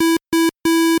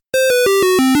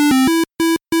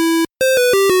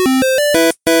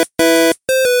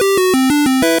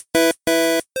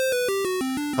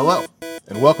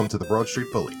to the Broad Street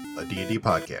Bully, a D&D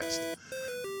podcast.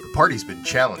 The party's been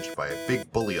challenged by a big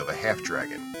bully of a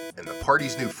half-dragon, and the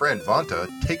party's new friend, Vanta,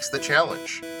 takes the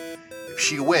challenge. If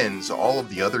she wins, all of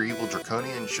the other evil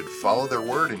draconians should follow their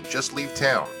word and just leave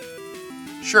town.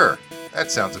 Sure,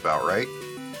 that sounds about right.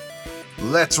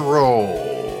 Let's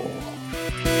roll!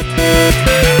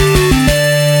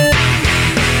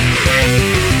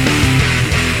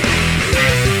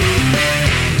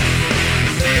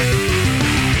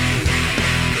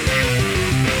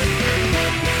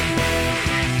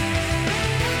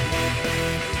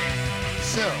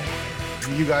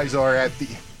 You guys are at the...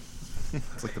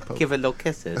 It's like the Pope. Give it little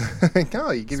kisses.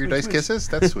 No, you give your dice kisses?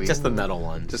 That's sweet. Just the metal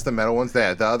ones. Just the metal ones?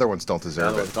 The other ones don't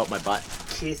deserve it. Got my butt.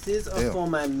 Kisses are Ew. for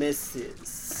my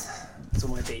missus. That's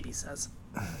what my baby says.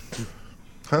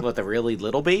 What, the really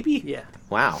little baby? Yeah.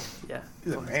 Wow. Yeah.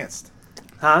 It's advanced.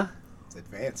 Huh? It's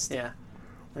advanced. Yeah.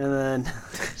 And then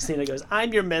Christina goes,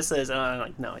 I'm your missus. And I'm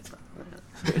like, no, it's not.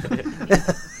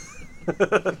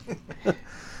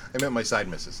 I meant my side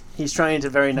misses. He's trying to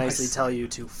very nicely tell you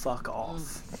to fuck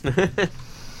off.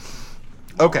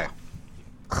 Okay.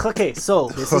 Okay, so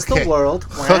this is Okay. the world.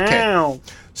 Okay. Wow.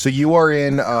 So you are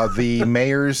in the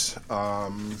mayor's...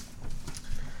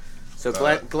 So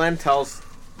Glenn tells,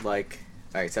 like...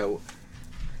 Alright, so...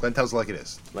 Glenn tells it like it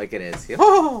is. Like it is.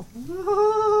 Oh!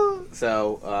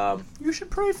 So, You should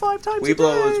pray 5 times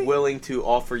Weeblo a is day. willing to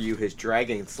offer you his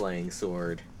dragon slaying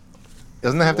sword.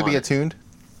 Doesn't that have to be Why? attuned?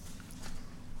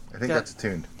 I think Yeah. that's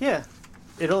attuned. Yeah.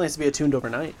 It only has to be attuned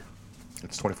overnight.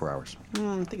 It's 24 hours. I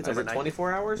think it's Is it overnight.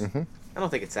 24 hours? Mhm. I don't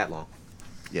think it's that long.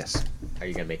 Yes. Are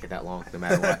you going to make it that long, no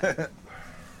matter what?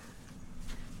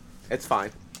 It's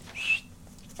fine.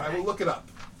 I will look it up.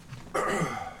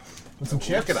 With some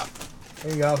chips? Look it up.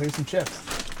 There you go. Here's some chips.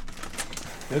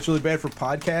 That's really bad for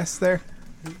podcasts there.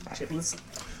 Chippies.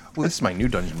 Well, this is my new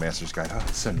Dungeon Master's Guide. Oh,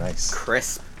 it's so nice.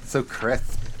 Crisp. So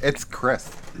crisp. It's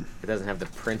crisp. It doesn't have the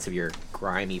prints of your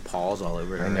grimy paws all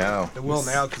over it. I know. It will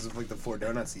now because of like the 4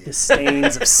 donuts you The ate.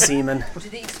 stains of semen. Do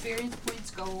the experience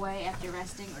points go away after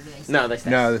resting, or do they stay? No, they stay.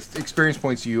 No, the experience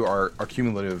points you are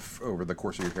cumulative over the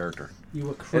course of your character. You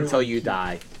accrue. Until you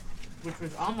die. Which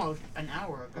was almost an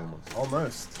hour ago.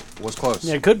 Almost. Was close.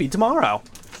 Yeah, it could be tomorrow.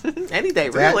 Any day,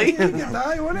 That- really. You can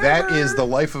die whenever. That is the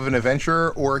life of an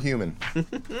adventurer or a human.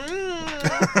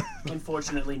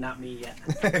 Unfortunately, not me yet.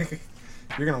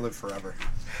 You're gonna live forever.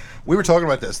 We were talking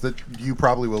about this, that you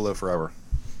probably will live forever.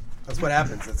 That's what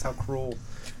happens. That's how cruel.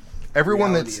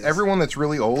 Everyone Reality that's is- everyone that's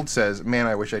really old says, "Man,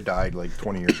 I wish I died like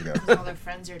 20 years ago." All their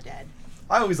friends are dead.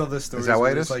 I always love this story. that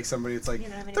why it It's is? like somebody. It's like You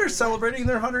don't have any they're idea. celebrating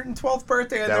their 112th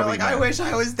birthday, and That'll they're be like, "I mad. wish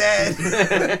I was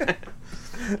dead."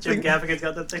 Jim Gaffigan's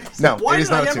got that thing. He's No, like, Why it is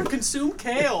did I not ever attuned. consume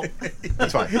kale?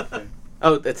 That's fine.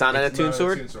 Oh, it's not an attuned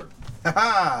sword?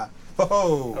 Ha!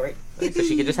 Oh. Alright. So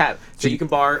she can just have. So you can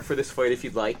borrow it for this fight if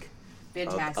you'd like.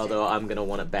 Fantastic. Although I'm going to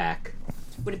want it back.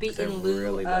 Would it be I in lieu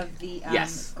really of like- the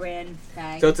Yes. Grand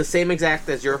Fang? So it's the same exact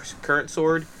as your current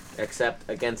sword, except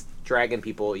against dragon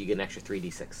people, you get an extra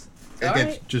 3d6.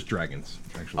 Alright. Just dragons,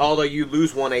 actually. Although you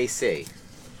lose 1 AC.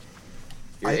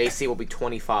 Your I- AC will be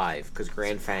 25, because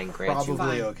Grand Fang grants you.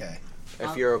 Probably Fine. okay.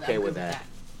 If you're okay I'm with good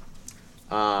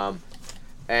that.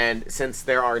 And since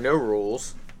there are no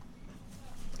rules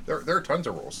There are tons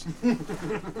of rules.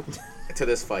 to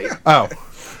this fight, Oh.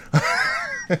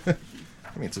 I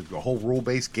mean, it's a whole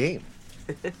rule-based game.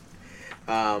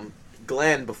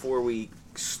 Glenn, before we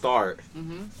start,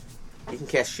 you can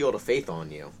cast Shield of Faith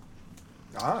on you.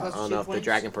 Ah. I don't know if the Points?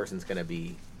 dragon person's going to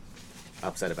be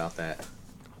upset about that.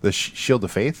 The Shield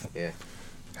of Faith? Yeah.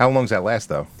 How long does that last,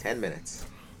 though? 10 minutes.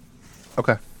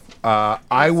 Okay.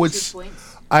 I would 2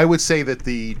 points. I would say that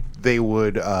the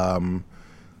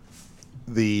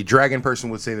dragon person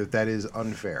would say that is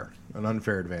unfair, an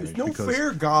unfair advantage. There's no because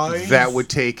fair, guys. That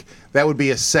would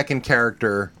be a second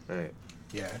character All right.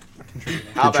 Yeah.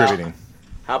 contributing.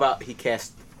 How about he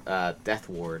cast Death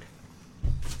Ward?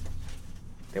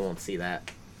 They won't see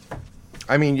that.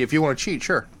 I mean, if you want to cheat,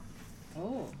 sure.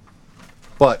 Oh,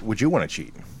 But would you want to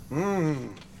cheat?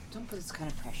 don't put this kind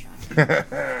of pressure on me.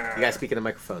 You guys speak in the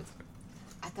microphone.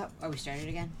 I thought, are we started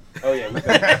again? Oh, yeah.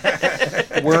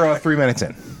 We're 3 minutes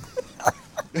in.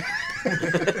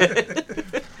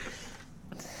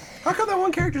 How come that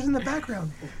one character's in the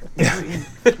background?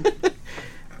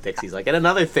 Dixie's like, and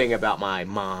another thing about my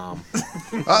mom.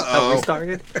 Have we Uh-oh.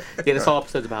 started? Yeah, this whole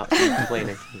episode's about me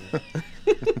complaining.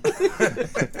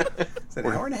 It's an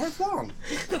hour and a half long.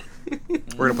 We're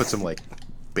going to put some, like,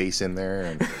 bass in there.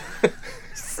 And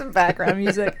Some background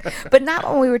music, but not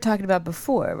what we were talking about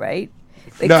before, right?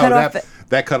 They no, cut off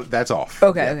that's off.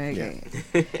 Okay, Yeah, okay,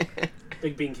 yeah. okay.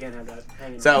 Big Bean can't have that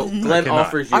hanging. So Glenn cannot.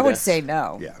 offers you. I would this. say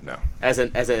no. Yeah, no. As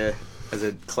a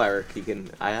cleric, you can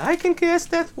I can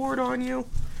cast Death Ward on you,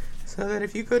 so that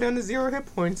if you go down to 0 hit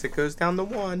points, it goes down to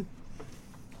 1.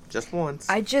 Just once.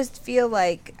 I just feel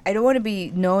like I don't want to be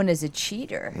known as a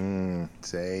cheater.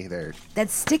 Say there.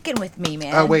 That's sticking with me,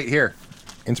 man. Oh, wait, here.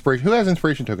 Inspiration. Who has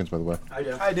inspiration tokens, by the way? I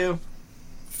do. I do.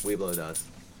 Weeblo does.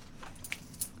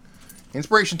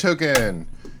 Inspiration token.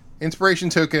 Inspiration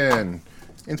token.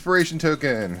 Inspiration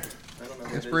token.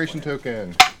 Inspiration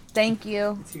token. Thank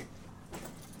you.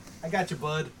 I got you,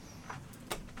 bud.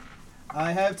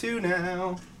 I have 2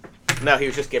 now. No, he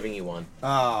was just giving you one.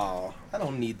 Oh, I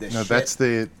don't need this No, shit.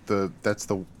 that's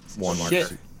the one mark.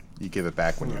 Shit. You give it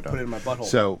back when I'm you're gonna put it in done. my butthole.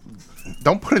 So,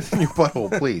 don't put it in your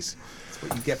butthole, please. That's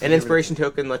what you get for An giving inspiration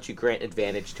token lets you grant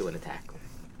advantage to an attack.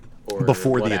 Or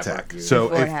Before the whatever attack. you- So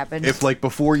Before it happens.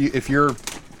 if you're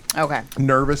Okay.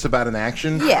 nervous about an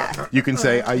action, Yeah. you can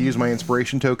say I use my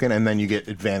inspiration token, and then you get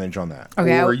advantage on that.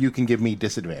 Okay, Or I- you can give me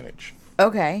disadvantage.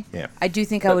 Okay. Yeah. I do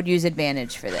think I would use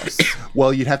advantage for this.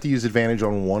 Well, you'd have to use advantage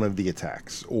on one of the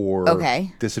attacks, or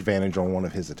Okay. disadvantage on one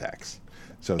of his attacks.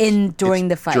 So During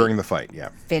the fight. During the fight, yeah.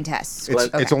 Fantastic. It's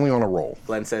Okay. it's only on a roll.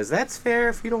 Glenn says that's fair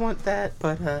if you don't want that,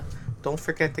 but don't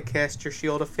forget to cast your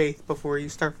Shield of Faith before you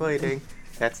start fighting.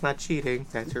 That's not cheating.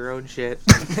 That's your own shit.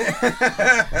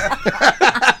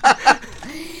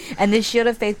 And this Shield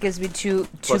of Faith gives me two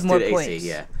Plus more 2 to points. AC,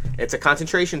 yeah. It's a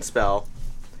concentration spell,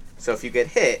 so if you get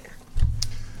hit,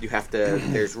 you have to.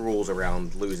 There's rules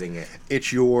around losing it.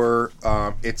 It's your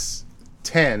it's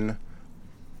 10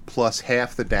 plus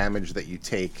half the damage that you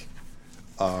take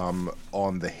on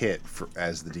the hit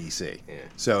as the DC. Yeah.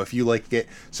 So if you get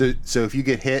if you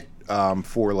get hit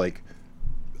for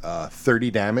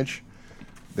 30 damage,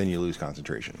 then you lose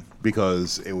concentration,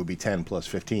 because it would be 10 plus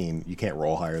 15. You can't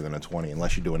roll higher than a 20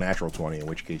 unless you do a natural 20, in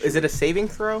which case Is it a saving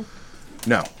throw?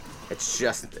 no, It's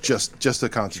just just a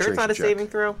concentration Sure, it's not a check. saving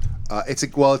throw.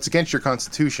 It's against your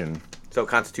constitution. So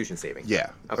Constitution saving. Yeah.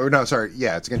 Okay. Or no, sorry.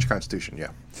 Yeah, it's against your constitution. Yeah.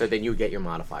 So then you get your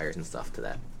modifiers and stuff to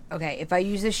that. Okay, if I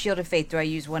use this Shield of Faith, do I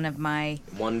use one of my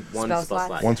One Spell spell slot?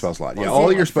 slot. One spell slot. Yeah, Is all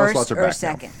it your spell first slots are or back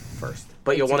second? First,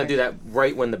 but you'll It's want to right. do that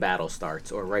right when the battle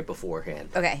starts or right beforehand.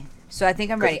 Okay, so I think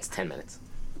I'm 'Cause ready. It's 10 minutes.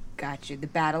 Got you. The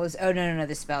battle is. Oh no,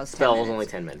 the spell is 10 Spell is minutes. only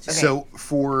 10 minutes. Okay. So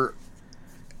for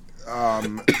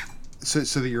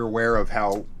so that you're aware of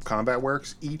how combat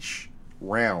works, each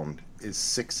round is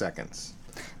 6 seconds.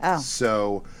 Oh,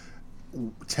 So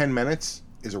 10 minutes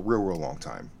is a real long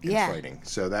time in Yeah. fighting.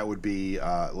 So that would be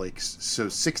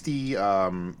 60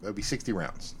 that'd be 60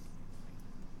 rounds.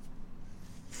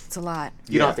 it's a lot.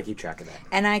 You don't Yeah. have to keep track of that.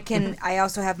 And I can. I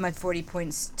also have my 40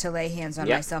 points to lay hands on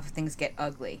Yep. myself if things get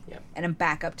ugly. Yep. And I'm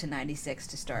back up to 96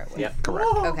 to start with. Yep. Correct.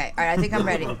 Okay. All right. I think I'm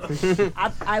ready.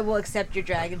 I will accept your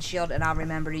Dragon Shield, and I'll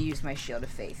remember to use my Shield of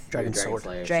Faith. Dragon Sword.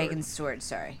 Slayer Dragon Sword.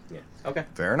 Sorry. Yeah. Okay.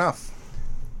 Fair enough.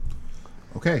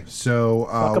 Okay, so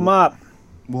Fuck them up.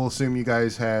 we'll assume you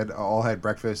guys all had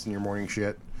breakfast and your morning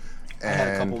shit. I had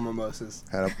a And couple mimosas.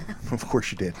 of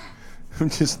course you did.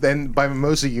 Just then, by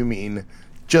mimosa you mean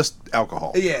just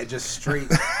alcohol. Yeah, just straight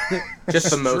Just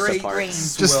the most Straight part. green.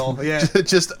 swill. Yeah, just a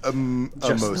Just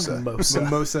mimosa. mimosa.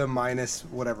 mimosa minus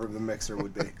whatever the mixer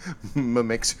would be.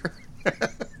 Mixer.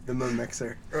 The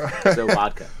mixer. So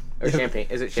vodka or champagne.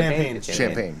 Is it champagne? Champagne. It's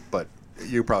Champagne, but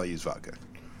you probably use vodka.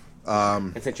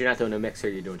 And since you're not doing a mixer,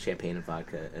 you're doing champagne and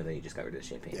vodka, and then you just got rid of the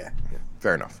champagne. Yeah.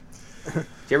 Fair enough. Do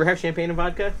you ever have champagne and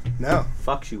vodka? No,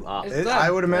 Fucks you up. I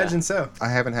would imagine so. I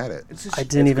haven't had it. I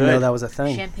didn't even know good. that was a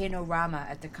thing. Champagne-orama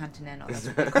at the Continental. That's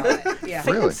what they call it. Yeah.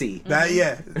 Really? Fancy. That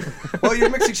yeah. Well, you're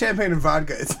mixing champagne and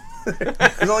vodka. It's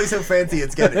only so fancy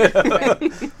it's getting.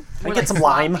 More get some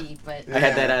lime. sloppy, but I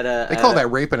had that at a. They call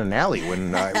that rape in an alley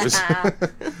when I was.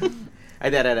 I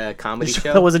had that at a comedy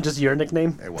show. That wasn't just your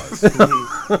nickname. It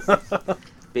was.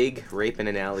 Big rape in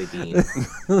an alley bean.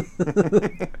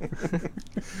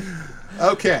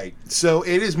 Okay, so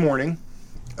it is morning.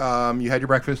 You had your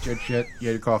breakfast, you had shit, you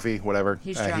had your coffee, whatever.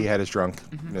 He's He drunk. had his drunk.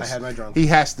 I had my drunk. He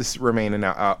has to remain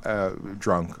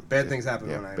drunk. Bad things happen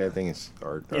Yeah, when I. bad things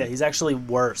are Yeah, he's actually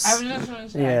worse. I was just gonna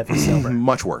say. Yeah, if he's sober.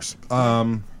 much worse.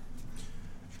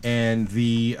 And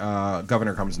the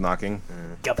governor comes knocking.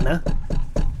 Governor.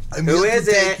 Who is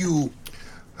it? You.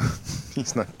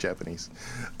 He's not Japanese.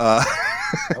 I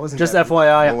wasn't Just that-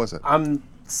 FYI, What was it? I'm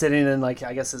sitting in I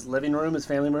guess his living room, his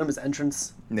family room, his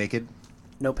entrance, Naked.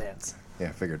 no pants.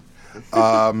 Yeah, figured.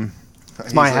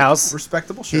 It's my house.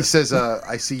 respectable He shit. says,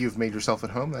 "I see you've made yourself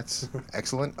at home. That's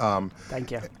excellent.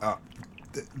 Thank you.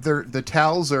 The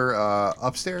towels are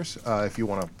upstairs. If you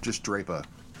want to just drape a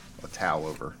towel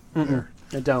over there.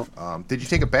 I don't. Did you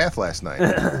take a bath last night?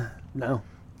 No.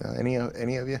 Any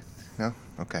of you? No?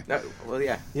 Okay. No, well,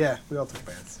 yeah, Yeah, we all took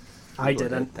baths. I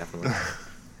didn't. definitely.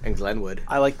 And Glenn would.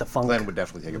 I like the funk. Glenn would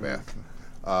definitely take a bath.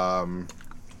 we,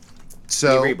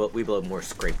 So we blow more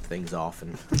scraped things off,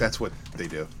 and that's what they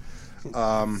do.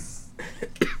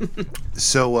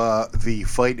 So the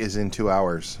fight is in 2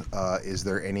 hours. Is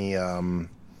there anything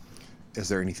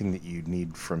that you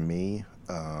need from me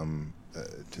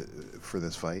for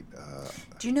this fight?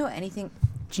 Do you know anything?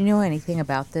 Do you know anything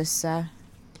about this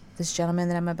this gentleman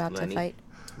that I'm about Lenny? to fight?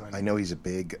 I know he's a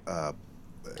big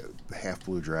half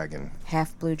blue dragon.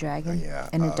 Half blue dragon. Yeah,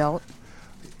 An adult.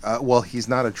 Well, he's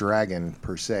not a dragon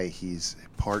per se. He's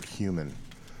part human.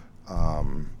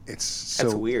 It's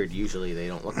that's so weird. Usually they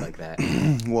don't look like that.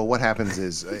 well. What happens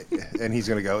is, and he's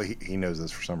gonna go. He knows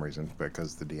this for some reason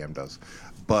because the DM does.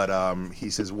 But he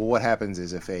says, well, what happens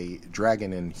is if a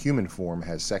dragon in human form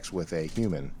has sex with a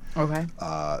human, Okay.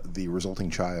 the resulting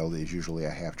child is usually a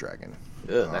half dragon.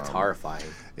 Ugh, that's horrifying.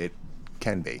 It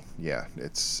can be, yeah.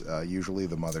 It's usually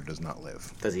the mother does not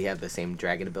live. Does he have the same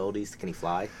dragon abilities? Can he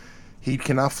fly? He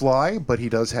cannot fly, but he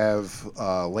does have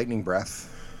lightning breath,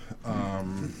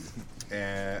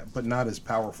 but not as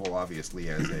powerful, obviously,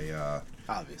 as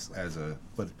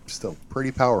but still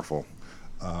pretty powerful.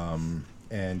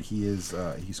 And he's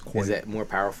quite. Is it more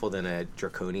powerful than a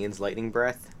Draconian's lightning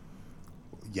breath?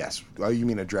 Yes. Oh, you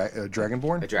mean a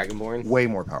dragonborn? A Dragonborn? Way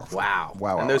more powerful. Wow.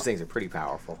 Wow. And those things are pretty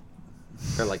powerful.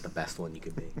 They're like the best one you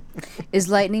could be. Is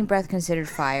lightning breath considered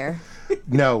fire?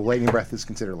 No, lightning breath is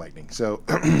considered lightning. So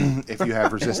if you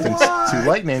have resistance to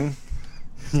lightning,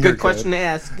 you're Good question to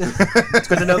ask. It's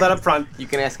good to know that up front. You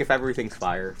can ask if everything's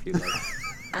fire if you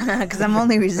like. Because I'm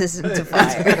only resistant to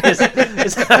fire. Is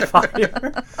that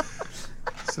fire?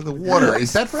 So the water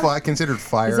is that considered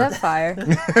fire? Is that fire?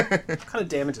 What kind of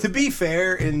damage is To be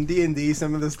fair, in D&D,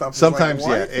 some of the stuff is Sometimes, like,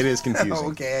 yeah, what? it is confusing. Oh,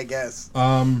 okay, I guess.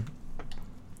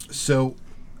 So,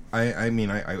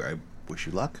 I wish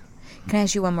you luck. Can I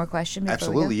ask you one more question? Before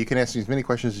Absolutely, We you can ask me as many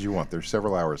questions as you want. There's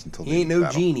several hours until He ain't the no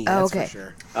battle. genie, Oh, that's okay. for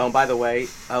sure. Oh, and by the way,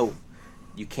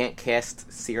 you can't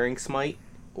cast Searing Smite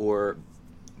or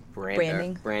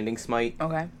Branding Smite go?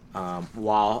 Okay.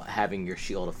 while having your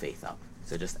Shield of Faith up.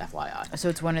 So just FYI. So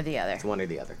it's one or the other. It's one or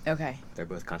the other. Okay. They're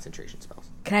both concentration spells.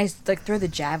 Can I throw the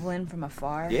javelin from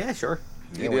afar? Yeah, sure.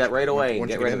 You Yeah, can do that right away and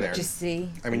once you get rid get of in it. there. Just see.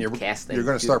 I mean, you're Casting. going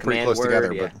to Do start the pretty command close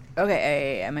together, word, but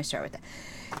Okay, I might start with that.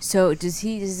 So does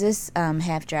this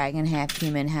half dragon, half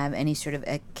human have any sort of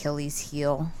Achilles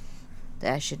heel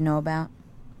that I should know about?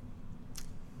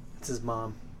 It's his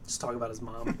mom. Just talk about his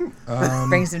mom.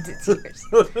 Brings him to tears.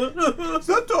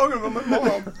 Stop talking about my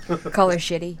mom. Call her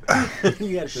shitty.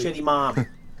 You got a shitty mom.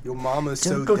 Your mama's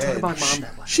Don't so go dead. talk about mom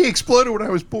that way. she exploded when I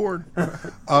was born.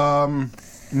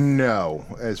 No,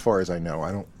 as far as I know,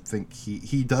 I don't think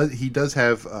he does. He does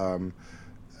have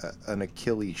an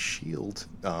Achilles shield.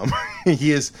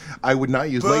 He is. I would not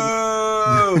use lightning.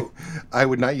 Oh! I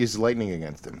would not use lightning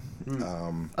against him.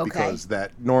 Okay. Because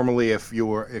that normally, if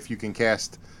you can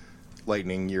cast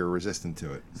lightning, you're resistant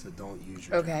to it. So don't use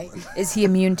your Okay. javelin. Is he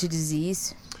immune to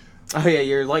disease? Oh yeah,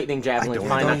 your lightning javelin's don't-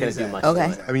 probably don't not going use to do that. much.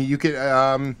 Okay. To it. I mean, you could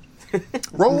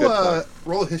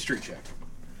roll a history check.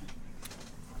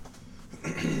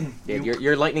 Yeah,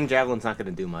 your lightning javelin's not going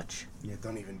to do much. Yeah,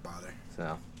 don't even bother.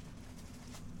 So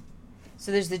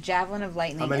So there's the javelin of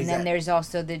lightning, many's and then that? there's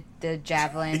also the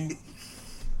javelin.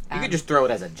 you could just throw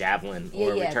it as a javelin yeah,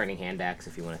 or yeah. returning hand axe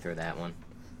if you want to throw that one.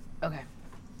 Okay.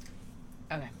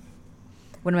 Okay.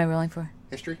 What am I rolling for?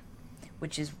 History.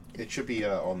 Which is It should be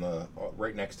on the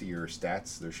right next to your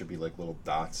stats. There should be like little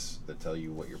dots that tell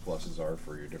you what your pluses are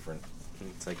for your different.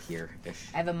 It's like here-ish.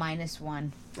 I have a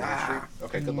 -1. History.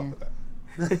 Okay, good luck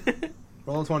Yeah. with that.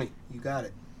 Roll a 20. You got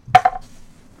it.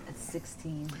 It's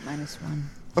 16 -1.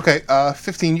 Okay,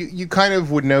 15. You kind of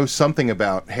would know something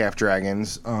about half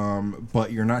dragons,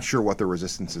 but you're not sure what their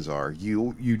resistances are.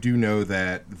 You do know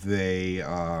that they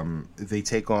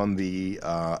take on the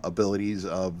abilities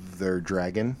of their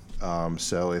dragon.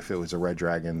 So if it was a red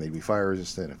dragon, they'd be fire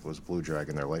resistant. If it was a blue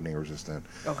dragon, they're lightning resistant.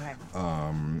 Okay.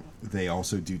 They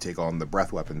also do take on the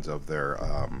breath weapons of their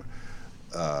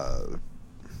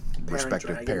respective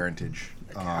dragon. parentage.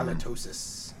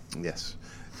 Halitosis. Yes,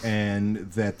 and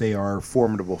that they are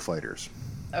formidable fighters.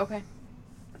 Okay.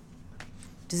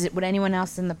 Would anyone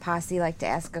else in the posse like to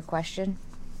ask a question?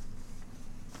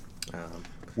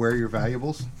 Where are your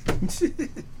valuables?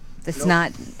 That's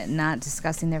not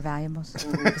discussing their valuables.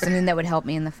 Something that would help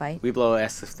me in the fight. Weeblo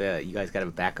asks if you guys got a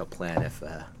backup plan if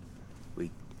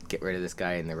we get rid of this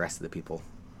guy and the rest of the people.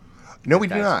 No, we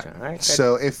do Guys, not. all right, good.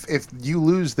 So if you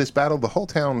lose this battle, the whole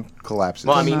town collapses.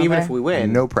 Well, I mean, even Okay. if we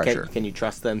win, No pressure. Can you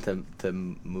trust them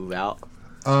to move out?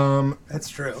 That's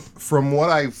true. From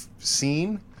what I've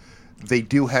seen, they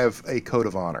do have a code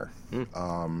of honor,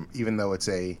 Hmm. even though it's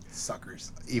a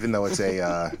Suckers.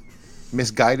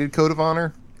 misguided code of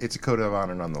honor. It's a code of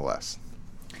honor nonetheless.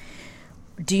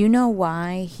 Do you know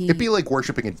why he? It'd be like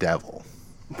worshiping a devil,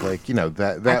 like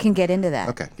that. I can get into that.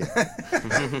 Okay.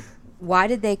 Yeah. Why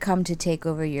did they come to take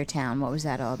over your town? What was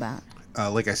that all about?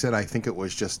 Like I said, I think it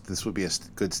was just this would be a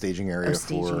good staging area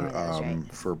staging for area, that's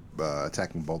right. for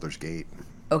attacking Baldur's Gate.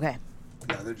 Okay.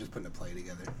 No, they're just putting a play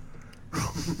together.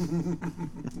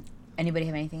 Anybody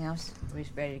have anything else? Are we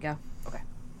ready to go? Okay.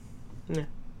 Yeah.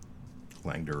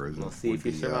 Langdor is. We'll see if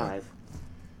you survive.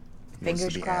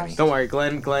 Fingers crossed. Don't worry,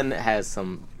 Glenn has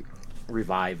some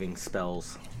reviving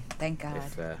spells Thank God.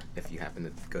 if you happen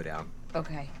to go down.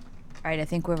 Okay. All right, I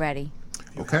think we're ready.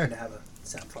 Okay. To have a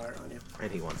sapphire on you. And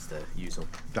he wants to use them.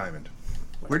 Diamond.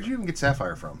 Where did you even get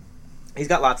Sapphire from? He's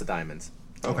got lots of diamonds.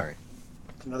 Don't Okay. worry.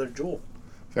 Another jewel.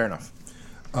 Fair enough.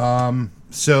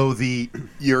 So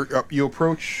you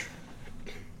approach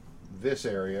this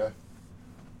area.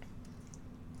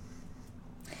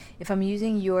 If I'm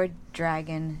using your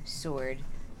dragon sword,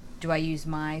 do I use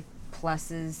my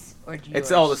pluses or do you?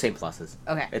 It's all the same pluses.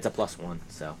 Okay. It's a +1,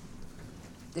 so.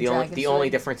 The dragon The only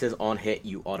sword? difference is on hit,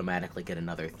 you automatically get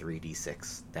another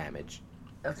 3d6 damage.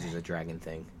 Okay. This is a dragon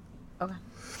thing. Okay.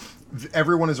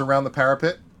 Everyone is around the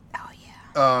parapet. Oh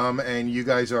yeah. And you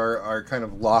guys are kind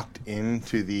of locked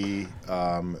into the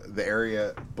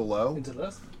area below. Into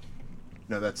this?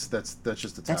 No, that's just the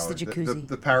tower. That's the jacuzzi.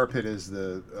 The parapet is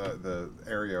the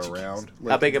area around.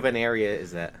 How big of an area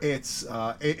is that? It's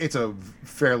a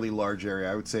fairly large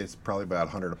area. I would say it's probably about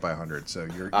 100 by 100. So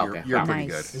you're Okay. you're Wow. pretty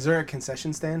Nice. good. Is there a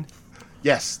concession stand?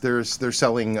 Yes, they're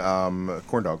selling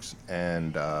corn dogs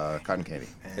and cotton candy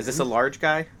Is this a large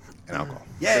guy? and alcohol.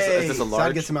 Yay! is this a So I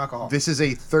large? get some alcohol. This is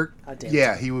a third. God damn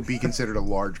Yeah, he would be considered a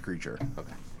large creature.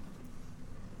 Okay.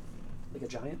 Like a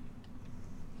giant?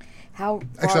 How far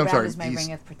Actually, I'm around sorry, is my he's-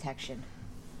 ring of protection?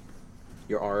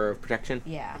 Your aura of protection?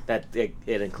 Yeah. That it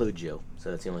includes you,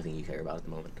 so that's the only thing you care about at the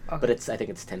moment. Okay. But I think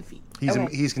it's 10 feet. Okay.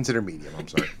 He's considered medium. I'm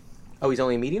sorry. Oh, he's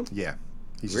only a medium? Yeah.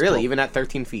 He's just Really? 12. Even at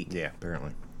 13 feet? Yeah,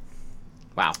 apparently.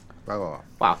 Wow. Wow.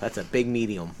 Wow, that's a big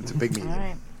medium. It's a big medium. All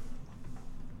right.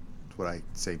 That's what I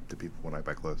say to people when I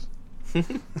buy clothes.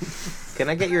 Can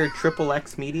I get your triple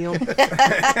X medium?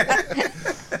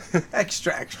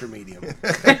 Extra medium.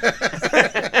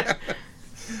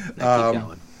 Now keep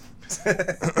going.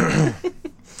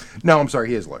 No, I'm sorry.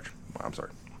 He is large. I'm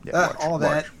sorry. Yeah, large. All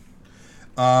that.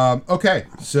 Large. Okay,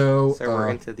 so So we're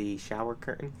into the shower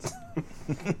curtains.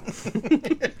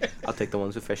 I'll take the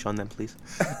ones with fish on them, please.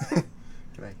 can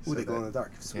I Ooh, say they glow in that the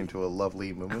dark. Sweet. into a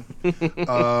lovely moo.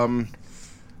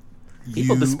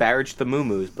 People disparage the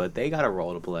moo-moos, but they got a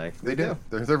role to play. They do.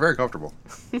 They're very comfortable.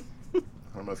 I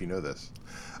don't know if you know this.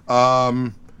 They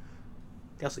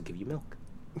also give you milk.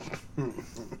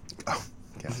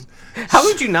 Yes. How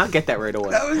would you not get that right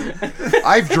away?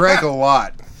 I've drank a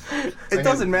lot. It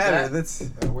doesn't matter.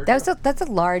 that- That's That's a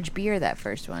large beer. That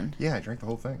first one. Yeah, I drank the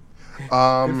whole thing. good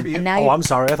for you. And now Oh, I'm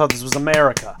sorry. I thought this was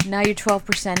America. you're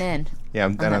 12% in. Yeah,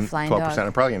 and that I'm flying 12%. dog.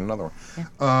 I'm probably in another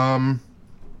one.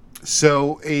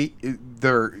 So the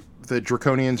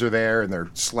Draconians are there, and they're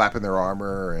slapping their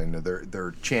armor, and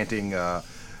they're chanting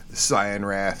Cyan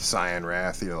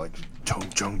Wrath. You know, like chung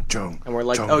chung chung. And we're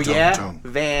like, chung, oh chung, yeah? chung.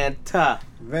 Vanta.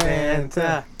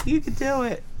 Vanta. You can do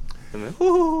it. And then,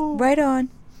 woo. Right on.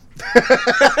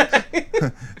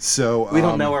 So We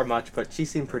don't know her much, but she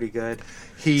seemed pretty good.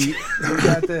 He We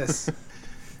got this.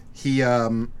 he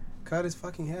Cut his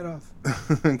fucking head off.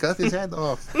 cut his head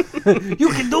off. You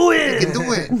can do it! You can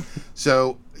do it.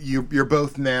 So you're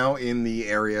both now in the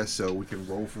area, so we can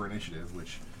roll for initiative,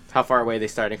 which How far away are they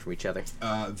starting from each other?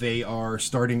 they are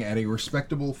starting at a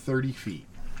respectable 30 feet.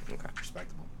 Okay.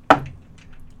 Respectable.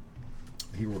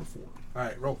 He rolled a 4. All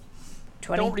right, roll.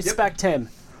 20. Don't respect him.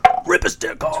 Rip his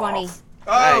dick off. 20.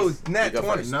 Oh, Nice. net You go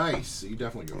 20. first. Nice. You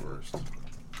definitely go first.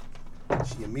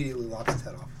 She immediately lops his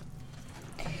head off.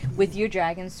 With your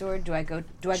dragon sword, do I go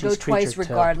She's twice creature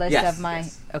too. regardless Yes, of my?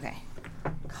 yes. Okay.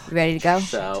 You ready to go?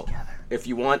 So, if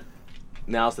you want,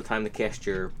 now's the time to cast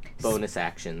your bonus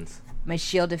actions. My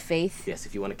shield of faith. Yes,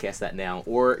 if you want to cast that now.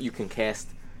 Or you can cast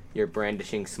your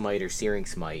brandishing smite or searing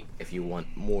smite if you want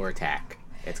more attack.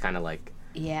 It's kind of like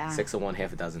Yeah. 6 of one,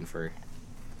 half a dozen for...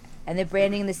 And the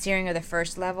branding and the searing are the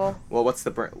first level. Well, what's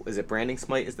the... Is it branding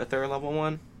smite is the third level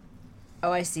one?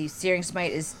 Oh, I see. Searing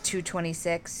smite is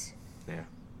 226. Yeah.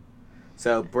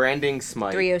 So, branding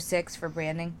smite... 306 for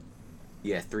branding.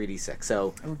 Yeah, 3d6.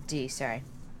 So, Oh, D. Sorry.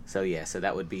 yeah, so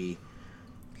that would be...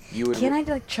 You would... Can I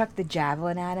like chuck the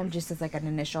javelin at him just as like an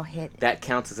initial hit? That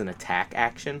counts as an attack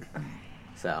action.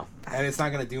 So, And it's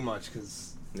not going to do much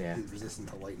because yeah. he's resistant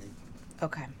to lightning.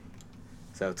 Okay.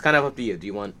 So it's kind of up to you. Do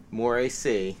you want more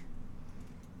AC?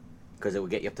 Because it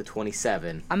would get you up to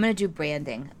 27. I'm gonna do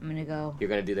branding. I'm gonna go. You're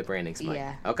going to do the branding smite.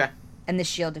 Yeah. Okay. And the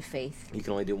shield of faith. You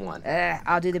can only do one.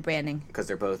 I'll do the branding. Because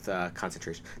they're both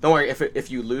concentration. Don't worry,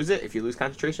 if you lose it, if you lose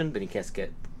concentration, then you can't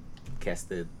cast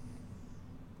the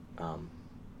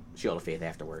Shield of Faith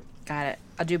afterward. Got it.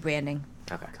 I'll do branding.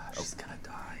 Okay. She's gonna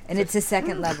die. And it's a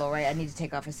second level, right? I need to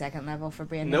take off a second level for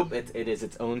branding? Nope, it is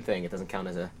its own thing. It doesn't count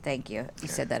as a... Thank you. You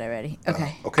said that already.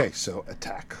 Okay. Okay, so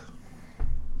attack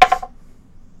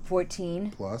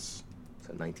 14, plus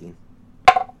So 19.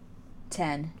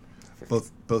 10.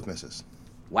 both misses.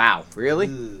 Wow, really?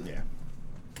 Yeah.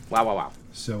 Wow.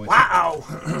 So it's, Wow!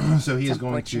 so he is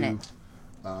going to unfortunate.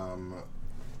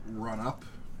 run up.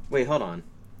 Wait, hold on.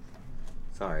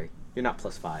 Sorry. You're not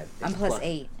 +5. I'm plus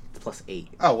 8. It's +8.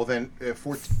 Oh well, then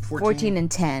 14 and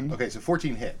 10. Okay, so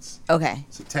 14 hits. Okay.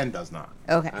 So 10 does not.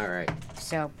 Okay. All right.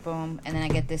 So, boom. And then I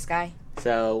get this guy.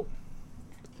 So,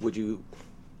 would you...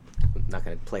 I'm not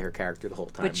going to play her character the whole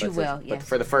time. But you will, But yes.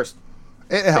 for the first...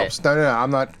 It helps. No, I'm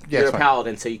not. Yeah, You're it's a fine.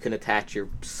 paladin, so you can attach your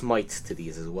smites to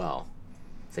these as well.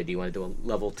 So do you want to do a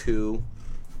level 2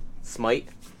 smite?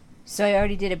 So I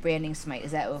already did a branding smite.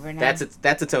 Is that over now? That's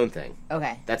its own thing.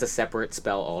 Okay. That's a separate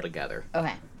spell altogether.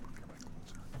 Okay.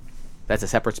 That's a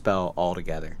separate spell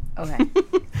altogether. Okay.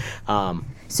 Um,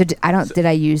 So did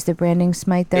I use the branding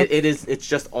smite though? it's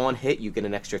just on hit you get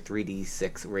an extra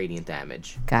 3d6 radiant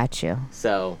damage. Got you.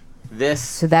 So this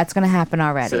So that's gonna happen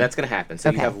already. so that's gonna happen. So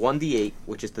Okay. you have 1d8,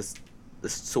 which is the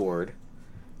sword.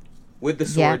 With the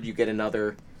Yeah. sword, you get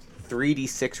another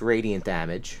 3d6 radiant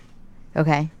damage.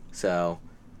 Okay. So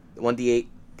 1d8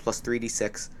 plus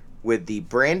 3d6. With the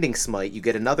branding smite, you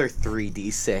get another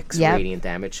 3d6 Yep. radiant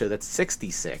damage. So that's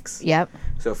 6d6. Yep.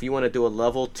 So if you want to do a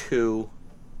level 2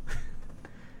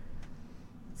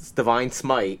 divine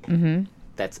smite,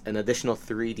 that's an additional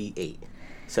 3d8.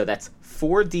 So that's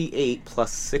 4d8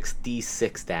 plus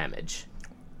 6d6 damage.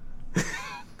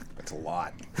 That's a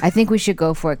lot. I think we should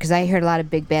go for it because I heard a lot of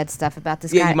big bad stuff about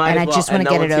this Yeah, guy, you might and as I well, just want and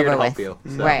to no get it one's here over to with. help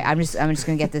you, so. Right. I'm just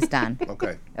gonna get this done.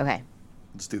 Okay, Okay.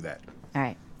 let's do that. All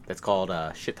right. That's called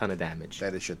a shit ton of damage.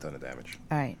 That is shit ton of damage.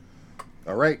 All right.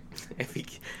 All right. If he,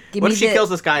 Give what me if she the- kills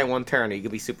this guy in one turn? Are you gonna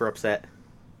be super upset?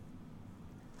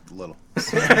 A little.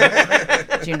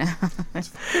 Do you know?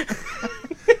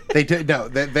 They did no.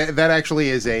 That actually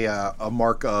is a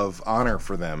mark of honor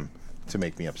for them to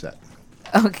make me upset.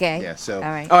 Okay. Yeah, so- All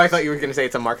right. Oh, I thought you were gonna say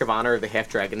it's a mark of honor of the half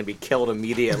dragon to be killed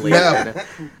immediately. No.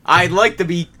 I'd like to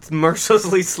be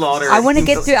mercilessly slaughtered. I want to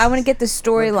get through. I want to get the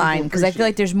storyline because I feel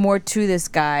like there's more to this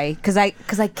guy. Because I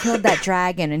killed that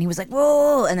dragon and he was like,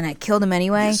 "Whoa!" and then I killed him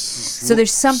anyway. So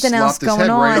there's something else Sloughed his going head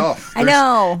on. right off. I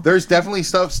know. There's definitely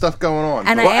stuff going on.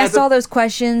 And Well, I asked as a- all those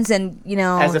questions, and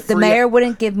As a the free- mayor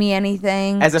wouldn't give me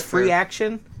anything. As a free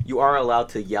action, you are allowed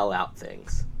to yell out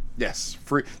things. Yes,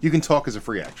 free. You can talk as a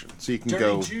free action, so you can Dirty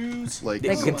go Jews. like.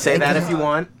 You can say that if you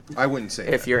want. I wouldn't say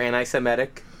If that. you're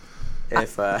anti-Semitic.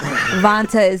 If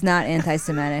Vanta is not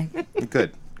anti-Semitic.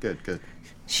 Good.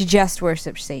 She just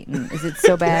worships Satan. Is it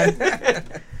so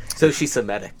bad? so she's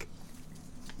Semitic.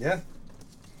 Yeah.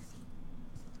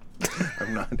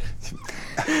 I'm not.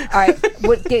 All right.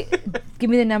 Give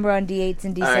me the number on D8s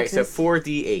and D6s. All right, so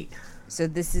 4d8. So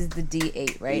this is the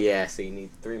D8, right? Yeah, so you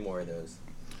need 3 more of those.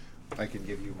 I can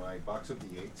give you my box of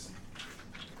D8s.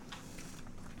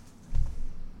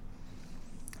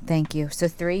 Thank you. So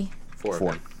 3? 4 of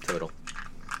Four. them total.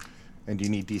 And do you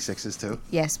need D6s too?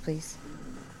 Yes, please.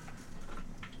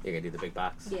 You're gonna do the big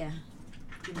box. Yeah.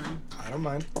 Do you mind? I don't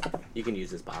mind. You can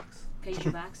use this box. Okay, use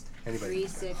your box. Anybody. 3,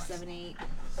 6, 7, 8.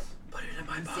 Put it in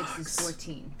my And 6 is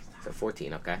 14. So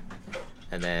 14, okay.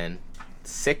 And then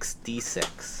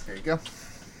 6d6. There you go.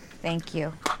 Thank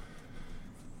you.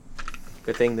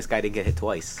 Good thing this guy didn't get hit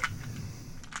twice.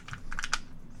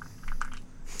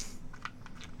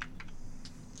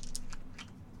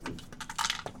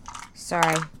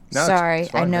 Sorry. No, Sorry. it's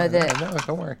I fine. know No, that. No,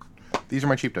 don't worry. These are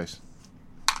my cheap dice.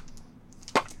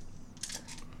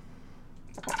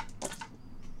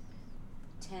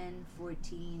 10,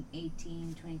 14,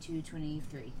 18, 22,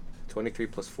 23. 23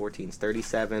 plus 14 is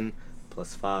 37,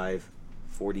 plus 5,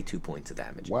 42 points of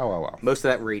damage. Wow. Most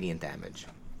of that radiant damage.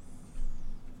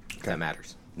 If that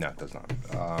matters. No, it does not.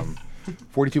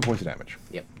 42 points of damage.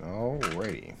 Yep.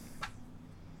 Alrighty.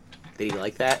 Did he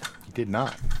like that? He did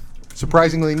not.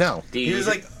 Surprisingly, no. Do you He was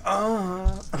use-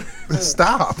 like,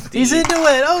 Stop. do you- he's into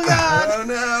it. Oh God. Oh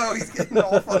no, he's getting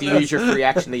all Do you use your free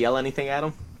action to yell anything at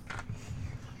him?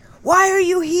 Why are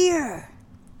you here?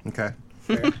 Okay.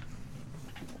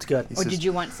 It's good. He Or says- did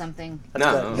you want something?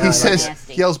 No. He says,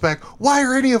 Nasty. yells back, "Why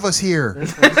are any of us here?"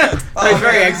 It's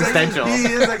very man. existential. He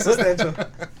is existential.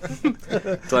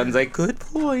 Glenn's like, good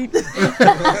point. Kind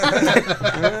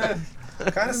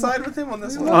of side with him on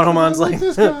this one. Automon's like,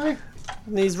 This guy.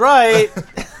 he's right.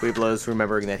 Weeblo's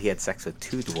remembering that he had sex with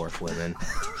 2 dwarf women,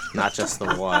 not just the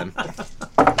one.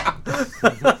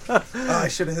 I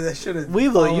should have.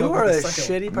 Weevil, you are a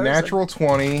shitty person. Natural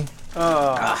 20.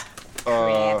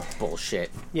 Bullshit.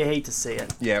 You hate to see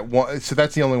it. Yeah, so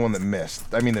that's the only one that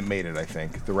missed. I mean, that made it, I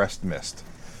think. The rest missed.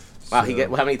 Wow,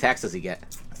 how many attacks does he get?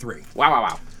 3.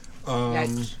 Wow.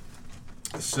 Yikes.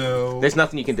 So... There's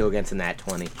nothing you can do against a nat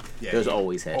 20. Yeah, Those you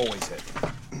always hit. Always hit.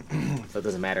 So it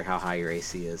doesn't matter how high your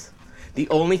AC is. The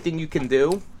only thing you can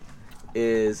do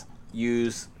is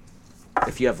use,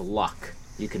 if you have luck,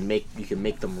 you can make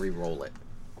them re-roll it.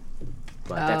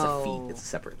 But that's a feat. It's a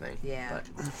separate thing. Yeah.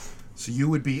 But So you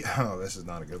would be... Oh, this is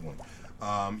not a good one.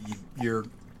 You're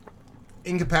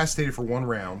incapacitated for 1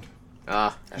 round.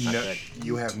 that's not No, good.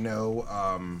 you have no...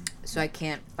 So I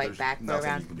can't fight there's back for a nothing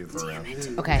round. you can do for a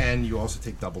round. Okay. And you also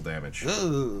take double damage.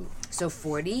 Ooh. So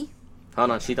 40.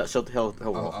 Hold on, he'll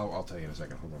roll. I'll tell you in a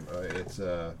second. Hold on. It's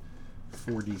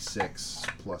 4d6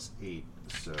 plus 8.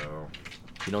 So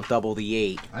You don't double the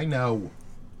 8. I know.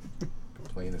 Been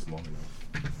playing this long enough.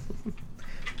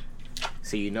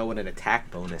 So you know what an attack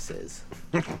bonus is.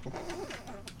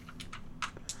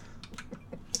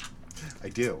 I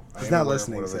do. He's I am not aware of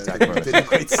listening. what So an attack bonus is. didn't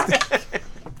quite stick.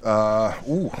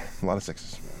 Ooh, a lot of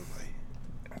 6s.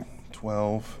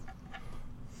 12,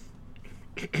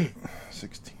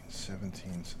 16,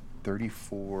 17,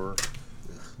 34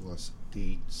 plus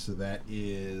 8. So that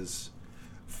is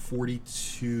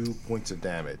 42 points of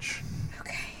damage.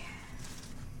 Okay.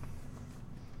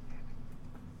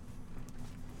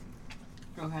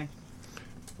 Okay.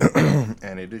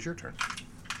 And it is your turn.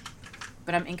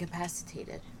 But I'm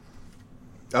incapacitated.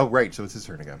 Oh, right. So it's his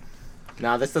turn again.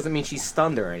 Now this doesn't mean she's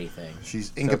stunned or anything. She's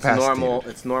So incapacitated.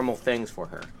 it's normal things for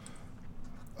her.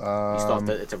 You still have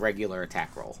to, it's a regular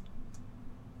attack roll.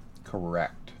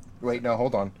 Correct. Wait, no,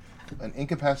 hold on. An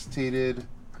incapacitated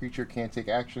creature can't take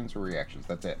actions or reactions.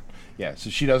 That's it. Yeah, so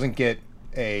she doesn't get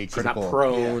a She's not critical.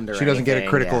 prone or She doesn't get a anything,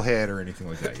 critical yeah. hit or anything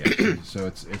like that yet. So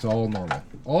it's all normal.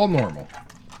 All normal.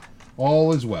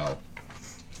 All is well.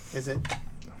 Is it?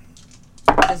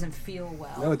 Doesn't feel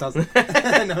well. No, it doesn't.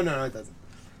 no, it doesn't.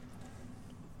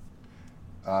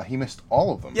 He missed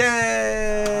all of them.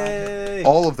 Yay!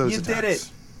 All of those You did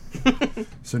attacks.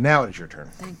 So now it is your turn.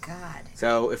 Thank God.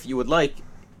 So if you would like,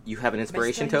 you have an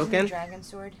inspiration Am I still using the token. Dragon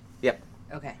sword. Yep.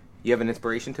 Okay. You have an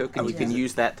inspiration token. You would can use it.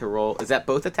 use that to roll. Is that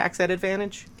both attacks at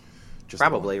advantage? Just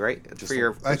Probably, the one. right? Just For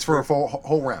your. it's for a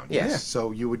whole round. Yeah. Yes.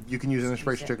 So you can use an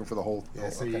inspiration it. token for the whole. Yeah,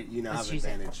 so okay. you now Let's have use it.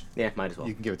 advantage. Yeah, might as well.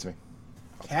 You can give it to me.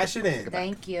 Cash it in.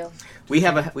 Thank you. We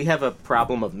have a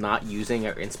problem of not using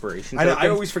our inspiration I know, tokens. I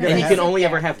always forget And I you have can it. only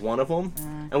ever have one of them,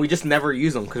 and we just never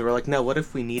use them because we're like, no, what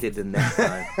if we needed the next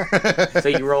time? So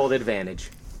you roll at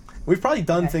advantage. We've probably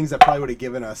done things that probably would have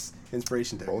given us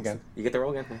inspiration tokens. Roll again. You get the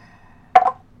roll again.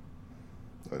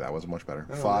 Oh, that was much better.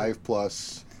 Oh, 5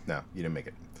 plus. No, you didn't make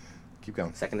it. Keep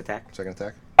going. Second attack. Second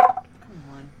attack. Come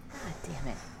on. God damn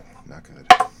it. Not good.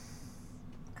 God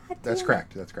That's damn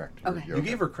correct. That's correct. Okay. You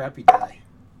gave her crappy die.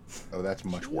 Oh, that's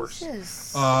much worse.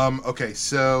 Jesus. Okay,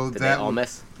 so Did that they all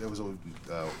miss? That was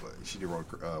she did roll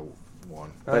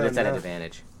 1. But it's at no. an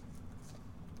advantage.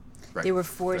 Right. They were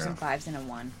 4s Fair and 5s and a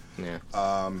 1. Yeah.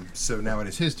 So now it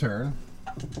is his turn.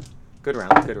 Good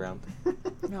round. Good round.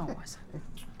 No, it wasn't.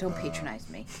 Don't patronize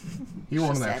me. He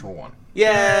rolled She an said. actual 1.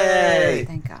 Yay!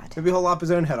 Thank God. Maybe he'll lop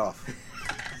his own head off.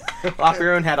 Lop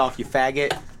your own head off, you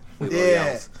faggot. We will Yeah.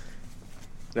 yells.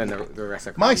 Then the rest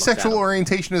are. My sexual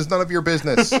orientation is none of your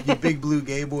business. You big blue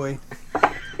gay boy.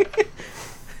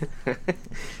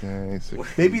 Okay, so-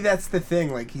 Maybe that's the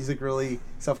thing. Like he's like really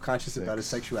self-conscious about his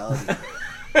sexuality.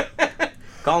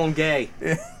 Call him gay.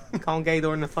 Call him gay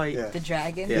during the fight. Yeah. The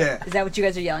dragon? Yeah. Is that what you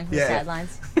guys are yelling from Yeah. the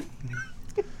sidelines?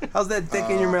 How's that dick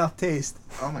in your mouth taste?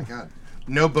 oh my god.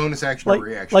 No bonus action or Like-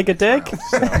 reaction. like a this dick? round,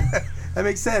 so That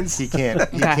makes sense. he can't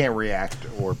Okay. react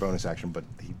or bonus action, but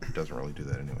he doesn't really do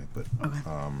that anyway. But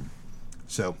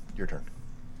so your turn.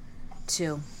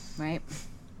 2, right?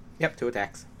 Yep, 2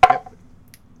 attacks.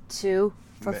 2,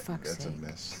 for Mi- fuck's that's sake. a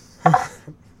miss.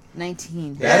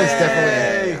 19. That is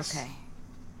definitely a miss. Okay.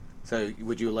 So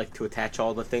would you like to attach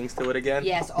all the things to it again?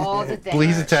 Yes, all the things.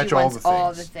 Please attach She all wants the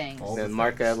all things. the things. All Then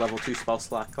mark a level 2 spell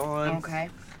slot on. Okay.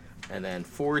 And then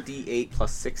 4d8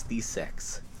 plus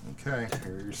 6d6. Okay.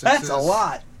 Here are your 6s. That's a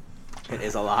lot. It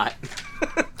is a lot.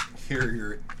 Here are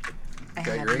your I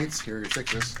got have your it. 8s. Here are your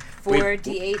 6s. 4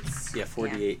 d8s. Yeah, 4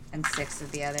 d8. And 6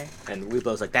 of the other. And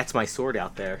Weeblo's like, that's my sword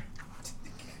out there.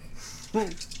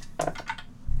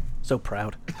 So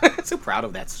proud. So proud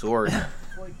of that sword.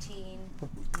 14,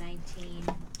 19,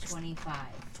 25.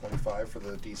 25 for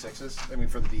the D6s? I mean,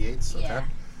 for the D8s? Yeah.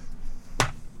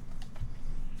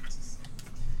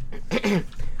 Okay.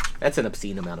 That's an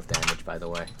obscene amount of damage, by the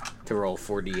way, to roll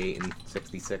 4d8 and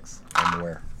 66. I'm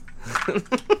aware.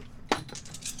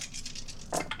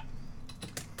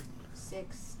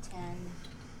 6,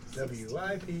 10,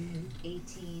 WIP.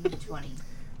 18, 20.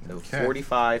 So Okay.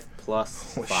 45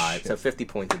 plus Holy 5, shit. so 50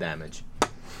 points of damage.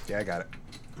 Yeah, I got it.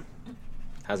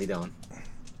 How's he doing?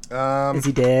 Is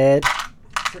he dead?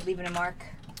 So leaving a mark.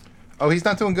 Oh, he's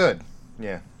not doing good.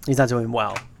 Yeah. He's not doing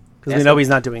well. Because we Ask know him- he's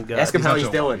not doing good. Ask him how not he's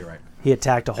well, doing. You're right. He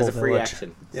attacked a whole As a free village.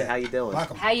 action. Say, how you doing?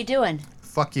 How you doing?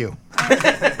 Fuck you.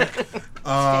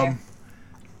 Fair.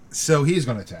 So he's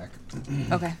going to attack.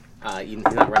 Okay. You're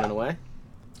not running away?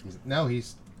 No,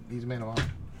 he's a man of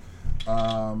honor.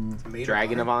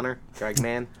 Dragon of Honor? Dragon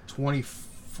Man?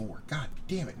 24. God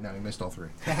damn it. No, he missed all 3.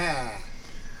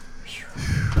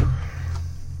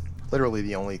 Literally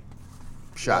the only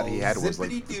shot he had was like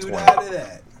 20. Out of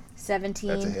that. 17,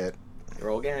 That's a hit.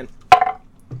 Roll again.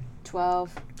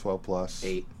 12. 12 plus.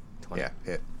 8. 20. Yeah,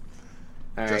 hit.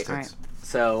 Alright. Just hits.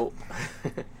 So,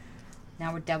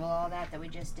 Now we're double all that we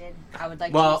just did. I would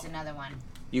like Well- to use another one.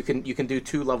 you can do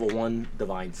 2 level 1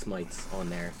 Divine Smites on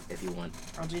there if you want.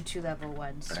 I'll do 2 level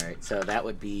ones. Alright, so that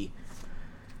would be...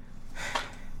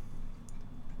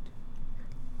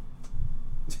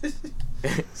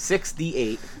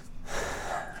 6d8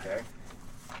 Okay.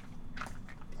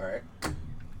 Alright.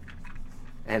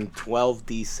 and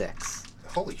 12d6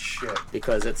 Holy shit.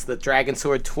 because it's the Dragon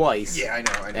Sword twice. Yeah, I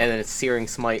know. And then it's Searing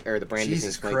Smite or the Brandishing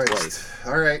Jesus Smite Christ. twice.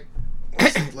 Alright.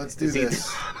 Let's do Is he-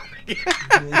 this.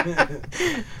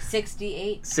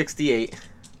 68, 68.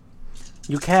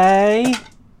 You okay?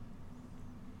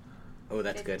 Oh,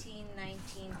 that's good. 15,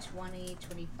 19, 20,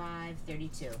 25,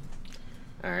 32.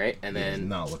 All right, and then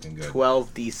Not looking good.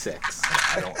 12d6.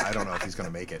 I don't know if he's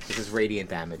gonna make it. This is radiant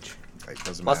damage. It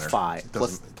doesn't Plus matter. 5,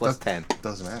 plus Doesn't- plus does- 10.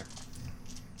 Doesn't matter.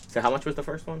 So how much was the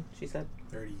first one? She said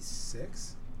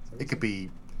 36? It could be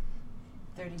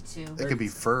 32. it could be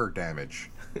fur damage.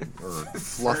 Or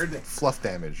fluff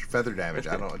damage, feather damage.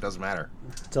 I don't know, it doesn't matter.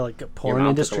 So like a your porn mom took a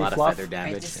industry lot fluff? of feather Right,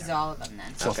 damage. this is all of them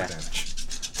then. Fluff Okay. damage.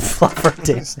 Fluffer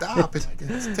damage. Stop.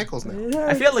 It tickles now.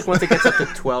 I feel like once it gets up to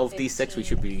 12d6, we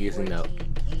should be using the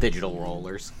 14, digital 18,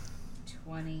 rollers.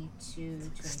 22,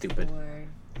 24, Stupid.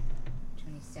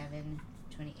 27,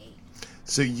 28.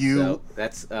 So you So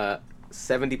that's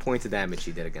 70 points of damage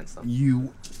she did against them.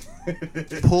 you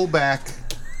pull back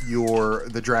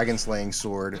the dragon slaying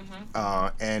sword,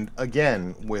 and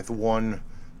again with one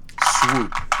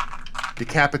swoop,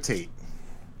 decapitate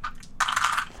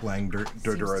Lang Seems to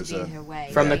be in Dordoza. her way.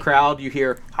 From the right? crowd, you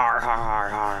hear har har har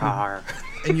har har.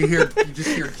 And you just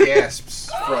hear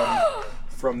gasps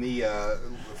from the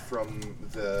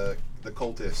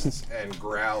cultists and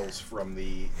growls from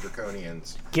the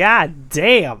draconians, God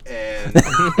damn. and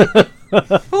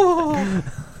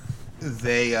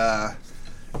they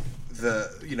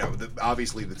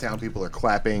obviously the town people are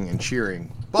clapping and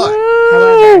cheering, but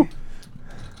However,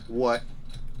 what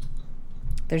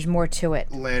there's more to it.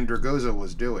 Landragoza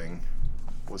was doing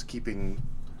was keeping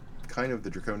kind of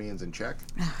the draconians in check.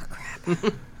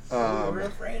 Oh, crap. We're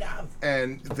afraid of.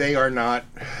 And they are not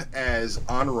as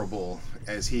honorable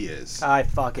as he is. I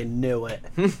fucking knew it.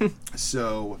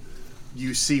 So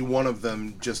you see one of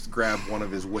them just grab one of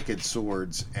his wicked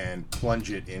swords and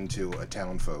plunge it into a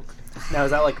townfolk. Now,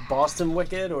 is that like Boston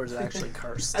Wicked or is it actually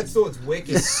cursed? That sword's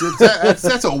wicked.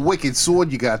 That's a wicked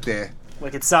sword you got there.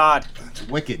 Wicked Sod.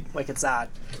 Wicked. Wicked Sod.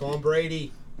 Tom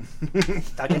Brady.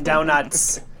 Dunkin'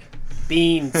 Donuts.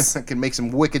 Beans. I can make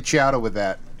some wicked chowder with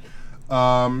that.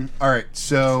 All right,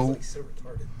 so Like so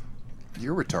retarded.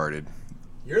 you're retarded.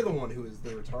 You're the one who is the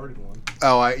retarded one.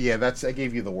 Oh, I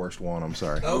gave you the worst one. I'm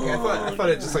sorry. Okay, I thought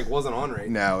it just like wasn't on right.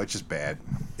 No, it's just bad.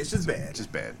 It's just bad.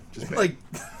 Just bad. Just bad. like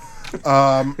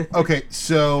Okay,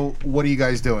 so what are you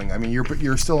guys doing? I mean,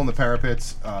 you're still in the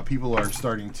parapets. People are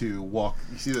starting to walk.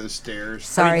 You see those stairs?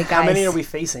 Sorry, guys. How many are we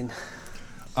facing?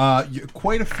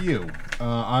 Quite a few.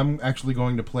 I'm actually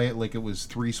going to play it like it was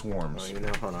 3 swarms. Oh, you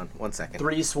know, hold on, 1 second.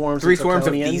 3 swarms. Three of swarms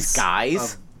of Draconians. these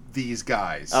guys. Of these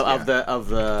guys. Of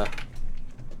the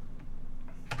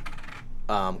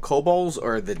kobolds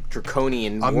or the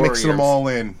draconian I'm warriors. mixing them all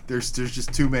in. There's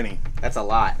just too many. That's a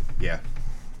lot. Yeah.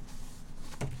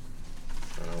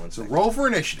 So roll for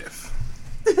initiative.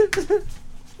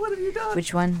 What have you done?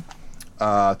 Which one?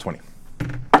 20.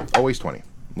 Always 20.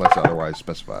 unless otherwise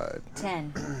specified.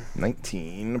 10.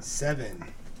 19. 7.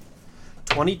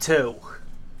 22.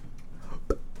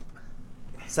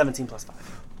 17 plus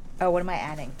 5. Oh, what am I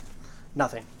adding?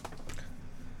 Nothing.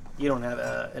 You don't have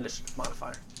an initiative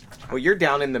modifier. Well, you're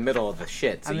down in the middle of the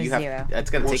shit, so I'm a you have. 0. That's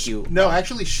gonna take you. No,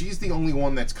 actually, she's the only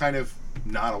one that's kind of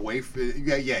not away from.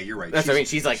 Yeah, you're right. That's what I mean.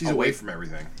 She's like she's away from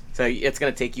everything. So it's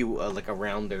gonna take you like a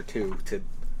round or two to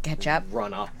Catch up.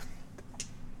 run up.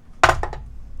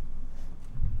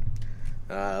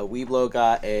 Weeblo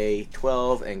got a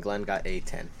 12 and Glenn got a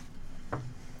 10.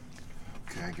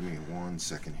 Okay, give me 1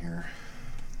 second here.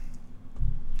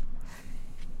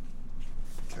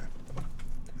 Okay,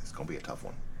 it's gonna be a tough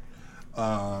one.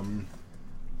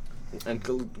 And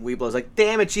Weeblo's like,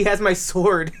 damn it, she has my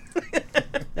sword.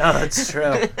 Oh, that's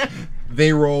true.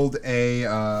 They rolled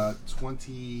a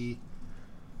 28.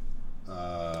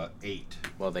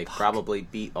 Well, they probably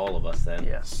beat all of us then.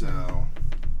 Yeah. So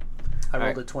I rolled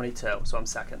Alright. a 22, so I'm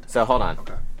second. So hold on.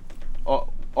 okay.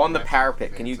 On the Okay.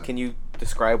 parapet, can Vanessa. you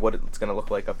describe what it's gonna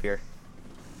look like up here?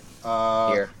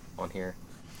 Here, on here,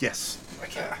 Yes, I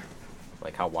can.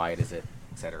 like how wide is it,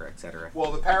 et cetera, et cetera.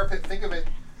 Well, the parapet. Think of it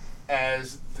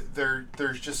as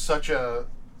there's just such an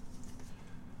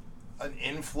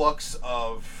influx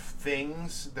of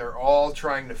things. They're all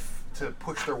trying to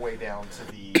push their way down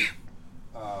to the.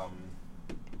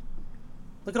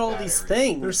 Look at all That these area.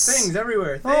 things. There's things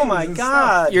everywhere. Oh things my and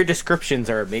god. Your descriptions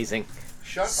are amazing.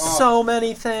 Shut up! So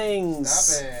many things.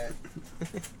 Stop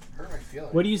it. Hurt my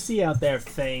feelings. What do you see out there,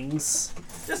 things?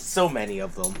 Just so many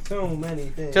of them. stuff. So many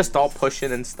things. Just all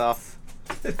pushing and stuff.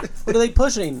 What are they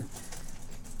pushing?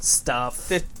 Stuff.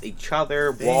 Just each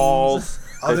other, walls,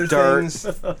 Other the dirt. things.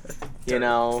 You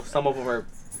know, some of them are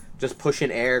just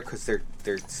pushing air because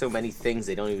there's so many things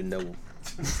they don't even know.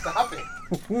 Stop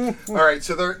it. All right,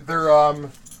 so they're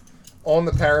on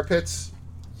the parapets.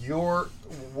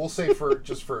 We'll say for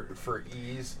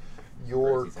ease,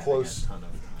 you're close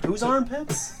Whose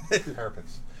armpits?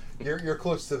 parapets. You're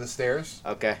close to the stairs.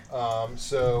 Okay.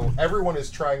 So everyone is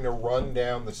trying to run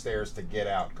down the stairs to get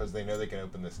out because they know they can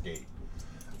open this gate.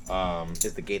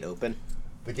 Is the gate open?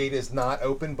 The gate is not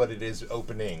open, but it is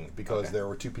opening because Okay. there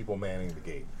were 2 people manning the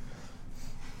gate.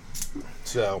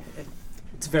 So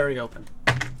It's very open.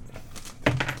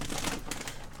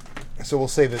 we'll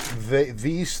say that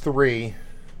these 3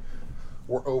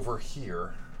 were over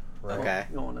here. Right? Okay.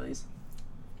 You want one of these?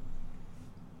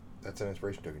 That's an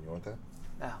inspiration token. You want that?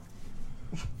 Ow.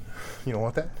 You don't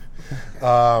want that?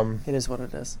 It is what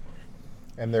it is.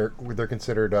 And they're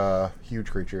considered huge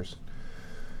creatures.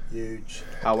 Huge.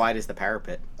 How wide is the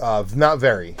parapet? Not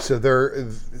very.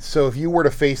 So if you were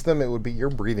to face them, it would be your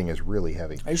breathing is really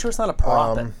heavy. Are you sure it's not a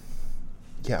parapet?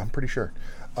 Yeah, I'm pretty sure.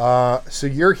 So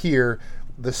you're here.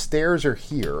 The stairs are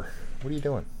here. What are you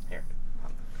doing? Here.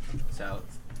 So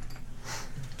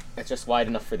it's just wide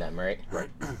enough for them, right? Right.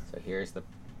 So here's the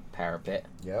parapet.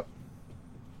 Yep.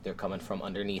 They're coming from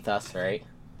underneath us, right?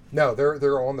 No, they're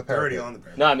on the They're parapet. already on the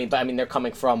parapet. No, I mean they're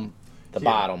coming from the Here,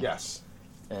 bottom. Yes.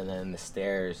 And then the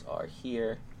stairs are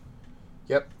here,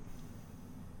 Yep.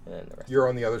 and then the rest. You're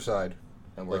on the other side.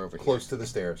 And we're Like, over close to the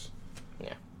stairs.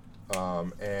 here.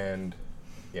 And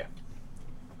yeah,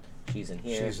 Yeah. She's in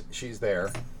here. she's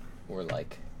there. We're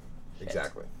like. shit.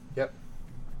 Exactly. Yep.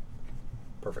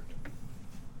 Perfect.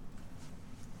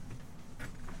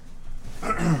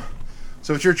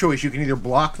 So it's your choice. You can either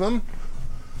block them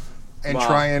and Well-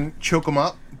 try and choke them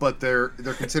up, but they're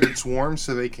considered swarms,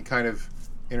 so they can kind of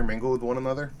intermingle with one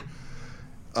another.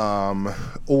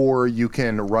 Or you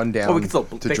can run down Oh, we can still.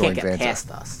 to They join can't get Vanta.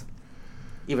 past us,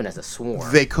 even as a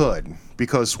swarm. They could,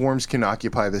 because swarms can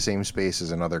occupy the same space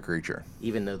as another creature.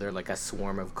 Even though they're like a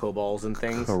swarm of kobolds and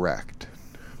things, Correct.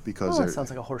 Because Oh, that they're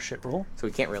sounds like a horseshit rule. so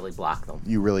we can't really block them.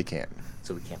 you really can't.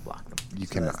 So we can't block them. You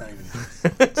So cannot. that's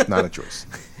not even. It's not a choice.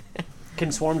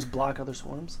 Can swarms block other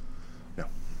swarms? No.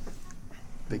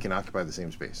 They can occupy the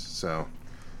same space. So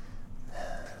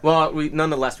Well,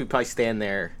 nonetheless, we probably stand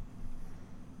there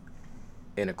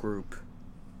in a group,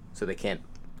 so they can't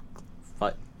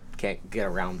get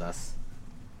around us.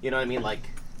 You know what I mean? Like,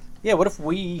 Yeah, what if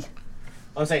we...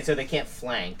 I'm saying, so they can't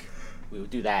flank. We would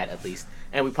do that at least,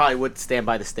 and we probably would stand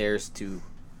by the stairs to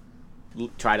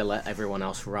try to let everyone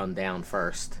else run down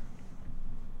first.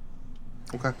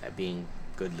 okay. At being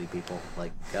goodly people,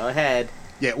 like, go ahead.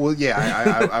 Yeah, well,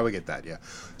 yeah, I would get that. Yeah,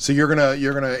 so you're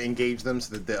gonna engage them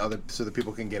so that the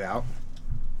people can get out.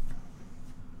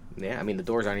 Yeah, I mean the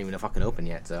doors aren't even fucking open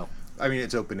yet, so I mean,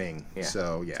 it's opening. yeah.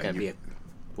 So yeah, it's gonna be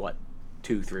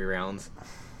 2-3 rounds.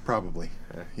 probably.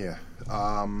 Yeah.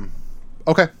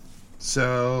 Okay.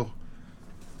 So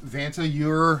Vanta,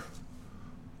 you're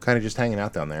kind of just hanging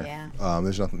out down there. Yeah.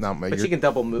 There's nothing. But she can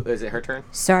double move. Is it her turn?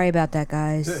 Sorry about that,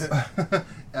 guys.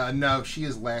 No, she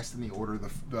is last in the order.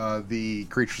 The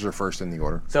creatures are first in the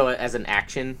order. So as an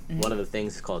action, one of the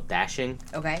things is called dashing.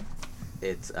 Okay.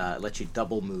 It's lets you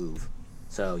double move,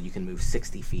 so you can move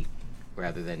 60 feet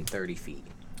rather than 30 feet.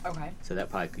 Okay. So that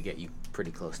probably could get you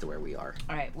pretty close to where we are.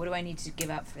 All right. What do I need to give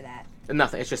up for that?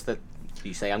 Nothing. It's just that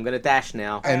you say I'm gonna dash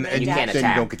now, And you dash. can't then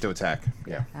attack. you don't get to attack.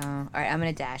 Yeah. All right. I'm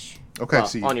gonna dash. Okay. Well,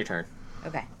 so on your turn.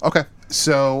 Okay. Okay,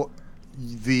 so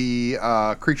the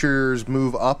creatures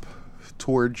move up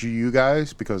towards you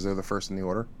guys because they're the first in the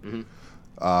order.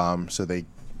 Mm-hmm. So they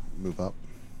move up,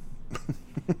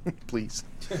 please.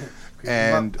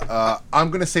 And I'm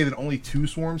going to say that only 2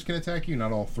 swarms can attack you,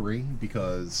 not all 3,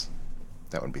 because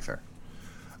that wouldn't be fair.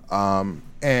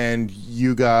 And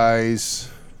you guys...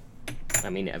 I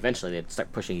mean, eventually they'd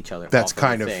start pushing each other. That's off of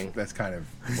kind the of thing. that's kind of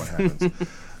what happens.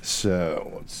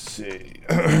 So let's see.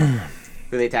 Who are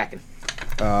they attacking?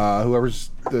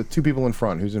 Whoever's the 2 people in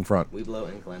front. Who's in front? Weeblo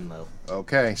and Glenlo.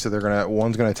 Okay, so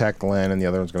one's gonna attack Glenn and the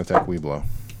other one's gonna attack Weeblo.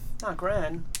 Not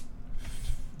Gran.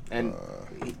 And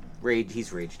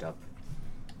he's raged up.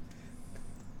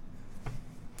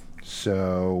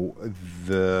 So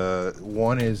the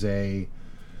one is a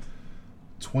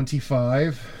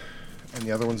 25 and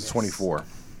the other one's a 24.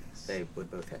 They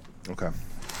would both hit. Okay.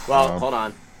 Well, hold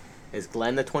on. Is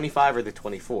Glenn the 25 or the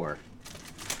 24?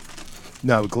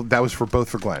 No, that was for both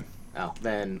for Glenn. Oh,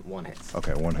 then one hits.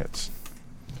 Okay, one hits.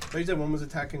 But you said one was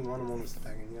attacking one and one was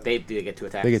attacking the other. They do get 2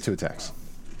 attacks. They get 2 attacks.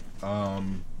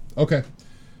 Okay.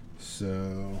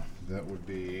 So that would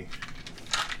be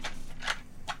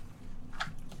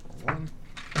 1.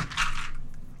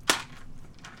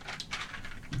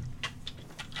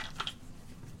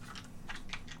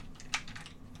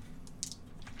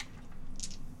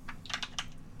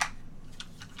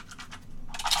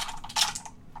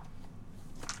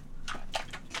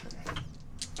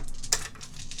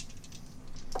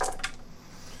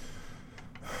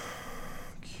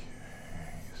 Okay,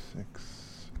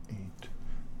 6, 8,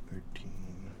 13.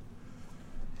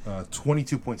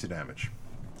 22 points of damage.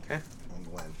 Okay. On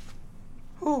Glenn.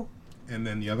 Oh. And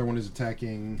then the other one is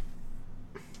attacking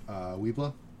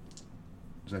Weeblo.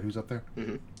 Is that who's up there?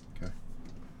 Mm-hmm. Okay.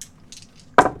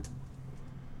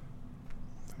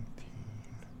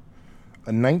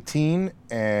 19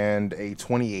 and a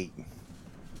 28.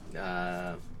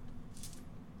 Yeah,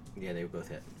 they both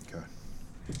hit. Okay.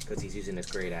 Because he's using his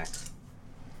great axe.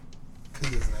 He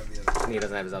doesn't have the other. And he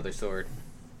doesn't have his other sword.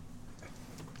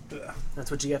 That's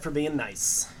what you get for being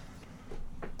nice.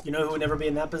 You know who would never be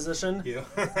in that position? Yeah.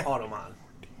 Automon.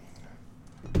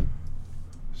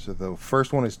 So the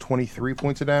first one is 23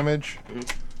 points of damage.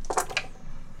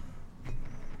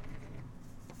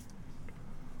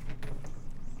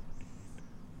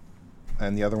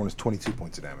 And the other one is 22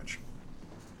 points of damage.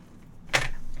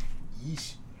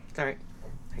 Yeesh. It's alright.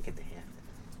 I get the hit.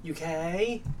 You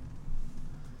okay?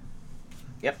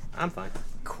 Yep, I'm fine.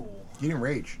 Cool. You didn't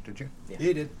rage, did you? Yeah.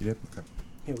 He did. You did? Okay.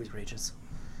 He always rages.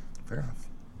 Fair enough.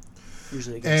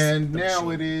 Usually against And the now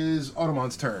machine. it is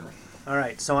Automon's turn.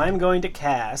 Alright, so I'm going to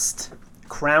cast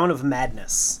Crown of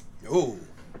Madness Oh.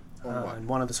 on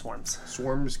one of the swarms.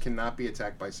 Swarms cannot be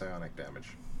attacked by psionic damage.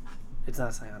 It's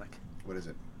not psionic. What is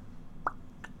it?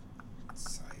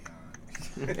 Psionic.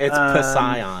 It's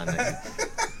Poseidon.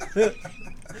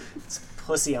 It's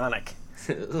Pussionic.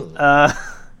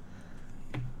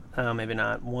 Maybe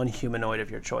not. One humanoid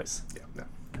of your choice. Yeah, no.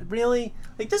 Really?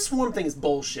 Like, this swarm thing is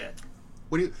bullshit.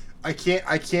 What do you? I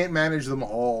can't manage them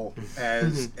all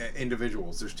as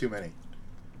individuals. There's too many.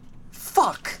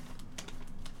 Fuck!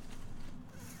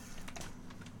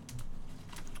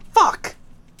 Fuck!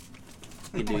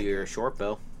 You do your short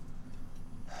bow.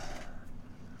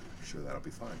 Sure, that'll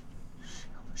be fine.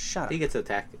 Shut up. He gets to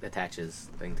attach his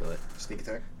thing to it. Sneak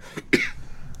attack.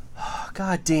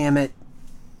 God damn it.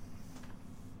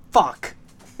 Fuck.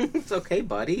 It's okay,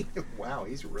 buddy. Wow,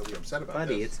 he's really upset about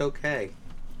Buddy, this. it's okay.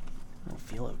 I don't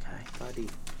feel okay. Buddy.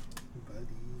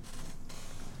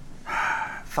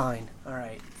 Fine.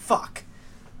 Alright. Fuck.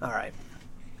 Alright.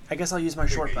 I guess I'll use my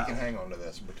short You bow. can hang on to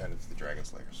this and pretend it's the Dragon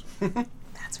Slayers.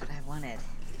 That's what I wanted.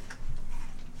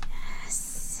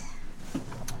 Yes.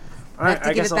 I Alright, have to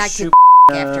I give guess it I'll back shoot.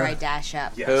 to after I dash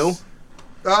up. Yes. Who?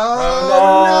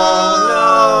 Oh,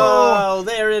 Oh,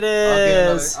 there it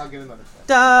no! is. I'll get another.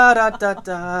 Da da da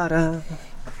da da.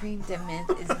 Cream de mint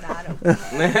is not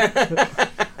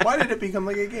okay. Why did it become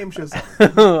like a game show song? I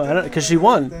don't, because she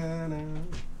won.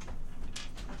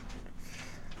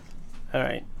 All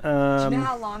right. Do you know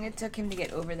how long it took him to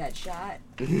get over that shot?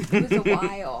 It was a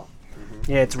while.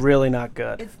 Yeah, it's really not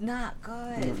good. It's not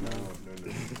good.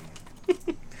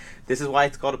 This is why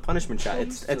it's called a punishment shot.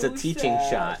 It's a teaching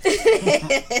shot.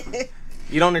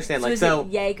 You don't understand, like is so. it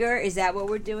Jaeger? Is that what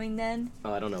we're doing then?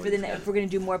 Oh, I don't know. For if we're gonna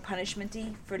do more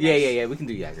punishment-y for Yeah. We can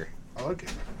do Jaeger. I like it.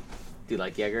 Do you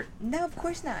like Jaeger? No, of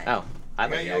course not. Oh, I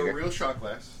like Got you a Jaeger. real shot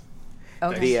glass.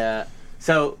 Okay.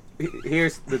 So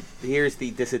here's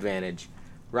the disadvantage.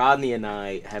 Rodney and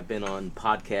I have been on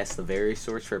podcasts of various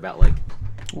sorts for about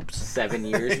 7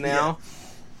 years now,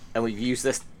 and we've used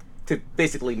this to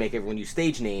basically make everyone use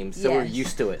stage names, so we're Yes.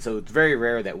 used to it. So it's very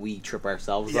rare that we trip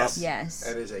ourselves up. Yes.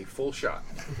 That is a full shot.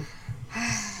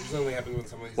 Usually only happens when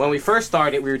somebody's When we first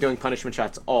started, we were doing punishment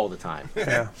shots all the time.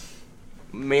 Yeah.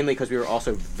 Mainly because we were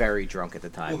also very drunk at the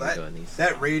time we were doing these.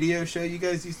 that radio show you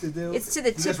guys used to do. It's to the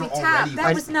you guys tippy were top. already-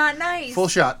 That was not nice. Full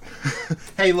shot.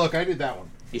 Hey, look, I did that one.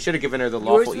 You should have given her the Yours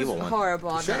lawful was evil one. horrible.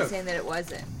 I'm not Should've. saying that it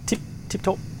wasn't.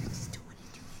 Tiptoe.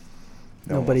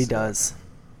 No one Nobody wants to know. does.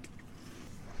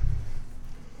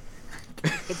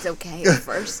 It's okay at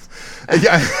first.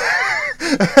 Yeah.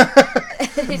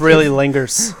 Really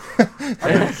lingers.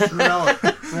 Yeah.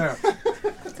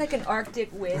 It's like an Arctic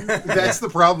wind. That's the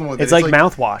problem with it. It's like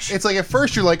mouthwash. It's like at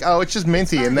first you're like, oh, it's just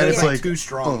minty, and then Yeah. it's like, too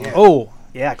strong. Yeah. Oh,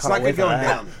 yeah. It's Caught not a whiff good of going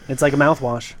that. down. It's like a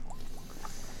mouthwash.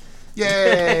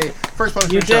 yay! First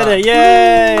punishment You shot. did it!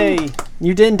 Yay!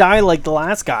 You didn't die like the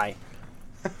last guy.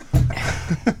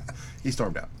 He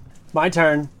stormed out. My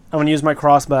turn. I'm gonna use my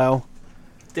crossbow.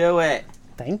 Do it.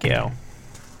 Thank you.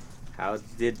 How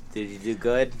did you do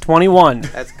good? 21.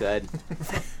 That's good.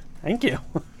 Thank you.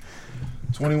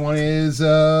 21 is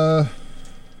hit.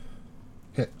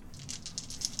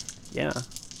 Yeah.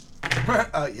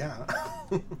 Yeah.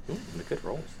 The good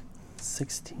rolls.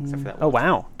 16. for that Oh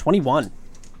wow. 21.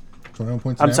 21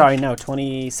 points. Of I'm damage? sorry. No.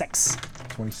 26.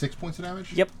 26 points of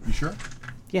damage. Yep. You sure?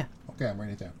 Yeah. Okay, I'm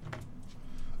writing it down.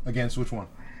 Against which one?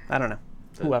 I don't know.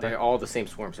 They're Whoever. all the same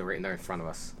swarm, so right in there in front of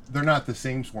us. They're not the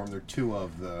same swarm. They're two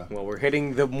of the. Well, we're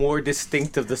hitting the more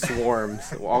distinct of the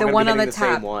swarms. We're all The gonna one be on the hitting the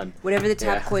top. same one. Whatever the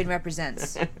top Yeah. coin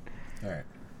represents. All right.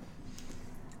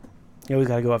 You always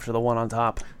gotta go after the one on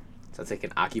top. So they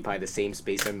can occupy the same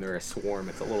space and they're a swarm.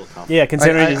 It's a little tough. Yeah,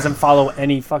 considering I- it doesn't follow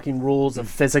any fucking rules of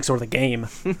physics or the game.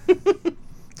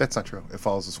 That's not true. It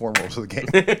follows the swarm rules of the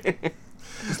game.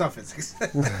 It's not physics.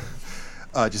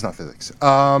 Just not physics.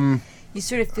 You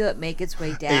sort of feel it make its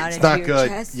way down It's into not your good.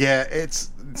 chest. Yeah, it's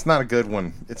not a good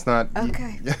one. It's not.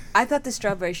 Okay. Yeah. I thought the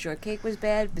strawberry shortcake was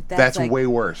bad, but That's like, way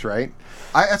worse, right?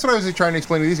 That's what I was trying to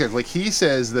explain to these guys. Like, he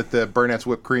says that the Burnett's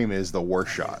whipped cream is the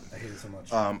worst shot. I hate it so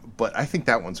much. But I think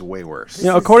that one's way worse. You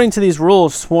know, according to these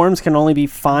rules, swarms can only be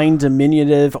fine,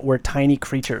 diminutive, or tiny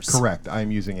creatures. Correct.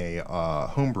 I'm using a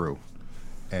homebrew.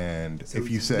 And So if you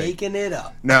he's say. making it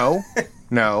up. No.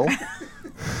 No.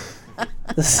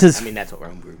 This is I mean, that's what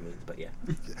homebrew means, but yeah.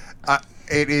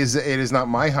 It is not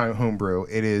my homebrew.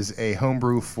 It is a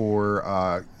homebrew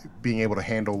for being able to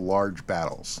handle large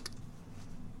battles.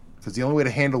 Because the only way to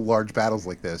handle large battles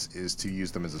like this is to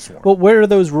use them as a swarm. well. Where are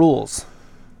those rules?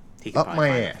 He can Up probably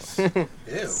my find ass.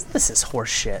 Ew. This is horse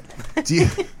shit. Do you,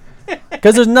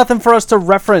 Because there's nothing for us to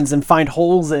reference and find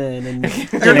holes in and,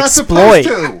 you're and not exploit. supposed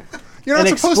to. You're not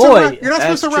And supposed exploit. to. You're not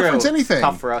That's supposed to reference true. anything. It's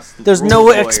tough for us. There's rules no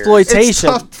lawyers. exploitation. It's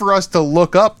tough for us to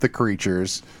look up the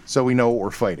creatures so we know what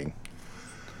we're fighting.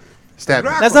 Stab me.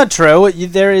 That's not true.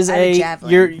 There is I have a a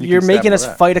javelin. you're You you're can stab making with us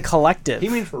that. fight a collective. He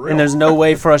means for real. And there's no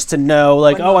way for us to know,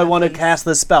 like, One oh, I moment, want to please. cast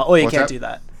this spell. Oh, you What's can't that? do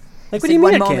that. Like, I what do you said, mean?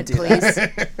 one I moment, can't do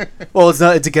that? please. Well, it's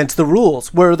not. It's against the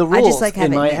rules. Where are the I rules just like in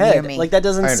having my it near head? me. Like that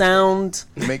doesn't I understand.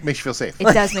 sound. Makes you feel safe. It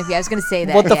does make me. I was going to say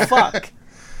that. What the yeah. fuck?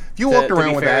 If you walked To around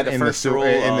be with fair, that the in the first sewer, rule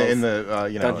in of the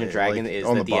you know, Dungeon Dragon like, is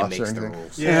on the the DM bus or makes the anything.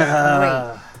 rules.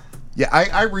 Yeah. Yeah,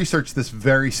 I researched this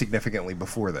very significantly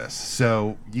before this,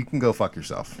 so you can go fuck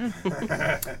yourself. How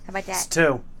about It's that?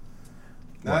 2.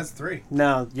 No, it's 3.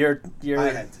 No, you're. I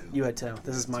had 2. You had 2.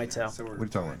 This is my 2. So What are you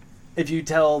talking about? If you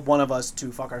tell one of us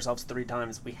to fuck ourselves 3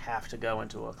 times, we have to go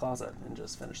into a closet and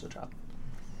just finish the job.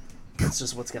 That's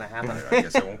just what's gonna happen. I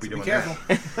guess I won't be Be doing careful.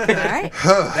 All right.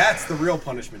 That's the real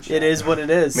punishment shot. It is what it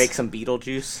is. Make some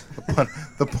Beetlejuice that.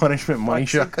 The punishment money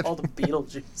What's it shot. called?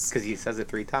 Beetlejuice. because he says it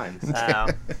 3 times. Oh.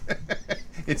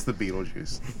 It's the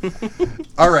Beetlejuice.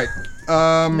 All right.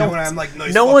 No, when I'm like,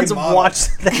 nice No fucking one's model.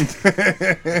 watched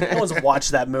that. No one's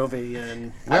watched that movie.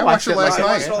 And I watched it last I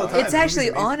watched night. it all the time. It's The actually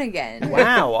movie's amazing. on again.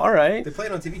 wow. All right. They play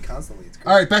it on TV constantly. It's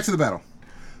great. All right, back to the battle.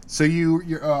 So your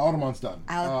Aldermon's done.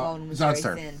 Alec Baldwin was Zod's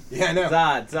very turn. thin. Yeah, I know.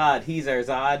 Zod, he's our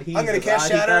Zod. He's I'm gonna the cast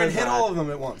Zod, he Shatter and does hit Zod. all of them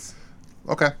at once.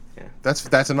 Okay. Yeah.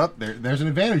 That's enough. There's an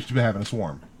advantage to having a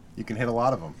swarm. You can hit a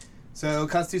lot of them. So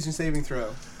Constitution saving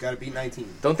throw. Got to beat 19.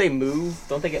 Don't they move?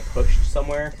 Don't they get pushed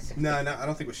somewhere? No, I don't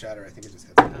think it was Shatter. I think it just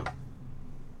hit.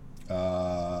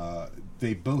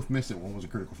 they both miss it. One was a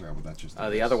critical fail, but that's just.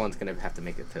 The other one's gonna have to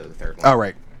make it to the third one. Oh,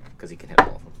 right. Because he can hit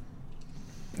all of them.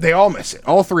 They all miss it.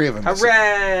 All three of them miss it.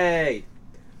 Hooray!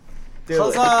 Do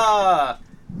it. Huzzah!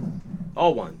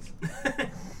 All ones.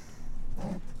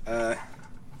 That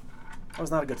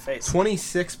was not a good face.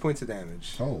 26 points of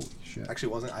damage. Holy shit. Actually,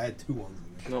 it wasn't. I had 2 ones in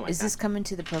there. Oh my Is God. this coming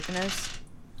to the Poconos?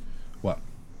 What?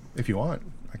 If you want,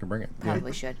 I can bring it.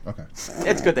 Probably should. Okay.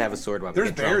 It's good to have a sword weapon. There's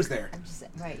Get bears drunk. there. I'm just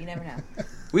right. You never know.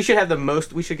 We should have the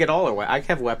most. We should get all our weapons. I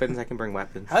have weapons. I can bring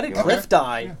weapons. How did You want- Cliff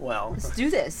die? Well, Let's do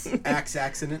this. Axe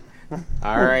accident.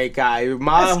 All right, guys.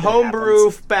 My That's what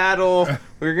homebrew battle.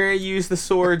 We're gonna use the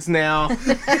swords now.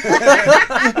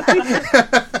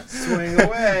 Swing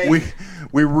away.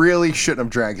 We really shouldn't have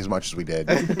drank as much as we did,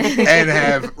 and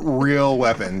have real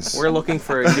weapons. We're looking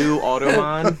for a new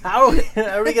Automon. how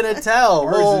are we gonna tell?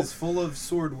 Ours Well, is full of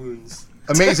sword wounds.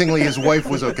 Amazingly, his wife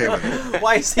was okay with it.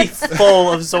 why is he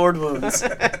full of sword wounds?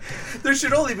 There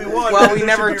should only be one. Well, There we should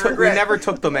never be took. We regret. never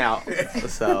took them out,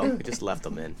 so we just left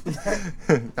them in.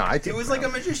 No, I It think was like a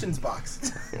magician's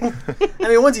box. I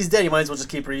mean, once he's dead, you might as well just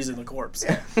keep reusing the corpse.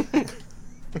 It's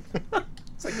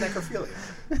like necrophilia.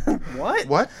 What?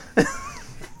 What?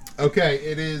 Okay,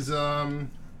 it is Glenn's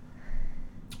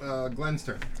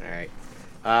turn. All right.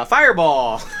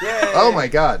 Fireball. Yay. Oh my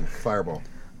God! Fireball.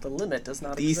 The limit does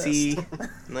not DC. exist.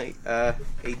 Like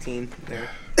 18. There.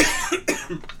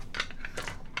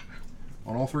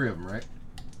 On all three of them, right?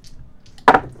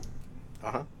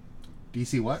 Uh-huh.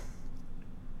 DC what?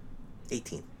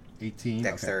 18. 18.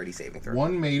 Dexterity saving throw.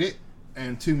 One made it,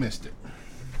 and 2 missed it.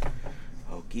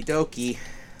 Okie dokie.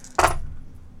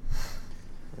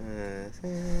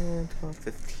 12,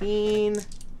 15.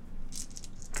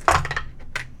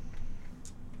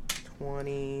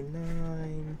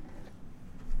 29.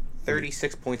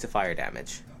 36 points of fire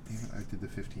damage. Oh, damn it, I did the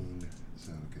 15.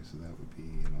 So that would be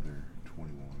another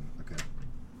 21. Okay.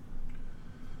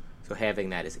 So having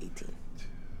that is 18.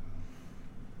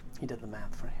 He did the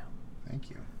math for you. Thank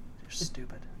you. You're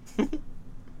stupid.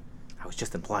 I was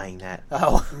just implying that.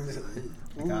 Oh.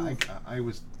 I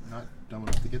was not dumb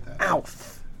enough to get that. Ow.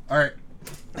 All right.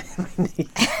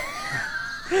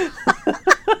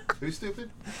 Who's stupid?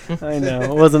 I know. It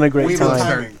wasn't a great Weeblo's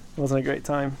time. turn. It wasn't a great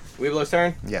time. Weeblo's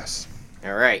turn? Yes.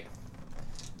 All right.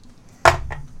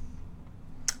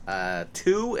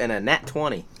 2 and a nat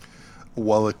 20.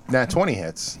 Well, a nat 20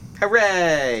 hits.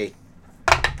 Hooray!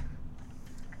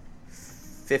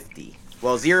 50.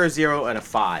 Well, 0, 0, and a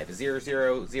 5. 0,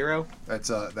 0, 0? That's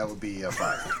that would be a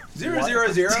 5. 0,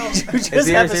 0, 0. You just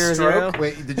Zero, have a zero, stroke.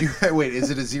 Wait, did you wait? Is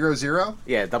it a 0, 0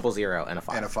 Yeah, double 0 and a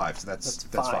 5. and a 5? So that's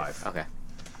That's 5. five. Okay.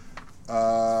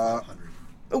 Uh,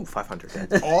 500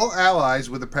 dead. all allies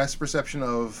with a passive perception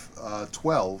of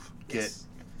 12 get Yes.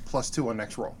 +2 on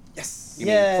next roll. Yes. You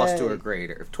mean plus 2 Yay. or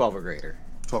greater, 12 or greater.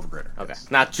 12 or greater. Okay. yes.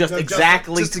 Not just No, just-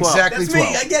 exactly just 12. exactly- That's me.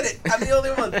 12. I get it. I'm the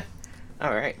only one.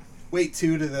 All right. Wait,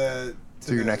 2 to the...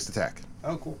 To your next attack.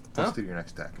 Oh, cool. Plus Huh? 2 to your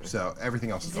next attack. So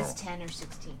everything else Is is this normal. 10 or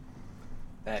 16?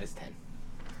 That is 10.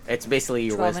 It's basically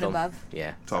your 12 wisdom. and above?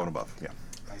 Yeah. 12 and above. Yeah.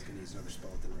 I was going to use another spell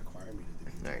that didn't require me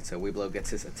to do All right, so Weeblo gets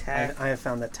his I, attack. I have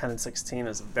found that 10 and 16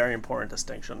 is a very important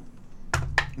distinction.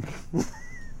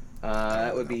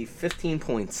 That would be 15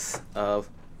 points of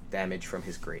damage from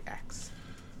his great axe.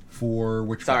 For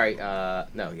which? Sorry, guy?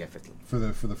 no, yeah, 15. For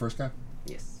the first guy.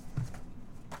 Yes.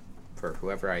 For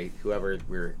whoever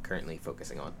we're currently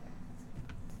focusing on.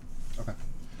 Okay.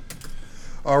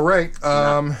 All right.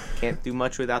 Can't do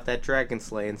much without that dragon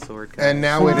slaying sword. And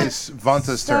now it is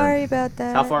Vanta's Sorry turn. about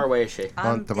that. How far away is she?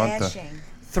 I'm Vanta, Vanta. dashing.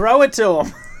 Throw it to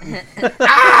him. A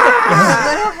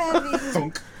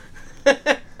little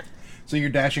heavy. So you're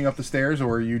dashing up the stairs,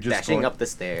 or are you just Dashing going- up the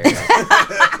stairs.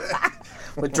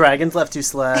 With dragons left to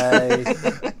slay.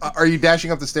 Are you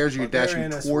dashing up the stairs, or are you dashing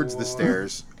Barbarian towards the sword.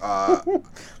 stairs? You know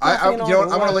what, I'm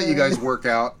going to let you guys work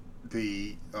out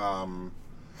the.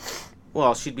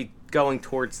 Well, she'd be going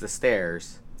towards the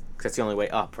stairs. 'Cause that's the only way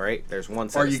up, right? There's one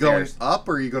set Are of you going stairs. up,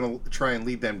 or are you going to try and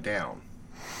lead them down?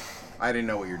 I didn't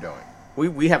know what you're doing.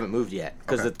 We haven't moved yet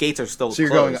because Okay. the gates are still So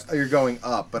closed. you're going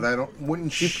up, but I don't.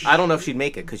 Wouldn't she? I don't know if she'd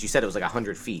make it because you said it was like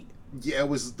 100 feet Yeah, it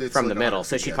was it's from like the middle, 100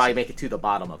 so feet, she'd yes. probably make it to the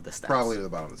bottom of the steps. Probably to the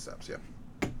bottom of the steps. Yeah.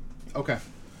 Okay.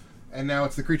 And now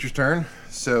it's the creature's turn.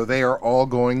 So they are all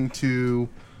going to.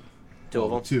 Two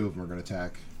of them. 2 of them are going to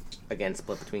attack Again,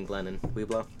 split between Glenn and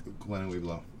Weeblo. Glenn and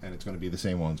Weeblo, and it's going to be the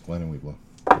same ones, Glenn and Weeblo.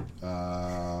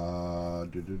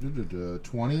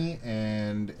 20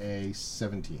 and a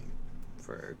 17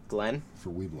 For Glenn, for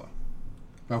Weeblo.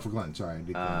 Oh, for Glenn. Sorry, I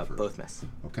did Glenn first. both miss.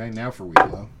 Okay, now for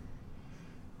Weeblo.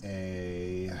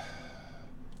 A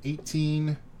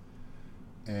 18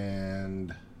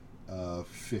 and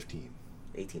 15.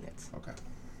 18 hits. Okay.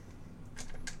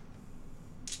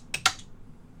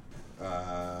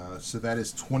 So that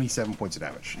is 27 points of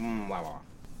damage. Wow.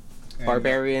 And,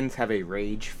 Barbarians have a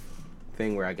rage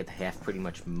thing where I get to half pretty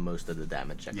much most of the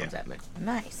damage that comes Yeah. at me.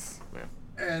 Nice.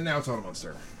 And now it's Automon's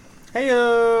turn.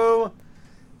 Heyo.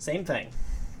 Same thing.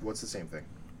 What's the same thing?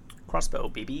 Crossbow,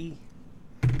 baby.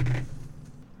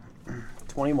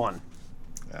 21.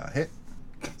 Hit.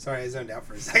 Sorry, I zoned out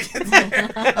for a second there.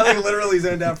 I literally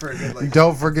zoned out for a good,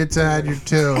 Don't forget to add your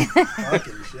 2.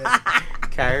 fucking shit.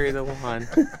 Carry the one.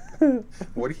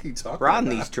 What are you talking about?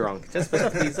 Rodney's drunk. Just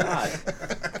because he's odd.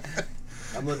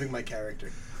 I'm living my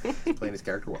character. Playing his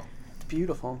character well.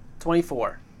 Beautiful.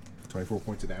 24. 24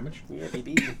 points of damage. Yeah,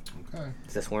 baby. Okay.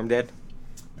 Is this worm dead?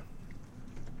 No.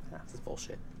 This is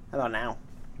bullshit. How about now?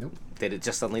 Nope. Did it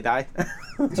just suddenly die?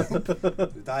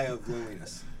 The die of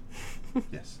loneliness.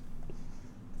 Yes.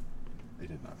 They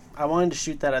did not. I wanted to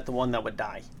shoot that at the one that would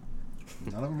die.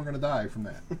 None of them are going to die from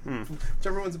that.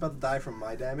 Whichever one's about to die from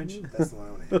my damage, that's the one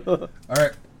I want to hit. All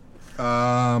right.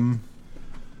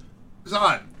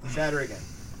 Zod. Shatter again.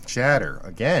 Shatter.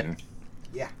 Again.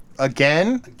 Yeah,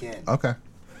 Again? again. Okay.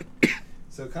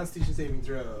 So Constitution saving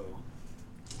throw.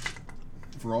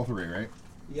 For all 3, right?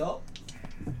 Yup.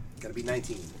 Gotta be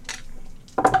 19.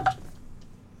 You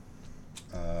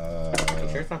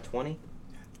sure it's not 20?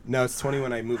 No, it's 20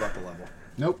 when I move up a level.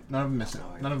 Nope. None of them missed it.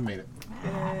 None of them made it.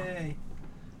 Yay.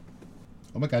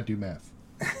 Oh my god, do math.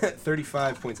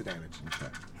 35 points of damage.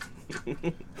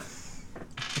 Okay.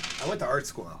 I went to art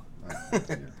school. I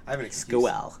have an excuse.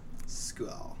 School.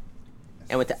 School.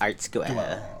 I went to art school.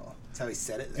 That's how he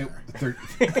said it there.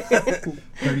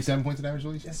 37 points of damage,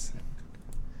 Louise? Yes.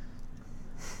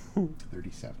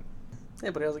 37. Hey,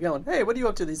 buddy, how's it going? Hey, what are you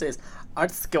up to these days?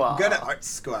 Art school. I'm going to art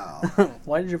school.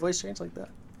 Why did your voice change like that?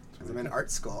 Because I'm in art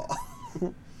school.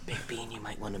 Big Bean, you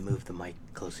might want to move the mic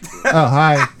closer to you. Oh,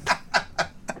 hi.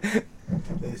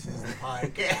 This is the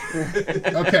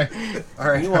podcast. Okay. All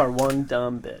right. You are one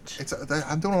dumb bitch. It's,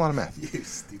 I'm doing a lot of math. You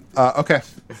stupid. Okay.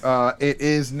 It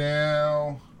is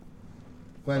now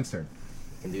Glenn's turn.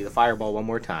 Can do the fireball one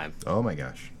more time. Oh my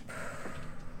gosh.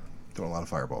 Doing a lot of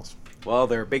fireballs. Well,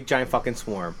 they're a big giant fucking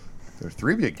swarm. There are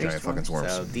 3 big giant fucking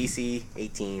swarms. So DC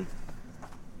 18.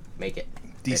 Make it.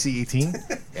 DC 18?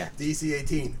 Yeah. DC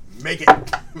 18. Make it.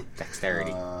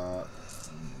 Dexterity.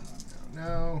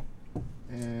 No.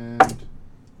 And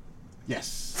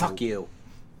yes. Fuck you.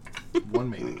 1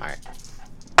 maybe. Alright.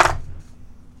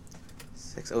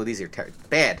 6. Oh, these are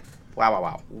bad.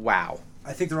 Wow.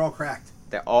 I think they're all cracked.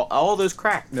 They're all those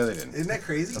cracked. No, they didn't. Isn't that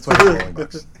crazy? That's why they're rolling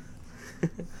bucks.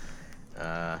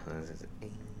 8,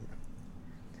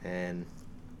 10,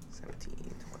 17,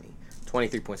 20.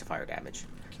 23 points of fire damage.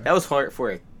 Okay. That was hard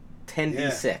for a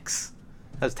 10d6.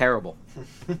 That was terrible.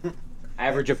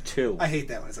 Average of 2. I hate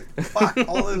that one. It's like, fuck,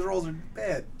 all those rolls are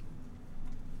bad.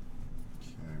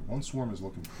 Okay, 1 swarm is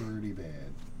looking pretty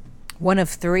bad. 1 of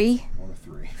 3. 1 of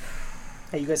 3.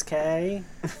 Hey, you guys okay?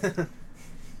 We're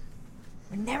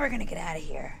never gonna get out of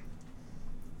here.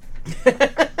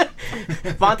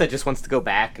 Vanta just wants to go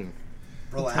back and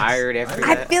Relax. tired after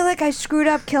I that. feel like I screwed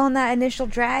up killing that initial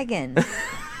dragon.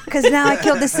 Because now I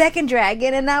killed the second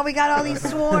dragon, and now we got all these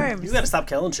swarms. You gotta stop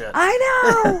killing shit.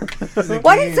 I know.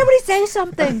 Why didn't somebody say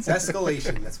something? It's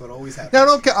escalation. That's what always happens. No,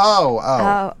 don't kill.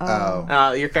 Oh.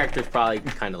 Oh. Your character's probably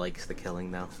kind of likes the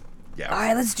killing, though. Yeah. All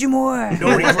right, let's do more.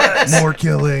 More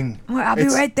killing. I'll be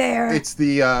right there. It's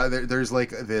the there's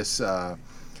like this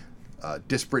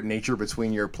disparate nature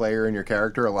between your player and your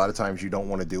character. A lot of times you don't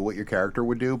want to do what your character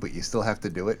would do, but you still have to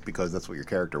do it because that's what your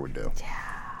character would do. Yeah.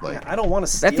 Like, I don't want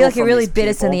to steal I feel like it from really these bit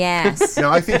us in people. the ass.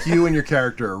 no, I think you and your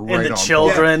character are right And the on.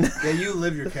 children. Yeah, you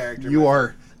live your character. You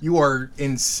my you are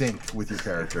in sync with your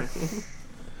character.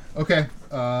 Okay,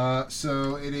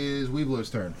 so it is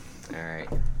Weeblo's turn. Alright.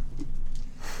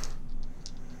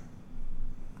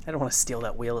 I don't want to steal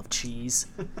that wheel of cheese.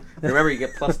 Remember, you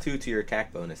get +2 to your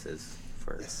attack bonuses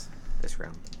for Yes. this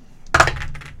round.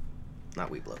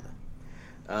 Not Weeblo,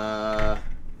 though.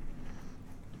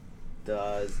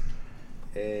 Does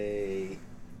a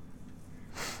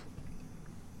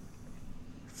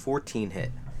 14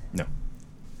 hit? No.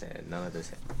 And none of those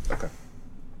hit. Okay.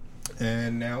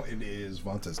 And now it is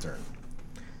Vanta's turn.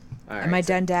 Alright, Am I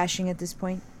so done dashing at this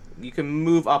point? You can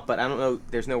move up, but I don't know.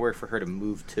 There's nowhere for her to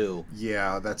move to.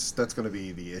 Yeah, that's going to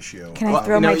be the issue. Can I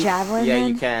throw no, my you- javelin? Yeah, then?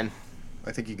 you can.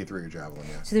 I think you can throw your javelin.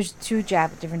 Yeah. So there's 2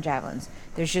 different javelins.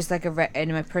 There's just like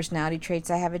in my personality traits,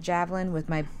 I have a javelin with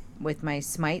my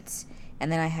smites,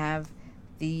 and then I have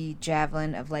the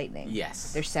javelin of lightning.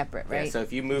 Yes. They're separate, right? Yeah, so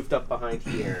if you moved up behind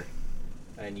here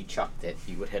and you chucked it,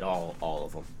 you would hit all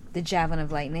of them The javelin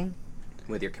of lightning.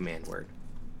 with your command word.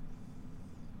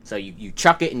 So you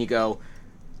chuck it and you go,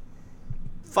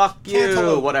 fuck you,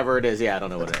 Cantaloupe. whatever it is. Yeah, I don't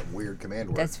know what it is. Weird command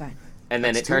word. That's fine. And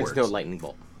then That's it two turns into a words. lightning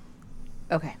bolt,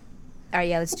 Okay. All right,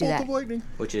 yeah, let's do Bolt that. of lightning.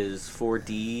 which is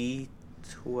 4d12.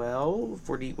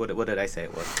 4d. What did I say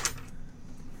it was?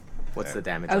 What's the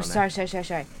damage? Oh, on sorry.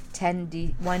 That?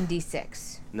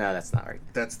 1d6. No, that's not right.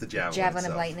 That's the javelin. Javelin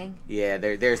of itself. lightning. Yeah,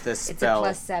 there's this It's spell. a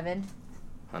 +7.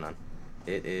 Hold on.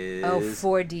 It is Oh,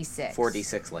 4d6.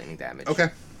 4d6 lightning damage. Okay.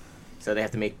 So they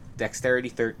have to make dexterity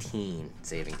 13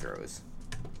 saving throws.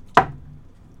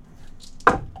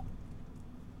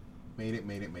 Made it.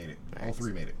 All Nice.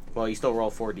 3 made it. Well, you still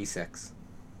roll 4d6.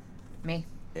 Me.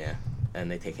 Yeah, and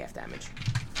they take half damage.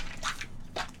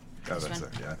 Oh, that's one?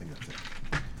 it. Yeah, I think that's it.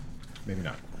 Maybe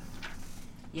not.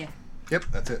 Yeah. Yep,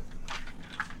 that's it.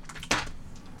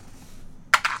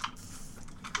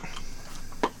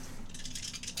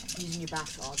 Using your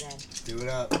box all day. Do it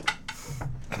up.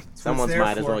 Someone's there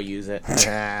might as for. well use it.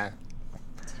 Ah,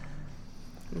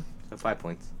 So 5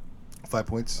 points 5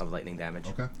 points. of lightning damage.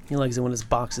 Okay. He likes it when his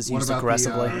box is What used about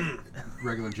aggressively. the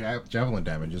regular javelin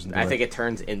damage? Isn't I think it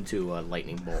turns into a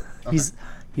lightning bolt.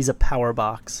 He's a power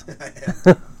box.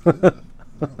 I don't know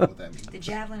what that means. The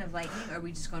javelin of lightning, or are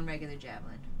we just going regular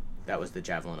javelin? That was the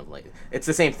javelin of lightning. It's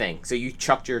the same thing. So you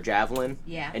chucked your javelin,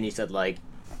 Yeah. and you said like,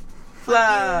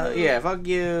 "Fly, yeah, fuck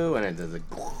you," and it does a.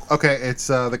 Okay, it's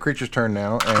the creature's turn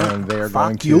now, and they are Fuck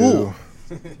going to you.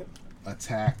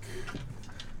 attack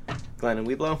Glenn and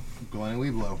Weeblow, Glenn and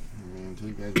Weeblow. Until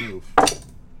you guys move.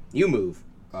 you move.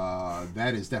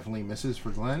 That is definitely misses for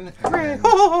Glenn. And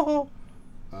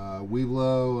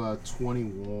Weeblow,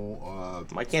 21.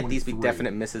 Why can't these be 23.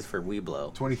 definite misses for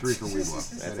Weeblow? 23 for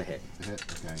Weeblow. That's a hit. It's a hit.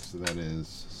 Okay, so that is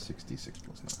 66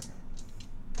 plus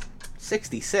 9.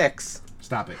 66.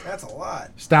 Stop it. That's a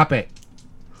lot. Stop it.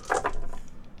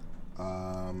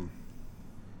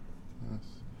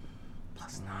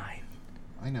 Plus 9.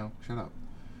 I know. Shut up.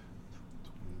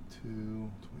 22,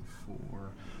 24.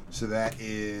 So that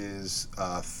is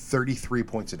 33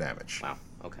 points of damage. Wow.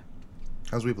 Okay.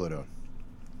 How's Weeblow doing?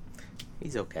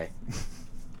 He's okay.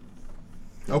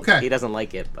 Okay. He doesn't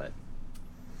like it, but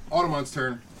Automon's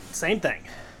turn. Same thing.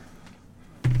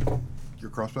 Your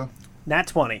crossbow? Nat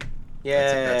 20.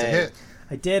 yeah, That's a hit.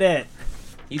 I did it.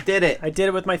 You did it. I did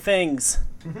it with my things.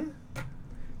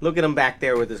 Look at him back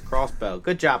there with his crossbow.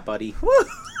 Good job, buddy.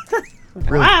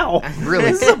 Wow. Really,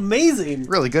 This is amazing.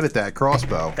 really good at that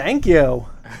crossbow. Thank you.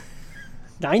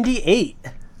 98.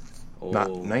 Oh.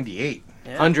 Not 98.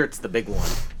 100's the big one.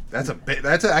 That's a bit.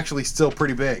 That's actually still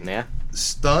pretty big. Yeah.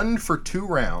 Stunned for 2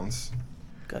 rounds.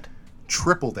 Good.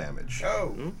 Triple damage.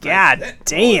 Oh. God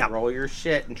damn. Roll your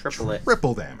shit and triple it.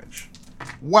 Triple damage.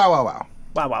 Wow, wow, wow.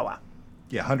 Wow, wow, wow.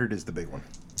 Yeah, 100 is the big one.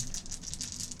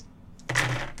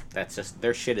 That's just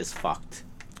their shit is fucked.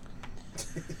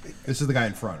 This is the guy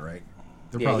in front, right?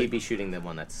 They're Yeah, probably, he'd be shooting the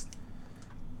one that's.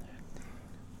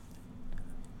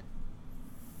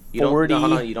 You don't. 40. No,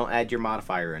 hold on. You don't add your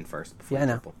modifier in first. Before Yeah, I you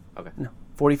know. triple. Okay. No,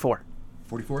 44.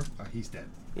 44? He's dead.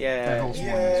 That Yeah. whole swarm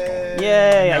is gone.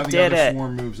 Yay, Now I the did other it.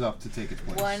 swarm moves up to take its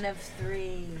place. 1 of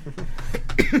 3.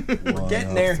 We're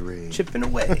Getting there. Chipping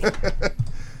away.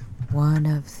 1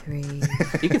 of 3.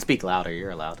 You can speak louder.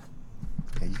 You're allowed.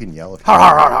 Yeah, you can yell if you Har,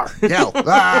 har, har, har. Yell.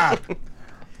 Ah!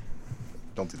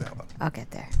 Don't do that I'll get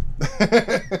there.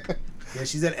 one. Yeah,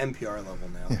 she's at NPR level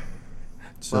now.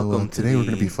 So Welcome to today we're the-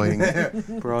 going to be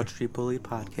fighting. Broad Street Bully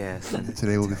podcast.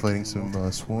 Today we'll be fighting some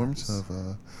swarms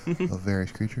of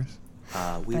various creatures.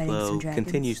 some Weeblow dragons.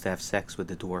 continues to have sex with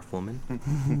the dwarf woman.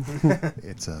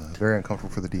 It's very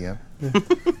uncomfortable for the DM.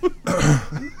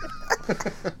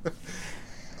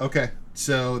 Okay,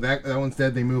 so that one's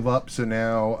dead. They move up. So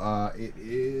now it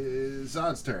is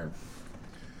Zod's turn.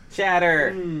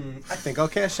 Shatter. I think I'll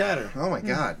cast Shatter. Oh my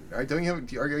God! Don't you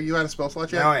have? Are you out of spell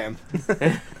slot yet? Now I am.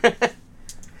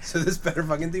 So this better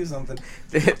fucking do something.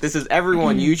 This is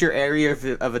everyone. Use your area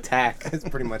of attack. That's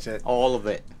pretty much it. All of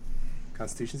it.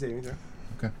 Constitution saving throw.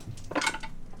 Okay.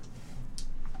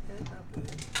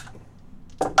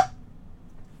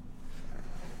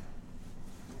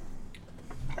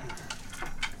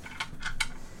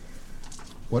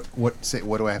 What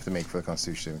do I have to make for the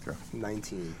Constitution saving throw?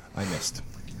 19. I missed.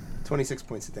 26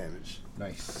 points of damage.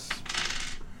 Nice.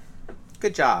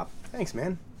 Good job. Thanks,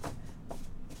 man.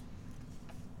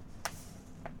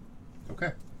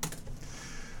 Okay.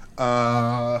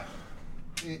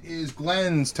 It is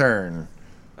Glenn's turn.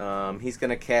 He's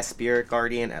gonna cast Spirit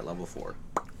Guardian at level 4.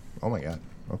 Oh my God.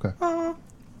 Okay.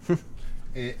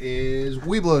 It is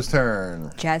Weeblow's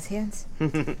turn. Jazz hands?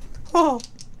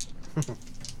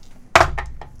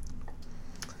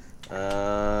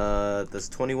 Does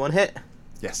 21 hit?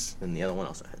 Yes. And the other one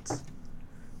also hits.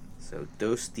 So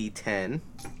dose D10.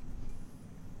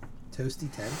 Toasty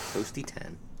 10. Toasty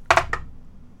 10.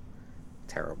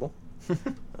 Terrible. 4,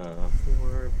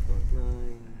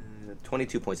 9,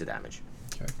 22 points of damage.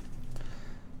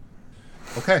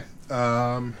 Okay.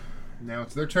 Now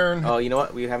it's their turn. Oh, you know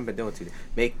what? We haven't been doing too.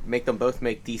 Make them both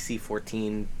make DC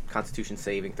 14 Constitution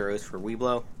saving throws for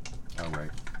Weeblo. All right.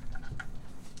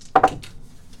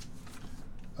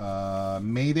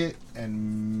 Made it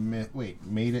and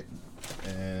made it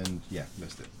and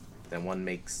missed it. Then one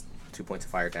makes 2 points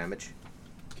of fire damage.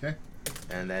 Okay.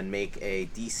 And then make a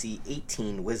DC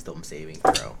 18 Wisdom saving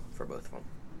throw for both of them.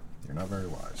 They're not very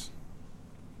wise.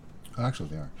 Actually,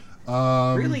 they are.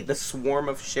 Really, the swarm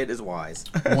of shit is wise.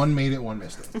 One made it, one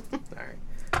missed it. All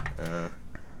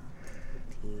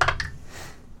right.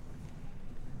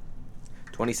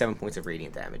 27 points of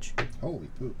radiant damage. Holy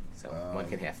poop. So one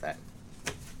can half that.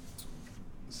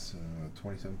 So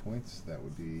 27 points. That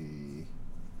would be.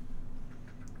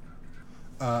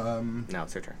 Now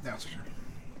it's their turn. Now it's their turn.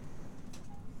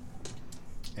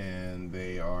 And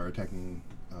they are attacking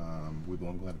Weeble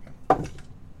and Glenn again.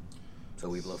 So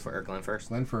Weeblo for Glenn first.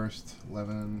 Glenn first.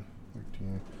 11,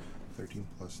 13. 13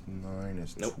 plus 9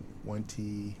 is Nope.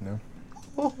 20. No.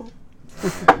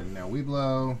 And now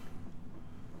Weeblo.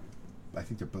 I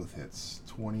think they're both hits.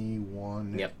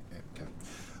 21. Yep. Okay.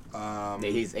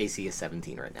 His AC is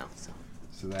 17 right now.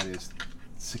 So that is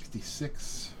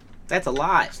 66. That's a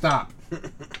lot. Stop.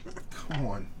 Come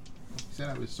on. You said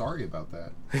I was sorry about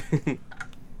that.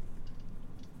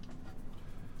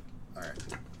 All right.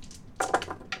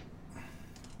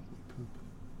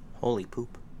 Holy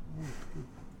poop.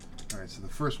 All right, so the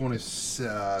first one is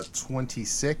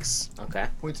 26 Okay.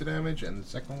 points of damage, and the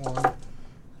second one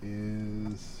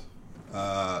is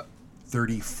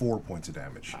 34 points of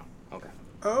damage. Oh, okay.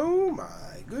 Oh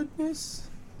my goodness.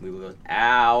 Weeblo goes,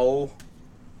 ow.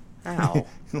 Ow.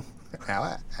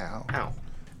 Ow, ow. Ow.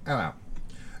 Ow,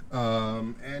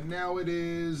 ow. And now it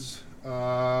is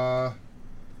Automon's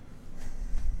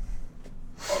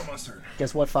turn.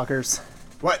 Guess what, fuckers?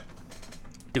 What?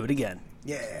 Do it again.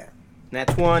 Yeah. Nat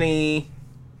 20.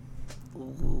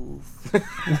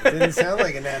 Didn't sound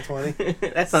like a nat 20.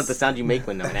 That's not the sound you make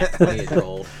when the Nat 20 is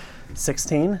rolled.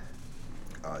 16.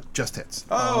 Just hits.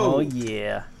 Oh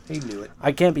yeah. He knew it.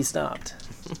 I can't be stopped.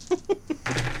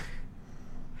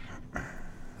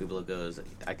 Weeblo goes,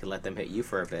 I could let them hit you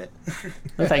for a bit.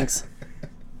 No thanks.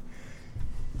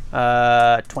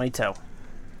 22.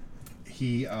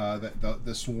 He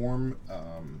the swarm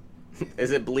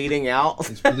Is it bleeding out?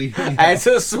 is bleeding. As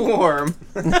a swarm.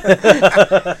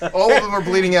 All of them are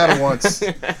bleeding out at once.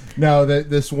 No,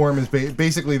 the swarm is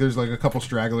basically there's like a couple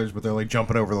stragglers, but they're like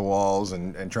jumping over the walls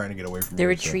and trying to get away from.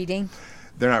 They're you, so- retreating.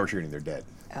 They're not retreating. They're dead.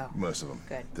 Oh, Most of them.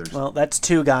 good. There's Well, that's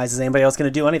 2 guys. Is anybody else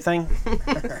going to do anything?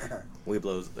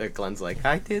 Weeblo's, Glenn's like,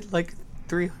 I did like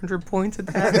 300 points of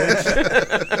damage.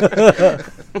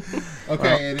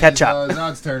 okay. It catch is, up.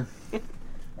 Zod's turn.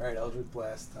 Alright, Eldritch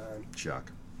Blast time.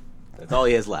 Shock. That's all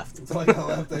he has left. That's all I got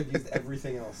left. I've used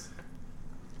everything else.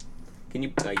 Can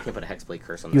you? No, you can't put a Hexblade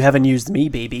curse on You this. haven't used me,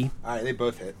 baby. Alright, they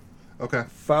both hit. Okay.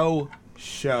 Faux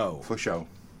show. For show.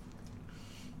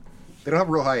 They don't have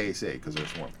real high AC because they're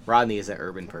swarm. Rodney is an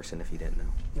urban person, if you didn't know.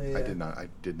 Yeah. I did not. I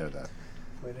did know that.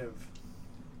 Might have.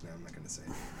 No, I'm not going to say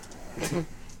it.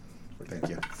 Thank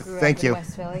you. Grew Thank up in you.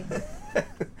 West Philly.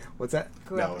 What's that?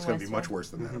 Grew No, up it's in going to be West much worse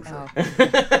than that, I'm sure.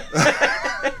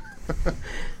 Philly.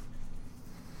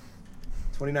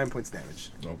 29 points damage.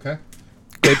 Okay.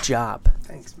 Good job.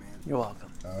 Thanks, man. You're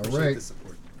welcome. All Appreciate right. the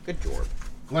support. Good job.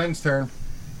 Glenn's turn.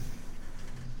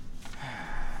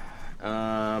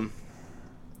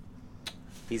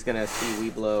 He's gonna see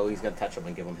Weeblo. He's gonna touch him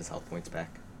and give him his health points back.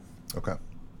 Okay. So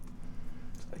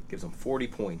it gives him 40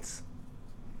 points.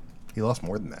 He lost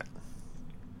more than that.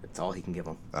 That's all he can give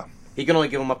him. Oh, He can only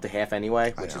give him up to half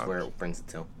anyway, I which is know. where it brings it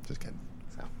to. just kidding.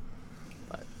 So,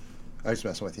 but I was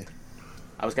messing with you.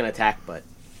 I was gonna attack, but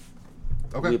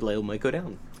Okay. Weeblo might go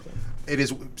down. It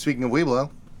is. Speaking of Weeblo,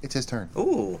 it's his turn.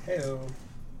 Ooh, Heyo.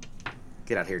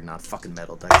 get out here, not fucking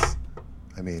metal dice.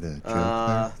 I made a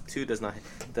joke 2 does not hit.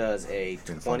 Does a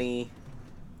 23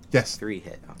 there. Yes.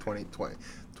 hit. Okay.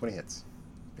 20 hits.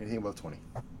 Anything above 20.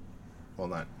 Well,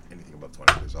 not anything above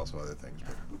 20. There's also other things.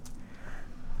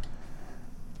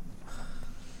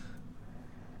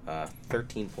 But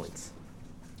 13 points.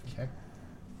 okay.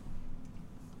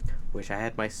 Wish I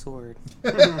had my sword.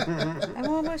 I'm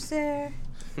almost there.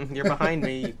 You're behind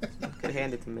me. You could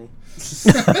hand it to me.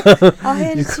 I'll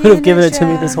hand You it to could you have given it next to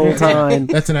me this round. whole time.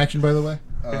 That's an action, by the way.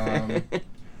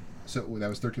 So that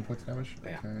was 13 points of damage.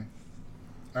 Yeah. Okay.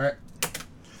 All right.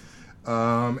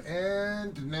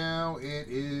 And now it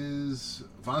is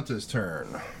Vanta's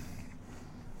turn.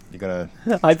 You gonna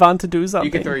I want to do something.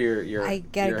 You can throw your I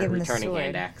gotta your give him the returning sword.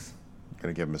 hand axe.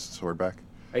 give him his sword back?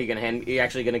 Are you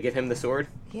actually gonna give him the sword?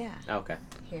 Yeah. Oh, okay.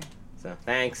 Here. So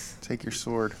thanks. Take your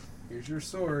sword. Here's your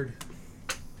sword.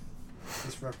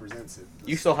 This represents it.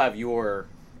 You still have your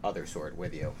other sword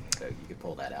with you, so you could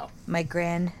pull that out. My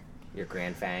grand. Your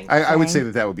Grand Fang. I would Fang.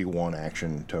 say that would be one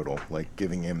action total, like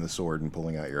giving him the sword and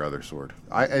pulling out your other sword.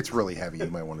 It's really heavy. You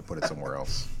might want to put it somewhere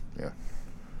else. Yeah.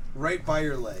 Right by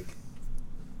your leg.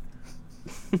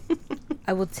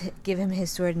 I will give him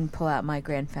his sword and pull out my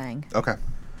grand fang. Okay.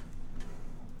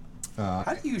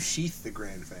 How do you sheath the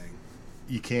Grand Fang?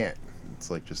 You can't. It's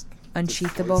like just.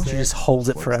 Unsheathable. She just holds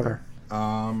it What's forever.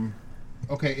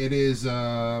 Okay, it is.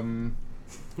 I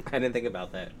didn't think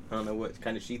about that. I don't know what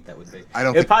kind of sheath that would be. I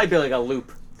don't It'd think- probably be like a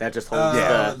loop that just holds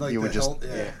Yeah, the... you would just-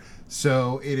 Yeah.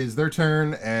 So it is their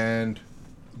turn, and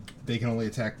they can only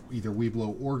attack either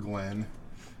Weeblo or Glenn.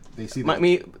 They see.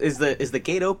 Is the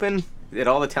gate open? Did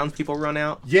all the townspeople run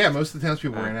out? Yeah, most of the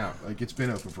townspeople ran out. Like it's been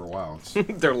open for a while.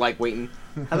 They're like waiting.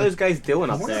 How are those guys doing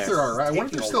I up wonder there? if they're all right. I wonder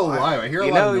if they're still Taking a alive. I hear a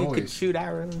You lot know, of you noise. could shoot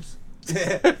arrows.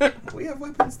 We have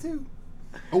weapons too.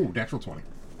 Oh, natural 20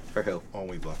 For who? on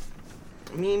Weeblo.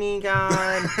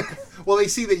 Minigun. Well, they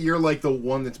see that you're like the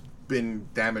one that's been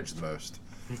damaged the most.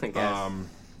 I guess.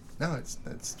 No, that's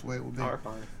the way it will be.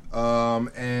 Horrifying.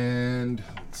 And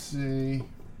let's see.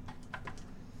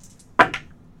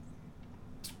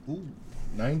 Ooh,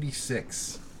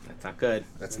 96. That's not good.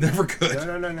 That's never good.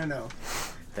 No.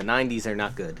 The 90s are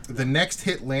not good. The next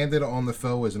hit landed on the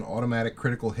foe is an automatic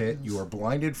critical hit. You are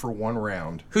blinded for 1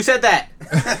 round, Who said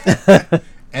that?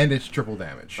 and it's triple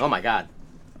damage. Oh my god.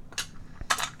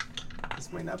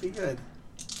 This might not be good.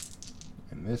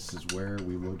 And this is where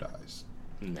Weeblo dies.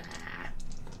 Nah.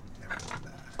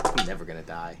 I'm never gonna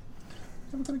die.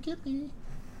 Never gonna get me.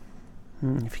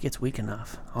 If he gets weak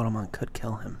enough, Automon could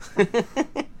kill him.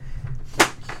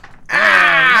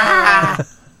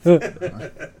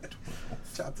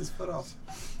 Chopped his foot off.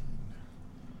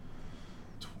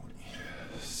 20,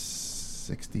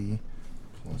 60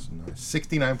 plus 9.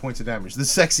 69 points of damage. The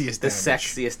sexiest The damage.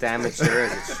 sexiest damage there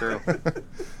is, it's true.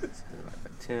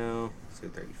 2,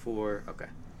 34. Okay.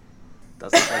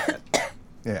 Doesn't look like that.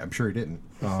 Yeah, I'm sure he didn't.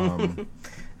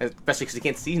 Especially because you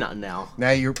can't see nothing now.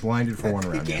 Now you're blinded for 1 You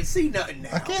round. can't see nothing now.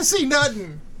 I can't see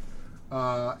nothing.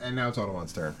 And now it's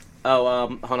Automon's turn. Oh,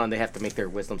 hold on. They have to make their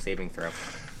wisdom saving throw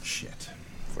Shit.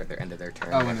 for their end of their turn.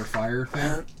 Oh, and their fire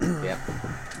thing? Yep.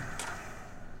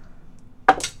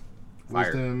 Fire.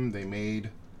 Wisdom, they made.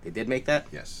 They did make that?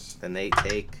 Yes. Then they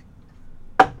take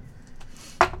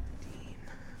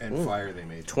And Ooh. fire, they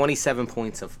made. 27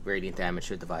 points of radiant damage.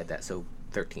 Should divide that, so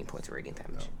 13 points of radiant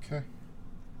damage. Okay.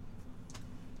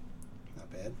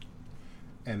 Not bad.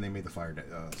 And they made the fire.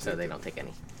 So they don't take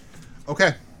any.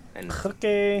 Okay. And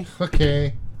Okay.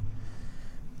 Okay.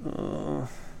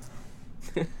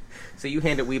 so you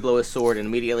handed Weeblo a sword, and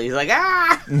immediately he's like,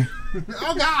 ah!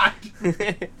 Oh, God!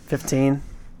 15.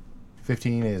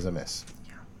 15 is a miss.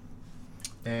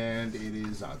 Yeah. And it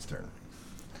is Zod's turn.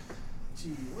 Gee,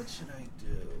 what should I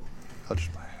do? Touched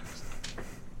by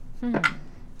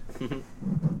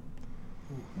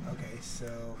Okay,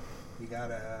 so we got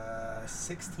a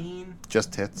 16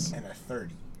 Just hits. and a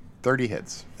 30. 30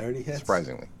 hits. 30 hits?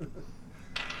 Surprisingly.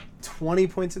 20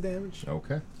 points of damage.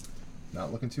 Okay.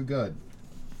 Not looking too good.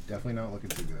 Definitely not looking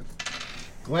too good.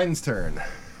 Glenn's turn.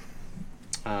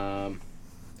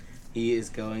 He is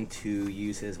going to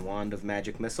use his Wand of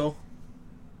Magic Missile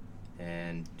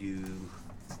and do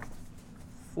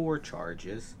 4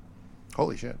 charges.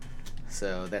 Holy shit.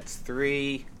 So that's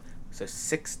 3. So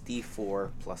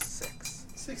 64 plus 6.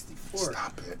 64.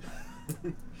 Stop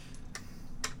it.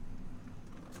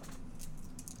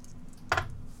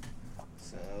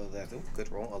 So that's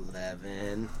good roll.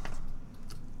 11.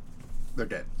 They're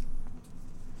dead.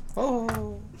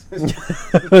 Oh.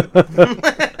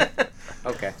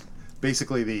 Okay.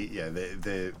 Basically,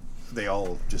 they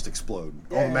all just explode.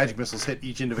 All the magic missiles hit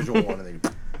each individual one, and they.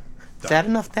 Is that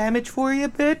enough damage for you,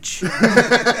 bitch?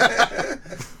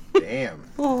 Damn.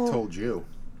 Told you.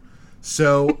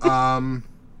 So,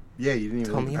 yeah, you didn't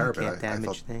even Tell leave me the I parapet. can't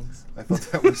damage things. I thought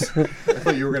that was. I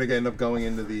thought you were going to end up going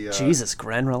into the. Jesus,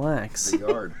 Gren, relax. The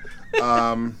yard.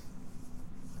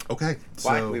 Okay.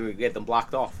 Why? So We would get them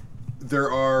blocked off.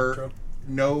 there are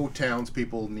no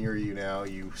townspeople near you now.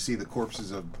 You see the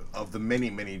corpses of the many,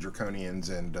 many draconians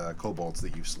and kobolds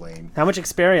that you've slain. How much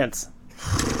experience?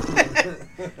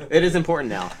 It is important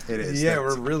now. It is. Yeah,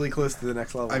 That's- we're really close to the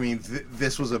next level. I mean,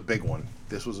 this was a big one.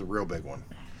 This was a real big one.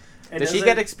 It Does she doesn't-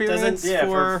 get experience doesn't- yeah,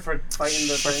 for fighting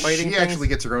the thing? fighting She things? actually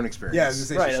gets her own experience. Yeah, I was gonna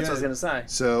say Right, she that's what I was should. gonna say.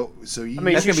 So you. I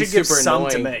mean, That's she gonna be should give super some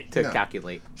to annoying me. to No.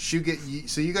 calculate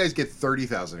so you guys get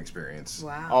 30,000 experience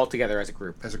Wow. all together as a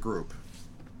group. as a group,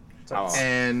 Oh.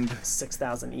 and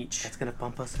 6,000 each. That's gonna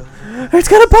bump us over. It's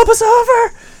gonna bump us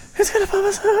over. It's gonna bump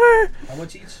us over. How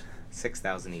much each?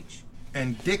 6,000 each.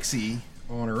 Dixie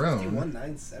on her own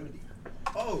 1,970.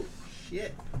 Oh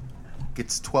shit!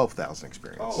 gets 12,000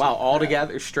 experience. Oh. Wow, all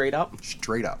together, straight up.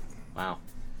 Straight up. Wow.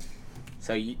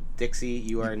 So Dixie,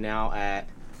 you are now at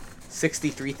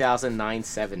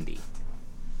 63,970,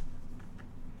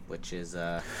 which is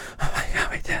Oh my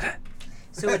god, we did it.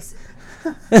 So it's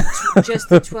just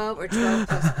the 12 or 12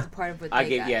 plus the part of what I they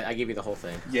gave got. I gave you the whole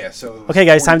thing. Yeah. So. It was Okay,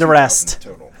 guys, time to 42,000 rest.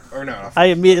 Total. Or no. not I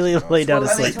immediately 42,000. lay down to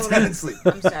Well, sleep. total- Dead and sleep.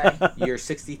 I'm sorry. You're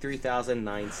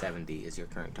 63,970 is your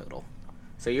current total.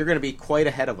 So you're going to be quite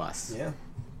ahead of us. Yeah.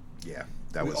 Yeah.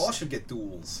 That We was. all should get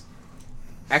duels.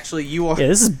 Actually, you are. Yeah,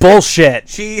 this is bullshit.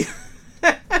 She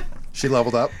She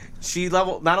leveled up. she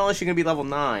level. Not only is she going to be level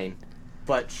 9,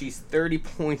 but she's 30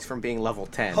 points from being level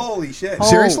 10. Holy shit! Oh.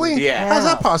 Seriously? Yeah. How's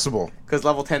that possible? Because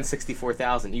level 10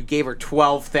 64,000. You gave her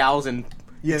 12,000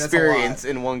 Yeah, that's a experience lot.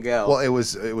 in one go. Well, it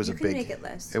was a You can big. make it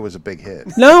less. It was a big hit.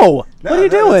 No. What are you no,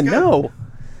 doing? that's good. No.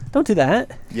 Don't do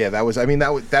that. Yeah, that was. I mean,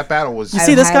 that battle was. You I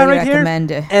see this guy highly right here?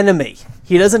 recommend it. Enemy.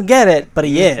 He doesn't get it, but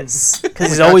he is. Because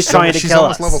he's always So trying to she's kill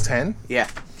almost us. level 10. yeah.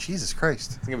 Jesus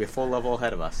Christ. It's going to be a full level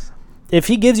ahead of us. If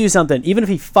he gives you something, even if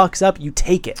he fucks up, you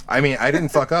take it. I mean, I didn't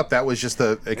fuck up. That was just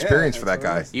the experience for that that's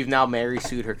what it guy. is. You've now Mary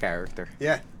sued her character.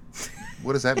 Yeah.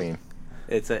 What does that mean?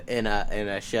 It's in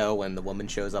a show when the woman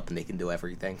shows up and they can do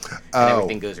everything, and Oh.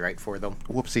 everything goes right for them.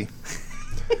 Whoopsie.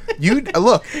 You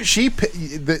look.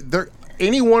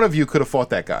 Any one of you could have fought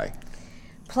that guy.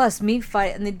 Plus, me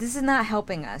fight, and this is not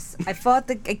helping us. I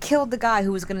killed the guy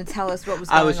who was going to tell us what was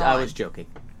going on. I was joking.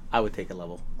 I would take a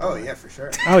level. Oh yeah, for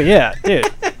sure. Oh, yeah, dude.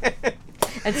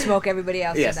 And smoke everybody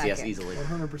else. Yes, in that yes, game. easily.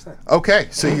 100%. Okay,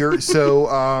 so you're so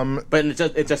But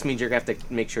it just means you're gonna have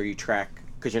to make sure you track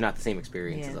because you're not the same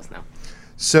experience as Yeah. us now.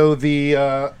 so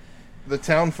the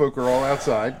town folk are all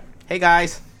outside, Hey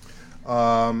guys,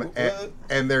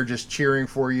 and they're just cheering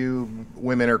for you.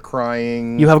 Women are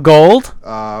crying. You have gold?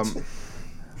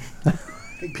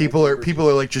 People are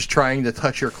like just trying to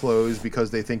touch your clothes because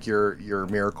they think you're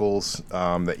miracles,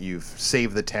 that you've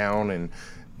saved the town and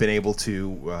been able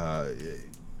to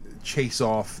chase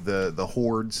off the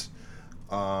hordes.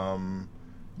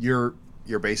 You're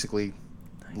basically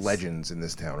legends in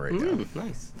this town right now.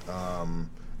 nice.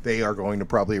 They are going to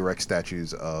probably erect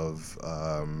statues of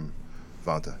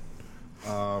Vanta.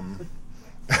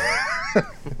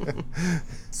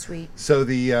 Sweet. So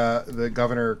the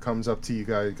governor comes up to you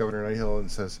guys, Governor Nighthill, and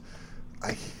says,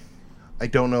 I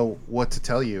don't know what to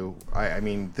tell you. I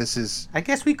mean, this is I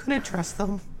guess we couldn't trust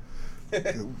them.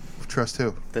 trust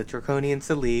who? The Draconians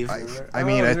to leave. I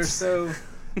mean, they're it's, so.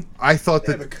 I thought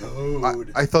They have a that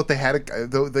code. I thought they had a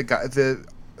the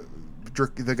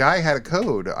guy had a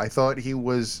code. I thought he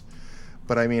was,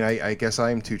 but I mean, I guess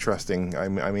I'm too trusting. I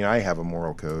mean, I have a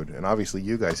moral code, and obviously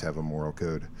you guys have a moral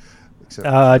code. Except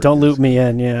for Don't yours. loop me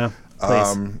in, yeah.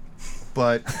 Please.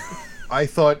 But I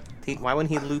thought Why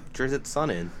wouldn't he loop Drizzet's son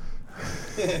in?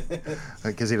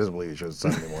 because he doesn't believe he shows his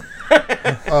son anymore.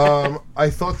 I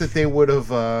thought that they would have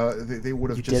they would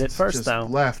have You just, did it first, just though.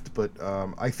 left, but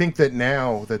I think that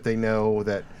now that they know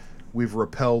that we've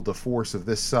repelled a force of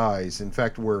this size, in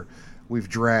fact, we've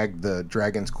dragged the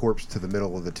dragon's corpse to the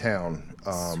middle of the town.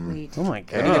 Sweet. Oh, my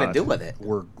God. What are you gonna do with it?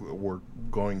 We're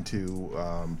going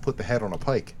to put the head on a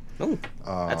pike. Oh,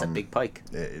 that's a big pike.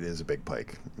 It is a big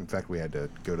pike. In fact, we had to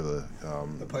go to the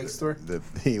Pike store? the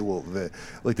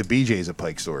BJ's at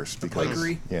Pike stores because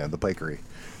pikery? Yeah, the pikery.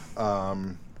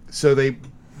 So they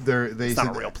It's not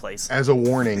said a real place. as a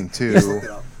warning too.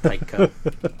 Pike Co.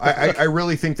 I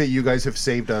really think that you guys have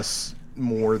saved us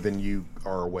more than you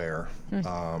are aware.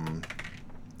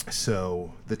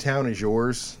 So the town is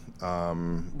yours.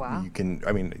 Wow. You can.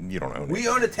 I mean, you don't own it. We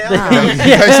own a town. You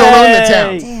guys don't own the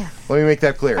town. Damn. Let me make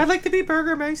that clear. I'd like to be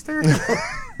Burgermeister.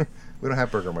 We don't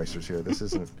have Burgermeisters here. This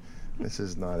isn't. This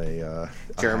is not a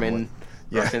German,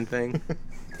 Yeah. Russian thing.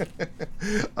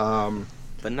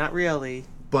 But not really.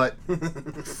 But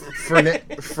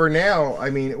for now, I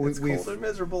mean, we've Cold and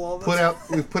miserable all the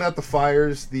we've put out the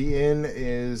fires. The inn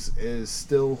is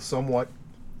still somewhat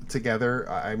together.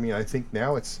 I mean, I think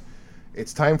now it's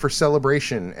time for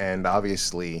celebration and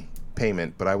obviously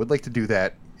payment. But I would like to do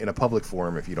that in a public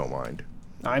forum if you don't mind.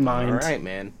 I mind. All right,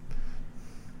 man.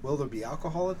 Will there be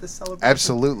alcohol at this celebration?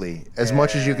 Absolutely, as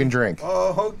much as you can drink.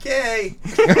 Oh, okay.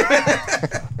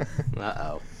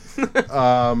 Uh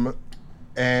oh.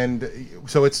 And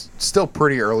so it's still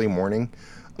pretty early morning.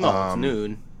 No, it's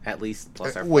noon at least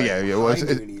plus our. Well, flight. yeah, it was. High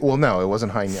noon even. Well, no, it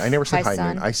wasn't high noon. I never said High high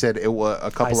noon. sun. I said it was a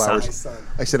couple High sun. hours. My son.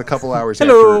 I said a couple hours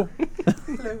Hello.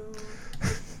 after.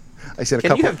 I said a Can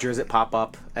couple. you have Drizzt pop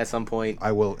up at some point?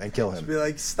 I will and kill him. Be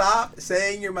like, stop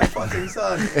saying you're my fucking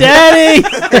son. Daddy.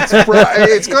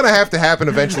 It's going to have to happen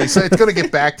eventually. So it's going to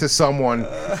get back to someone.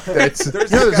 That's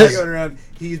There's you know, this guy going around.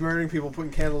 He's murdering people,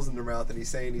 putting candles in their mouth, and he's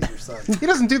saying he's your son. he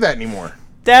doesn't do that anymore.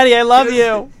 Daddy, I love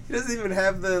you. He doesn't even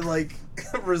have the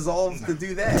resolve to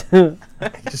do that.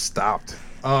 He just stopped.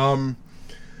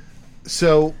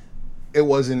 So it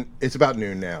wasn't. It's about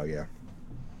noon now. Yeah.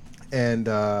 And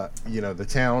the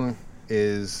town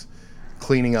is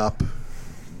cleaning up,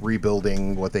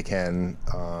 rebuilding what they can.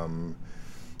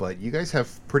 But you guys have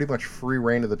pretty much free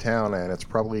reign of the town, and it's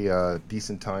probably a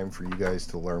decent time for you guys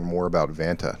to learn more about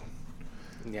Vanta.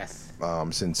 Yes.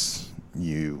 Since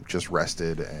you just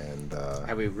rested and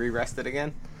Have we re-rested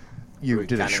again? you we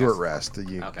did a kinda short rest? rest.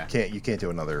 You Okay. can't do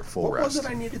another full What rest. was it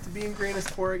I needed to be in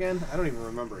Greenest for again? I don't even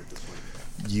remember at this point.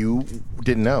 You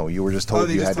didn't know. You were just told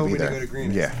They you just had to told be me there. to go to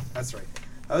Greenest. Yeah. That's right.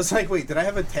 I was like, wait, did I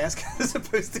have a task I was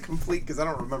supposed to complete? Because I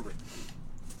don't remember.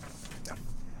 No.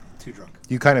 Too drunk.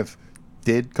 You kind of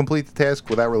did complete the task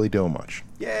without really doing much.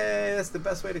 Yay, that's the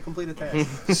best way to complete a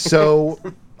task. So,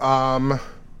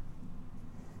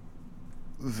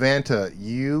 Vanta,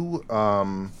 you,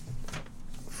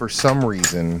 for some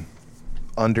reason,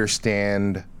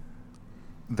 understand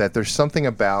that there's something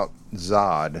about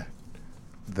Zod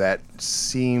that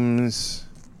seems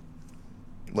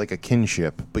like a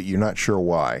kinship, but you're not sure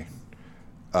why.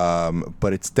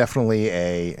 But it's definitely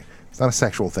it's not a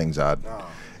sexual thing, Zod. Oh.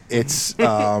 It's,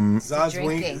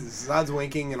 Zod's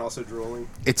winking and also drooling.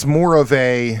 it's more of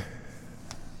a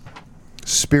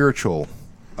spiritual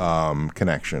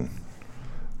connection,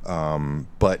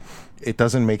 but it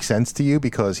doesn't make sense to you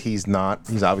because he's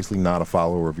obviously not a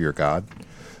follower of your god,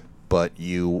 but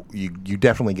you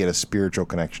definitely get a spiritual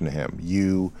connection to him.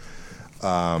 You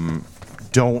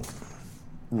don't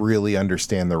really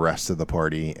understand the rest of the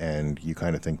party, and you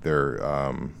kind of think they're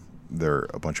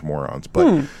a bunch of morons,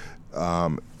 but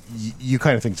you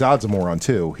kind of think Zod's a moron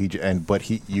too. But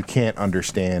you can't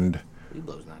understand.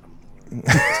 Weeblo's not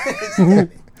a moron.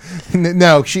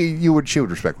 No, she would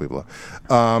respect Weeblo.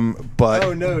 But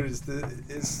Oh no,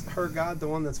 is her god the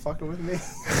one that's fucking with me?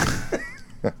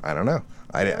 I don't know.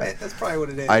 That's probably what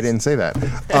it is. I didn't say that.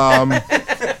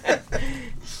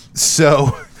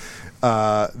 So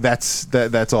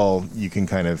that's all you can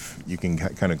kind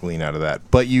of glean out of that.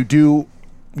 But you don't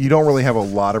really have a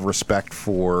lot of respect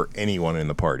for anyone in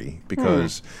the party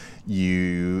because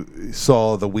you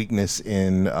saw the weakness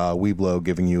in Weeblo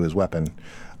giving you his weapon.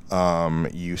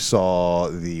 You saw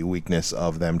the weakness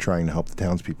of them trying to help the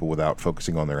townspeople without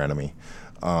focusing on their enemy.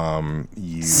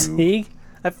 See?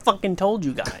 I fucking told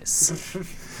you guys.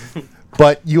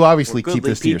 But you obviously We're keep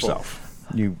this to goodly people. yourself.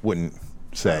 You wouldn't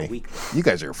say, weak. you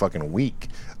guys are fucking weak.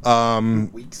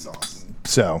 Weak sauce.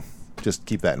 So just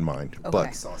keep that in mind. Okay.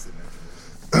 But Sauce it.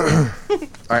 all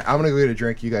right, I'm gonna go get a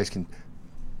drink. You guys can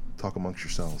talk amongst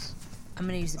yourselves. I'm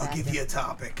gonna use the I'll bathroom. give you a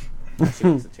topic. She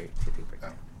wants to take a break.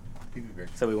 PB beer.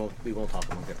 So we won't talk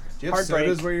among it. Do you have Heartbreak.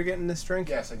 sodas where you're getting this drink?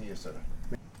 Yes, I need a soda.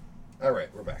 All right,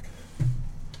 we're back.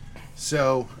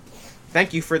 So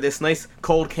Thank you for this nice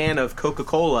cold can of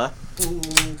Coca-Cola.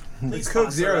 It's Coke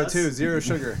Zero too, zero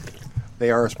sugar. they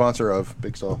are a sponsor of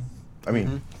Big Stall. I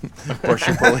mean, or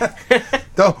Chipotle.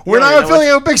 No, You we're don't not even know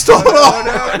affiliated with Big Stall at all.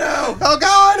 Oh no! Oh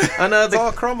God! Oh no, It's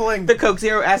all crumbling. the Coke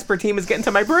Zero aspartame is getting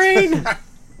to my brain. I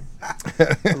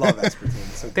love aspartame.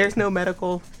 It's so good. There's no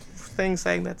medical thing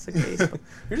saying that's the case.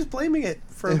 You're just blaming it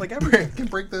for like everything. Can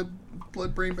break the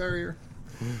blood-brain barrier.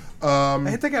 I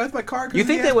hit the guy with my car. 'cause You of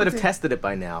think the they would have aspartame. tested it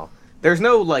by now? There's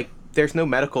no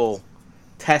medical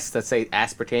tests that say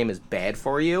aspartame is bad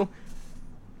for you,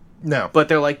 No, but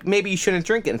they're like maybe you shouldn't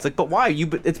drink it. And it's like, but why?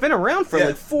 It's been around for Yeah.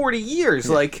 like 40 years.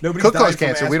 Like Nobody's could died cause from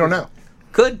cancer. We don't aspartame. know.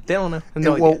 could they don't know?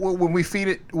 No well, idea.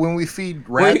 when we feed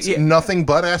rats yeah. nothing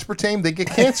but aspartame, they get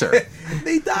cancer.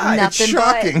 They died. Nothing It's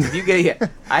shocking. If you get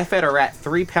I fed a rat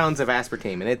 3 pounds of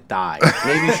aspartame and it died.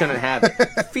 Maybe you shouldn't have it.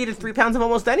 If you feed it 3 pounds of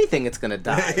almost anything, it's gonna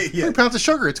die. 3 pounds of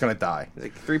sugar, it's gonna die.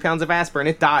 Like 3 pounds of aspirin,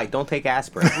 it died. Don't take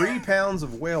aspirin. 3 pounds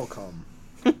of whale cum.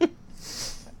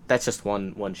 That's just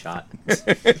one shot.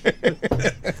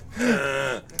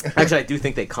 Actually, I do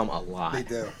think they come a lot. They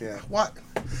do, yeah. What?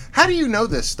 How do you know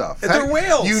this stuff? They're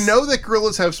whales. You know that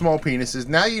gorillas have small penises.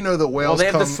 Now you know that Well, whales they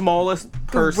have come. the smallest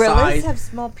per Gorillas size have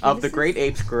small penises? of the great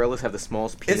apes. Gorillas have the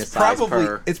smallest penis It's size probably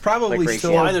per like,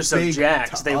 still ratio. Why they're so big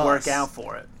jacked? to They us. work out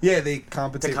for it. Yeah, they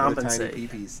compensate, To for the compensate. tiny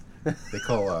peepees. They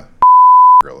call a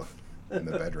gorilla. in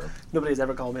the bedroom. Nobody's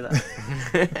ever called me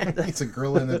that. It's a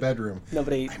gorilla in the bedroom.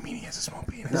 Nobody. I mean, he has a small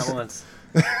penis. Not once.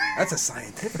 That's a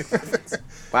scientific difference.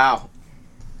 Wow.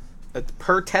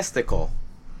 Per testicle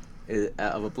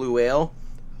of a blue whale,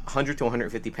 100 to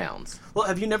 150 pounds. Well,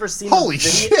 have you never seen? Holy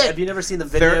shit! Have you never seen the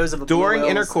videos of a blue During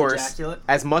whale's intercourse, ejaculate?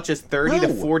 as much as 30 to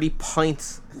No. 40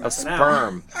 pints of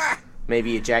sperm may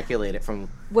be ejaculated from.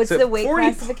 What's so the weight 40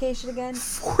 classification again?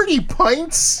 40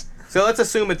 pints? So let's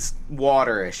assume it's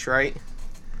waterish, right?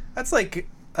 That's like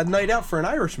a night out for an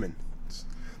Irishman.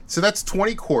 So that's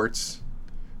 20 quarts.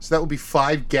 So that would be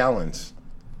 5 gallons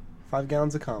 5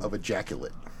 gallons of cum. of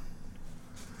ejaculate.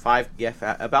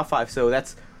 About 5. So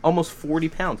that's almost 40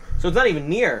 pounds. So it's not even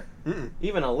near.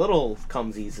 Even a little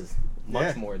cumsies is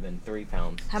much Yeah. more than 3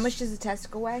 pounds. How much does the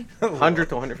testicle weigh? 100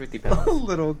 to 150 pounds.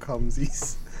 Little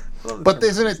cumsies. But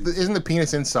isn't the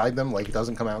penis inside them? Like, it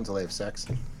doesn't come out until they have sex?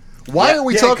 Why are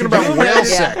we Yeah, talking could you about imagine- whale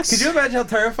Yeah. sex? Could you imagine how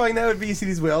terrifying that would be? You see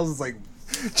these whales, it's like,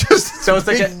 Just So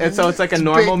it's like a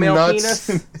normal big male nuts.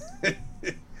 penis.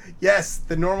 yes,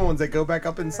 the normal ones that go back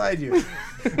up inside you.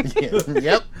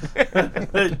 Yep.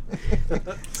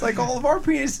 It's like all of our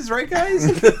penises, right, guys?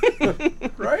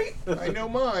 Right? I know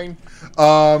mine.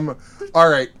 All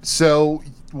right. So,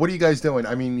 what are you guys doing?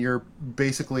 I mean, you're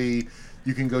basically.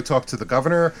 You can go talk to the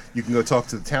governor. You can go talk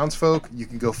to the townsfolk. You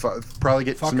can go probably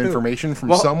get some who? information from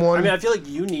Well, someone. I mean, I feel like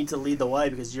you need to lead the way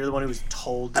because you're the one who was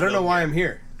told. To I don't know go why here. I'm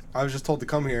here. I was just told to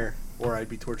come here, or I'd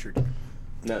be tortured.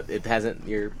 No, it hasn't.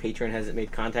 Your patron hasn't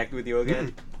made contact with you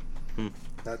again.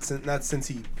 Not since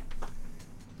he.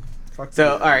 Fucked So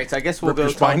me. all right. So I guess we'll Rip go.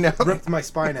 your spine talk- out. ripped my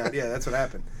spine out. Yeah, that's what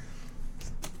happened.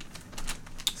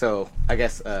 So I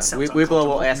guess Sounds Weeblo uncomfortable.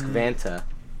 will ask Vanta.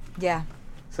 Yeah.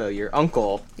 So your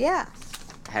uncle Yeah,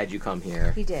 had you come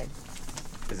here. he did.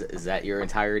 Is that your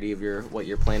entirety of what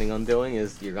you're planning on doing?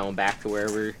 Is you're going back to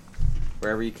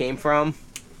wherever you came from?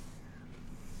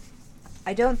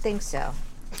 I don't think so.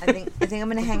 I think I'm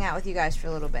gonna hang out with you guys for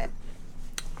a little bit.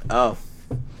 Oh,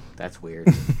 that's weird.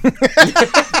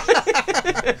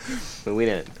 But we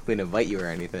didn't invite you or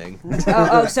anything.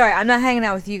 Oh, sorry. I'm not hanging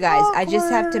out with you guys. I just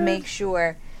have to make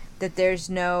sure that there's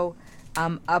no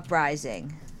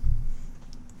uprising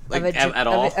Like of a at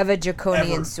all of a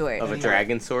draconian sort. of a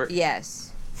dragon sort.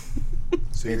 Yes.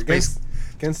 So It's you're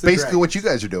against the basically dragon. what you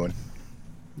guys are doing.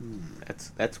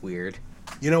 That's weird.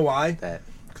 You know why? That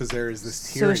Because there is this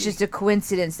So tyranny. it's just a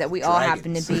coincidence that we all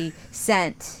happen to Dragons. be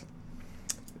sent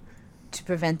to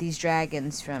prevent these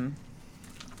dragons from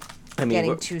I mean, getting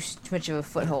what- too much of a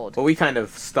foothold. well, we kind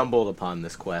of stumbled upon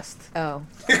this quest Oh.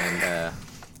 and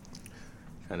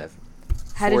kind of.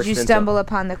 How did forced you into- stumble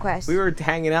upon the quest? We were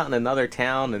hanging out in another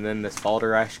town, and then this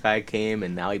Balderdash guy came,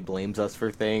 and now he blames us for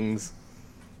things.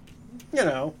 You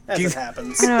know, as He's- it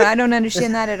happens. I don't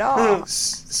understand that at all.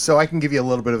 So I can give you a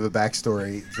little bit of a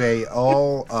backstory. They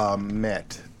all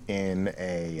met in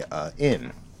a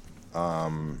inn we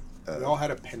all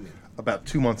had a pendant. about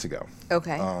 2 months ago.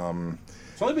 Okay.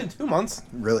 It's only been 2 months.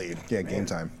 Really, yeah, game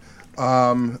time.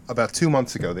 About 2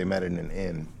 months ago, they met in an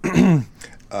inn,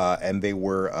 and they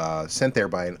were sent there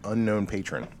by an unknown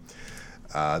patron.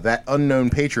 That unknown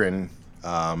patron,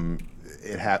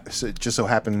 so it just so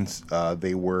happens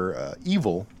they were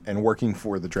evil and working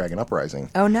for the Dragon Uprising.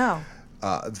 Oh no.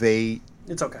 They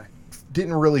It's okay.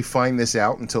 didn't really find this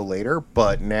out until later,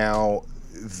 but now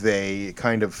they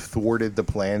kind of thwarted the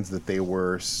plans that they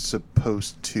were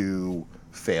supposed to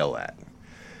fail at.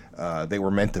 They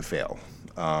were meant to fail.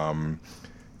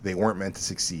 They weren't meant to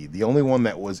succeed. The only one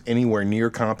that was anywhere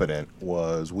near competent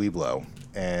was Weeblo,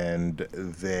 and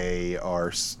they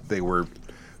were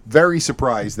very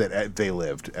surprised that they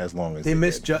lived as long as They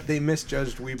did.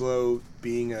 misjudged Weeblo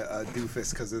being a doofus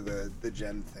because of the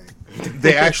gem thing.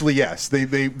 They actually, yes, they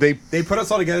They put us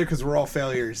all together because we're all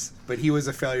failures, but he was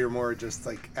a failure more just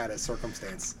like out of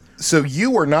circumstance. So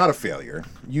you are not a failure.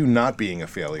 You not being a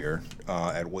failure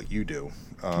at what you do.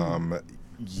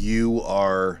 You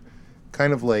are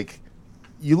kind of like,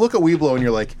 you look at Weeblo and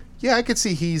you're like, yeah, I could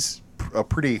see he's a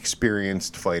pretty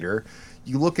experienced fighter.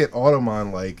 You look at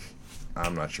Automon like,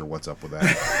 I'm not sure what's up with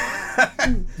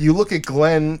that. You look at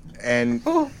Glenn and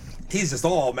He's just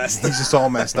all messed up. he's just all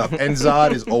messed up. And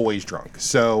Zod is always drunk.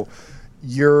 So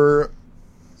you're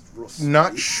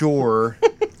not sure.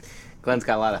 Glenn's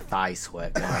got a lot of thigh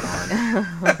sweat going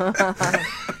on.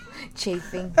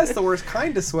 Chafing. That's the worst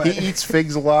kind of sweat. He eats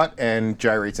figs a lot and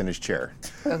gyrates in his chair.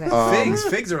 Okay.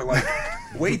 Figs are like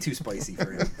way too spicy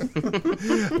for him.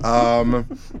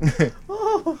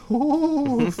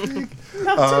 Oh, fig.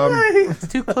 It's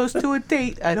too close to a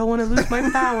date. I don't want to lose my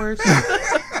powers.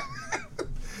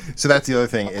 So that's the other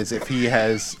thing is if he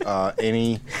has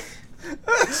any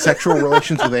sexual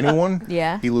relations with anyone,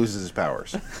 Yeah. he loses his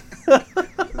powers.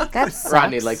 That sucks.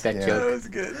 Rodney liked that Yeah. joke.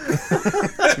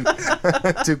 That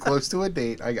was good. Too close to a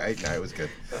date. No, it was good.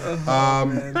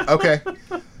 Okay,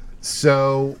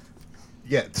 so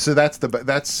yeah, so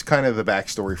that's kind of the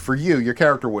backstory for you. Your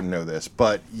character wouldn't know this,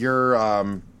 but you're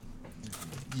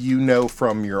you know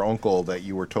from your uncle that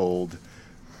you were told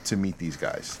to meet these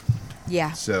guys.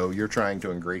 Yeah. So you're trying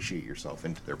to ingratiate yourself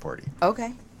into their party.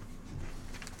 Okay.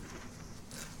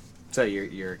 So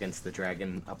you're against the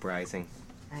dragon uprising.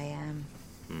 I am.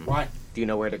 Why? Do you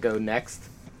know where to go next?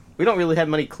 We don't really have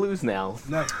many clues now.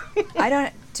 No. I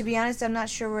don't. To be honest, I'm not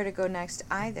sure where to go next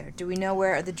either. Do we know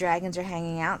where the dragons are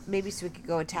hanging out? Maybe so we could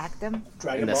go attack them.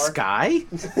 Dragon In the bar. sky?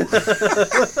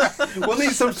 We'll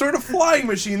need some sort of flying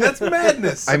machine. That's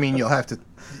madness. I mean, you'll have to.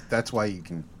 That's why you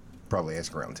can probably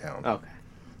ask around town. Okay.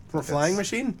 For a flying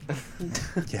machine?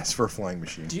 Yes, for a flying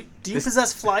machine. Do you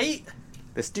possess flight?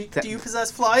 This Do you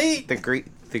possess flight?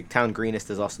 the town greenest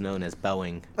is also known as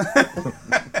Boeing.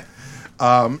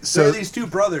 So So are these two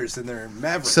brothers and they're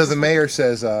mavericks. so the mayor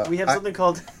says, We have something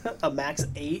called a Max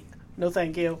 8. No,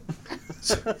 thank you.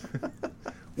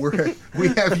 we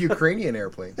have Ukrainian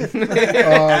airplanes.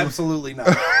 Absolutely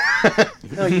not.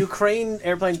 No, Ukraine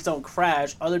airplanes don't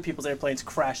crash. Other people's airplanes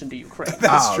crash into Ukraine.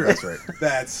 That's Oh, true. that's right.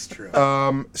 That's true.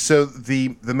 So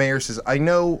the mayor says, I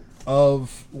know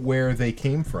of where they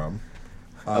came from.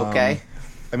 Okay.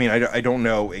 I mean, I don't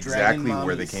know exactly Dragon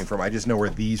where they mommies. came from. I just know where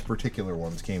these particular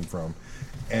ones came from,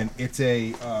 and it's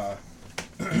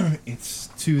it's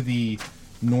to the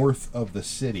north of the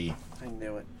city. I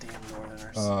knew it. Damn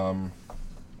Northerners.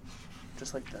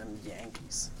 Just like them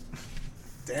Yankees.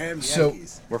 Damn so-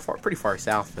 Yankees. We're pretty far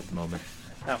south at the moment.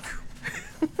 Oh.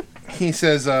 He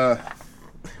says,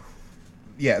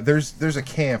 yeah, there's a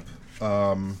camp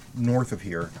north of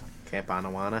here. Camp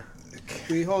Anawana.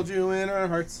 We hold you in our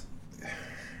hearts.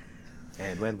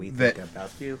 And when we That- think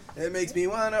about you. It makes me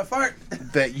want to fart.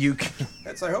 That you can,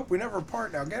 That's I hope we never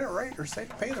part. Now get it right or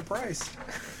pay the price.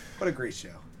 What a great show.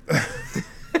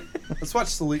 Let's watch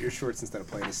Salute Your Shorts instead of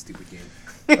playing this stupid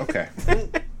game. okay.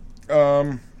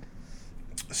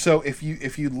 So if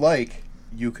you'd like,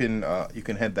 you can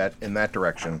head that in that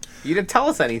direction. You didn't tell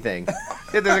us anything.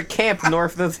 Yeah, there's a camp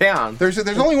north of the town. There's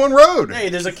only one road. Hey,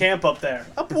 there's a camp up there.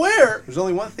 Up where? There's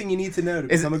only one thing you need to know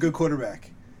to Is become a good quarterback.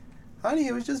 Honey,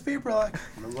 it was just vapor lock.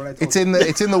 Remember what I told It's you? in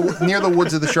the near the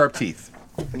woods of the Sharp Teeth.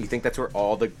 You think that's where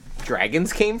all the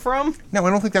dragons came from? No, I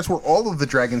don't think that's where all of the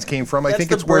dragons came from. I That's think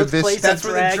the it's where birthplace this. That's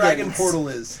where the dragon Dragons. portal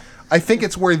is. I think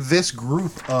it's where this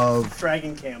group of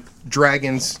Dragon camp.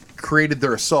 dragons created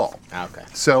their assault. Okay.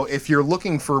 So if you're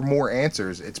looking for more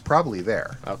answers, it's probably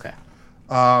there. Okay.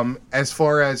 As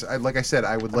far as like I said,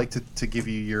 I would like to give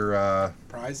you your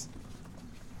Prize?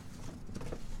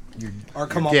 your Our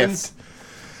gift comeuppance?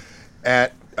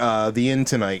 at the inn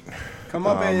tonight.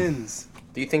 Comeuppance.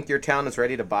 Do you think your town is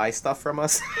ready to buy stuff from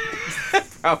us?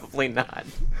 Probably not.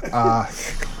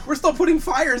 We're still putting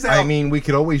fires out. I mean, we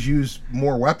could always use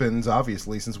more weapons,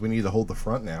 obviously, since we need to hold the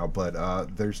front now.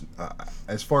 But there's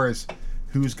as far as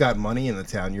who's got money in the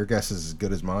town, your guess is as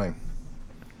good as mine.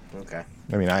 Okay.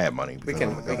 I mean, I have money. We because can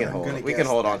I'm we a can guy. hold gonna we can guess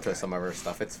hold that on to guy. some of our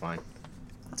stuff. It's fine.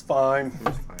 It's fine.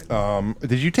 It's fine.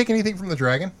 Did you take anything from the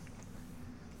dragon?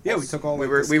 yeah, we took all we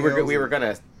like, were the we were scales we were and-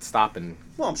 gonna stop and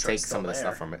Well, I'm sure take it's some of the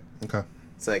still stuff there. from it. Okay.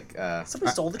 It's like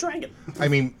Somebody stole the dragon. I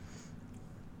mean,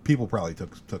 people probably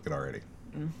took it already.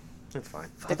 it's fine.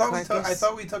 I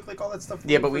thought we took like all that stuff.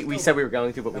 Yeah, when but first we built said it. we were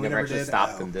going to, but we And we never never actually did?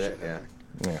 stopped Oh, and did it. shit,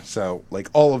 Yeah. Yeah. So like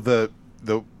all of the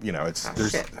it's Ah,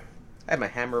 there's shit. I had my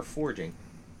hammer of forging.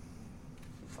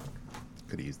 Fuck.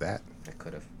 could use that. I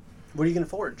could have. What are you gonna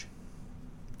forge?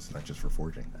 It's not just for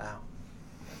forging.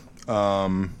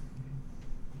 Ow.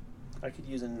 I could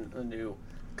use a new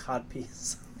cod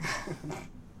piece.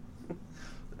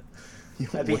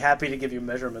 I'd be happy to give you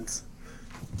measurements.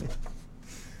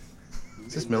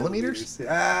 Is this millimeters?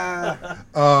 Ah.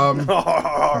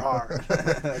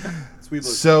 Sweet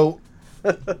So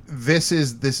this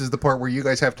is the part where you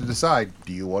guys have to decide: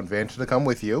 do you want Vanta to come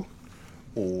with you,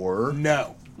 or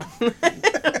No.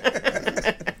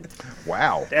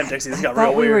 wow? Damn, Dixie, this got I thought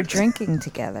real we were weird. drinking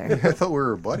together. I thought we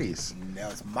were buddies. No,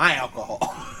 it's my alcohol.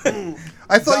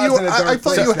 I thought Zod's in a dark I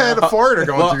thought you place had now. a foreigner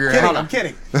going Well, through your Kidding, head. I'm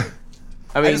kidding.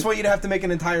 I I mean, just want you to have to make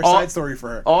an entire all- side story for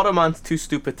her. Aldermon's too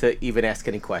stupid to even ask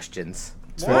any questions.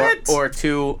 What? Or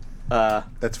too,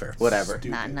 That's fair. whatever.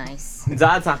 Not nice.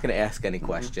 Zod's not going to ask any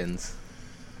questions.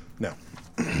 No.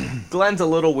 Glenn's a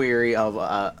little weary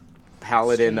of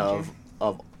paladin of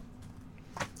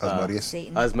Asmodeus.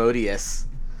 Satan. Asmodeus.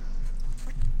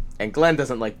 And Glenn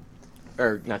doesn't like,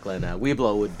 or not Glenn,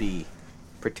 Weeblo would be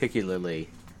particularly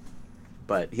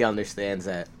but he understands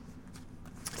that.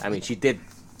 I mean, she did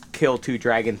kill 2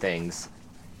 dragon things.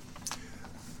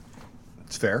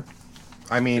 It's fair.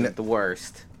 I mean, The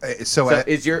worst. so So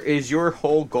is your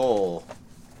whole goal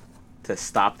to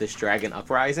stop this dragon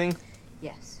uprising?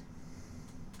 Yes.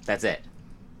 That's it.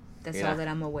 That's Yeah. all that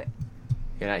I'm aware.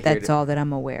 You're not here That's to, all that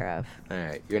I'm aware of. All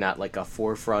right. You're not like a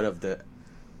forefront of the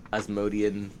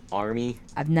Asmodean army.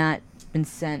 I've not been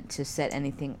sent to set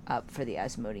anything up for the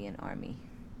Asmodean army.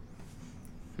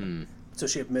 So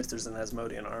she admits there's an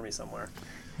Asmodean army somewhere.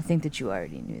 I think that you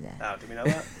already knew that. Oh, do we know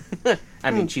that? I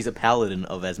mean, she's a paladin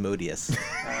of Asmodeus.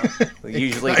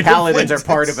 Usually, kind of paladins are lends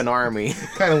part of an army.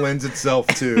 kind of lends itself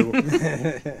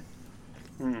to.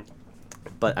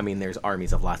 But I mean, there's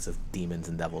armies of lots of demons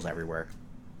and devils everywhere.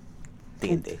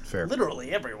 D&D. Fair.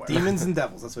 Literally everywhere. Demons and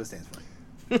devils. That's what it stands for.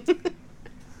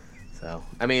 So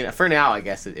I mean, for now, I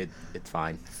guess it's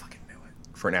fine. Fucking knew it.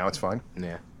 For now, it's fine.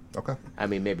 Yeah. Okay. I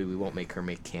mean, maybe we won't make her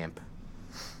make camp.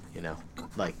 You know,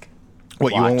 like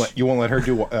What watch. you won't let her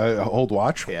do hold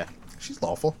watch? Yeah. She's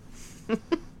lawful.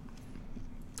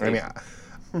 I mean,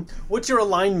 What's your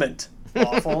alignment?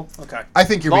 Lawful. Okay. I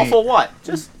think you're Lawful being what?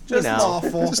 Just Just you know.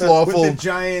 lawful. Just lawful. With the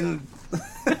giant,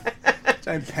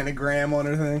 giant pentagram on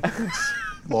her thing.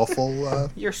 lawful.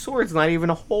 Your sword's not even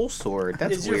a whole sword.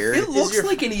 That's Is your weird. It looks your-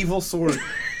 like an evil sword.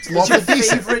 It's lawful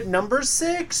decent. Favorite number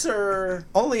 6 or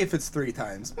Only if it's 3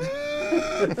 times.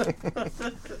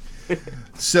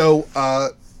 So,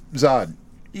 Zod,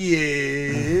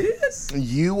 Yes.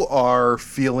 you are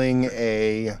feeling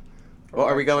a. Well,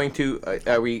 are we going to?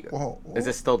 Are we? Whoa, Is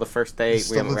this still the first day?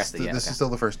 We haven't rested yet. This okay. is still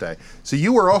the first day. So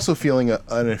you are also feeling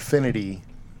an affinity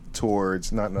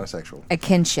towards not a sexual, A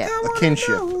kinship. a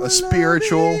kinship, a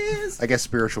spiritual. I guess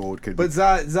spiritual could be. But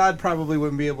Zod probably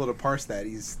wouldn't be able to parse that.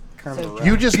 He's kind of a rat.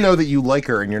 You just know that you like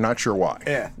her and you're not sure why.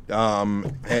 Yeah. And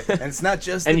And it's not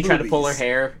just And the you try to pull her boobies.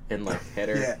 hair and like hit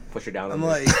her, Yeah. push her down. I'm on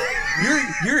like,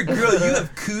 you're a girl. You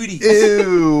have cooties.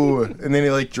 ew. And then he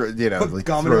like Put like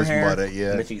gum in her throws hair. mud at and you.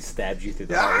 then she stabs you through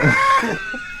the heart.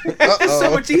 It's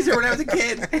so much easier when I was a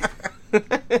kid.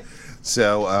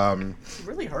 So, you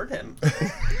really hurt him?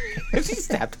 She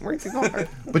stabbed him right through the heart.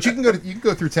 but you can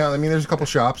go through town. I mean, there's a couple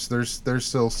shops. There's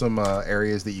still some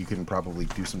areas that you can probably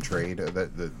do some trade.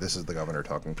 This is the governor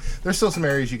talking. There's still some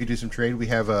areas you could do some trade. We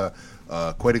have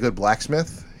quite a good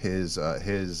blacksmith.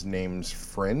 His name's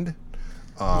Friend.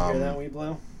 You hear that,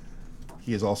 Weeblow?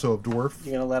 He is also a dwarf.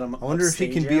 You gonna let him? I wonder if he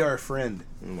can be our friend.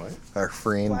 What? Our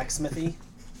friend. blacksmithy.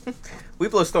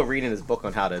 Weeblow's still reading his book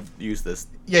on how to use this.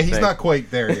 Yeah, he's thing. not quite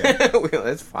there yet.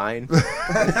 That's fine.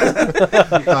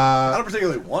 I don't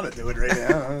particularly want to do it right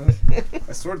now.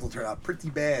 My sword will turn out pretty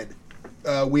bad.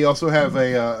 We also have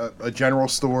a general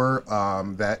store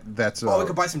that's Oh, we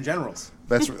could buy some generals.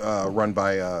 that's run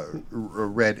by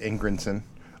Red Ingrinson.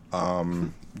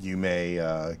 You may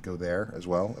go there as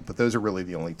well, but those are really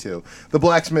the only two. The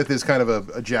blacksmith is kind of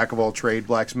a jack of all trade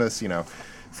blacksmiths, you know,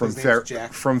 from His name's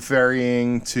Jack. from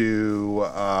ferrying to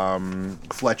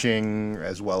fletching,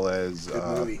 as well as Good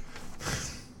movie.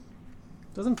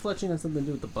 Doesn't fletching have something to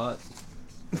do with the butt?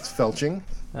 it's felching.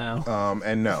 Oh.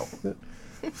 And no,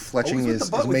 fletching Always with the is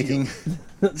butt with making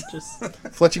Just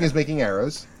fletching is making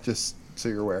arrows. Just so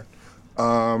you're aware.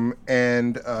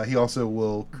 And he also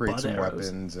will create Butt some arrows.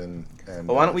 weapons and.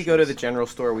 Well, why don't we go to the general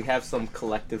store? We have some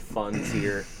collective funds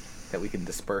here that we can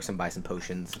disperse and buy some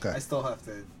potions. Okay. I still have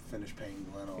to finish paying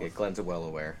Glenn off. Yeah, Glenn's well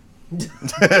aware.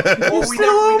 Well, we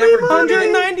never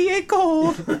 198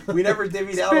 gold. we never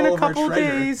divvied out Been all a of our couple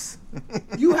treasure. days.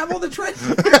 You have all the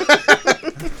treasure.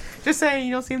 Just saying,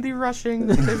 you don't seem to be rushing.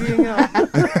 Divvying out.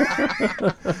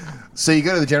 So you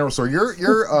go to the general store.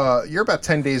 You're about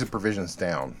 10 days of provisions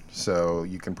down. So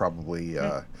you can probably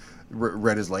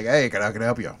Red is like, hey, can I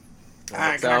help you?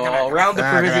 So I'll round the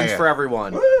provisions yeah. for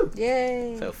everyone.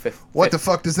 Yay. So What the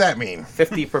fuck does that mean?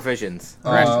 50 provisions.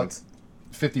 Rations.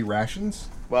 50 rations?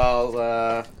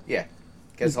 Well, yeah.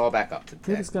 Get us all back up to Dude,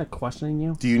 10. this guy questioning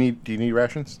you. Do you need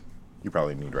rations? You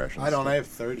probably need rations. I don't. I have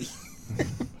 30.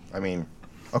 I mean,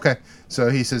 okay. So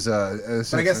he says,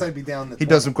 But I guess I'd be down. he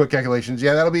does some quick calculations.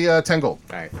 Yeah, that'll be 10 gold.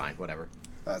 All right, fine, whatever.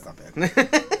 That's not bad.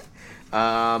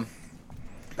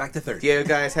 Back to 30. Do you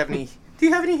guys have any? Do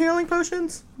you have any healing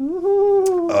potions?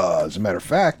 As a matter of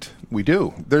fact, we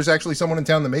do. There's actually someone in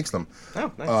town that makes them.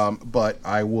 Oh, nice. But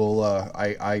I will.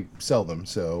 I sell them.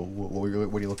 So what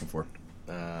are you looking for?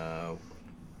 So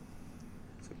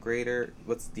greater.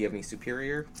 Do you have any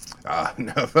superior?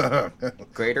 No.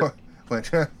 Greater?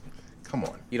 Come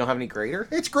on. You don't have any greater?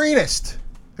 It's greenest.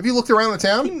 Have you looked around the He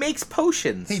town? makes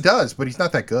potions. He does, but he's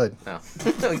not that good. Oh,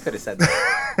 no, you could have said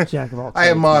that. Jack of all I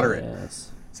am trades, moderate.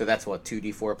 Yes. So that's what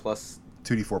 2d4 plus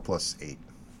 2d4 plus 8.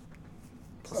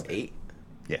 8.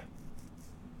 Yeah.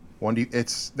 1d.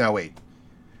 It's no wait.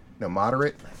 No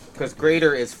moderate. Because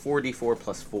greater is 4d4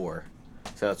 plus 4.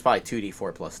 So it's probably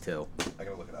 2d4 plus 2. I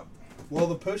gotta look it up. Well,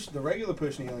 the regular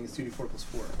potion healing is 2d4 plus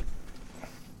 4.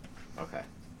 Okay.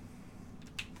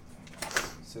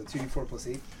 So 2d4 plus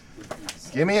 8.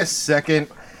 Give me a second.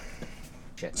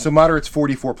 Shit. So moderate's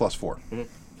 44 plus 4. Mhm.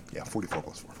 Yeah, 44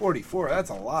 plus 4. 44. That's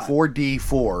a lot.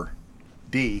 4d4.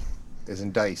 D is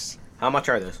in dice. How much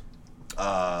are those?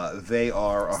 They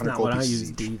are 100 That's not gold what I pieces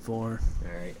use each. D for.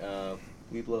 Alright,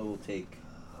 Weeblo will take...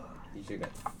 You should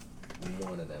get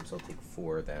one of them, so I'll take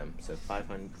 4 of them. So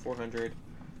 500, 400.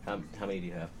 How many do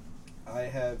you have? I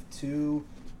have 2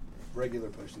 regular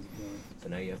potions of healing. So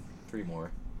now you have 3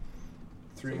 more.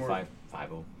 3 So more.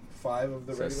 5 of them. 5 of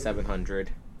the So regular. 700.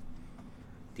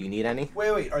 Do you need any?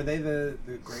 Wait. Are they the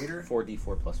greater?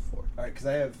 4d4 plus 4. All right, because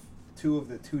I have 2 of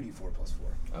the 2d4 plus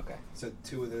 4. Okay. So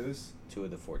 2 of those. 2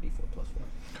 of the 4d4 plus 4.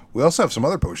 We also have some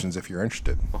other potions if you're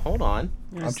interested. Well, hold on.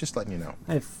 I'm just letting you know.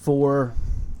 I have 4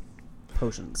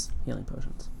 potions, healing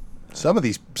potions.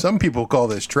 Some people call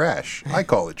this trash. I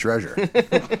call it treasure.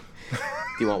 Do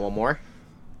you want one more?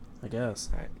 I guess.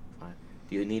 Alright, fine.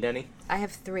 Do you need any? I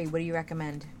have 3. What do you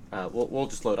recommend? We'll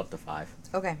just load up to 5.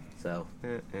 Okay. So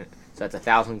that's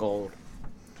 1,000 gold.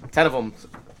 10 of them,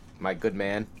 my good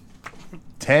man.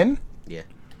 10? Yeah.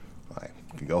 I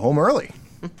can go home early.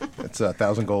 That's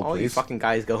 1,000 gold, All you please. fucking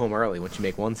guys go home early once you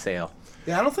make one sale.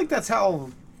 Yeah, I don't think that's how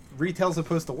retail's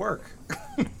supposed to work.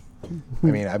 I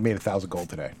mean, I've made 1,000 gold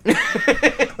today.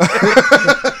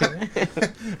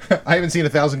 I haven't seen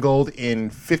 1,000 gold in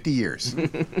 50 years.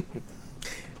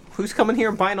 Who's coming here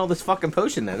and buying all this fucking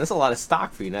potion then? That's a lot of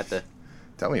stock for you not to...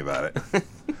 Tell me about it.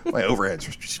 My overhead's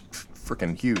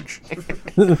freaking huge.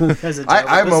 As a terrible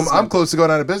I'm businessman. close to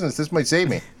going out of business. This might save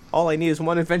me. All I need is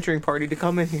one adventuring party to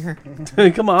come in here.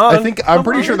 Come on. I'm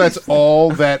pretty sure that's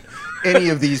all that any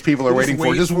of these people are waiting for.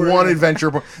 waiting Just for one it.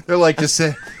 adventure. They're like, just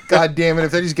say, God damn it!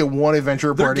 If they just get one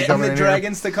adventure They're party getting coming the in here.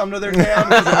 dragons to come to their town.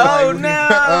 Oh, no!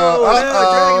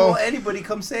 Uh-oh. Will anybody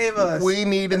come save us? We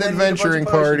need an And then we need a bunch of adventuring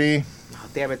potions. party. Oh,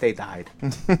 damn it, they died.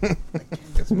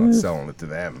 Guess I'm not selling it to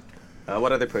them.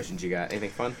 What other potions you got? Anything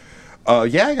fun?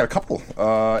 Yeah, I got a couple.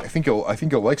 I think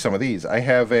you'll like some of these. I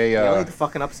have a You don't need to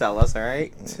fucking upsell us,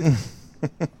 alright?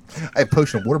 I have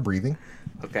potion of water breathing.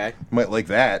 Okay. You might like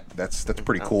that. That's pretty I don't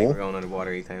think we're cool. going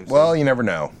underwater anytime soon. Well, you never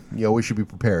know. You always should be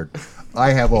prepared.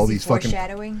 I have all Is he these fucking.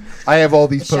 foreshadowing? I have all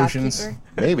these The potions. shopkeeper?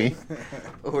 Maybe.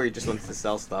 Or he just wants to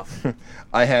sell stuff.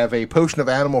 I have a potion of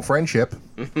animal friendship.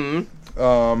 Mm-hmm.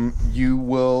 You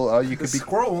will. You The could be.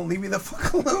 squirrel won't leave me the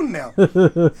fuck alone now.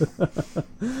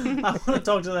 I want to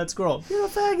talk to that squirrel. You're a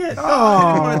faggot.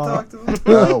 I didn't want to talk to him.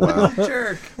 Oh wow.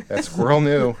 Jerk. That squirrel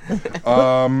knew.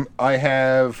 I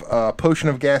have a potion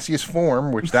of gaseous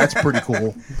form, which that's pretty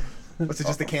cool. What's it,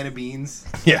 just a can of beans?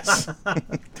 Yes.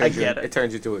 It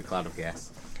turns you into a cloud of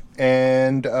gas.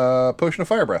 And potion of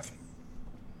fire breath.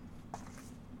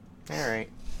 Alright.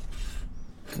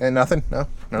 And nothing? No?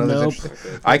 None of those Nope.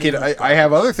 interesting? I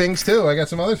have other things too. I got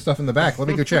some other stuff in the back. Let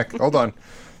me go check. Hold on.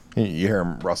 You hear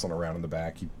him rustling around in the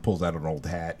back. He pulls out an old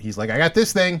hat. He's like, I got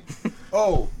this thing.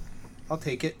 Oh, I'll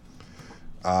take it.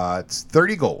 It's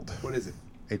 30 gold. What is it?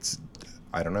 It's,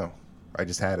 I don't know. I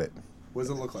just had it. What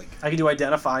does it look like? I can do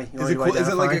identify. You want me to Is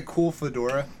it like identify? a cool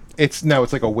fedora? It's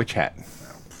like a witch hat. No,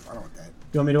 I don't want that.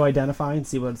 You want me to identify and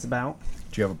see what it's about?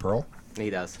 Do you have a pearl? He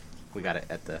does. We got it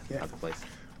at the Yeah. other place.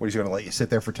 What, he's going to let you sit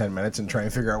there for 10 minutes and try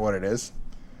and figure out what it is?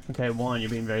 Okay, one, you're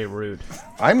being very rude.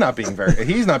 I'm not being very,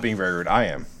 he's not being very rude. I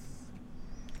am.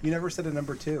 You never said a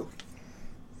number 2.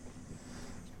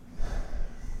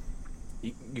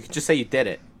 You could just say you did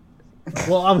it.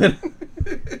 Well, I'm gonna do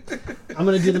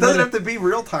It the doesn't have to be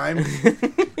real time.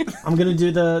 I'm gonna do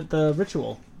the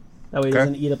ritual. That way he Okay.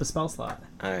 doesn't eat up a spell slot.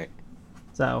 Alright.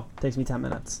 So it takes me 10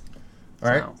 minutes. All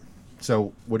right. So,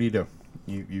 So what do you do?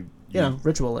 You you know,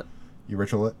 ritual it. You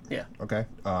ritual it? Yeah. Okay.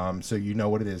 So you know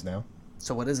what it is now.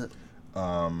 So what is it?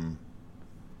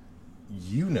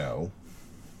 You know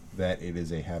that it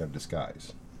is a hat of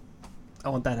disguise. I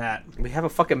want that hat. We have a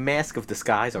fucking mask of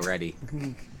disguise already.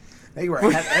 Now you wear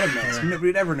a hat and a mask. Nobody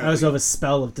would ever know. I also have a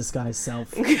spell of disguise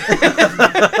self.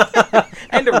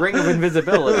 And a ring of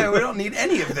invisibility. Yeah, we don't need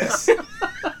any of this.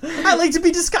 I like to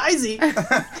be disguisey.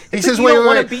 He says, you "Wait, don't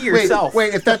wanna wait, be wait, yourself."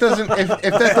 wait. If that doesn't, if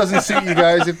that doesn't suit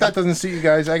you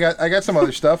guys, I got some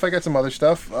other stuff.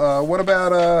 What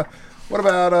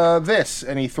about this?"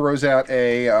 And he throws out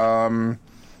a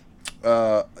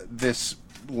this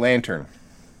lantern.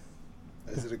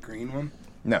 Is it a green one?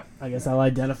 No, I guess I'll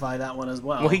identify that one as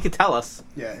well. Well, he could tell us.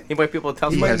 Yeah. He might be able to tell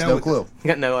us. he might He has know no what clue.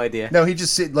 got no idea. No, he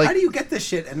just said How like, do you get this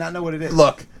shit and not know what it is?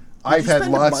 look, I've had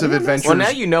spend lots of money on this? adventures. Well, now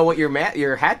you know what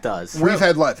your hat does. We've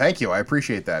had Thank you. I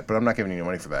appreciate that, but I'm not giving you any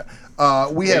money for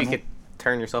that. We Maybe have. you could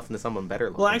turn yourself into someone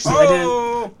better. Well, looking.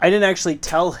 actually, I didn't actually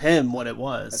tell him what it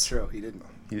was. That's true. He didn't.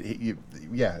 You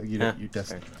Yeah,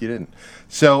 didn't.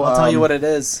 So I'll tell you what it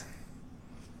is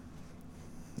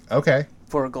Okay.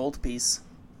 for a gold piece.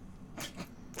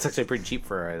 It's actually pretty cheap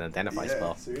for an identify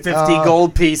spell. 50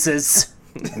 gold pieces.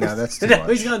 No, that's too No,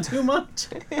 he's much. gone too much.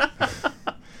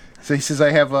 So he says,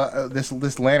 "I have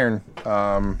this lantern.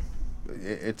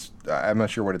 It's I'm not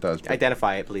sure what it does. But,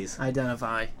 Identify it, please.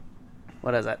 Identify.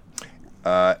 What is it?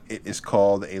 it is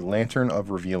called a lantern of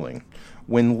revealing.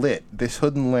 When lit, this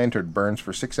hidden lantern burns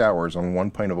for 6 hours on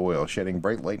 1 pint of oil, shedding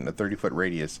bright light in a 30-foot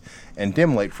radius, and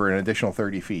dim light for an additional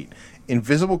 30 feet.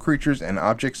 Invisible creatures and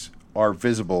objects are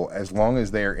visible as long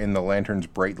as they are in the lantern's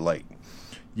bright light.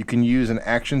 You can use an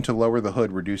action to lower the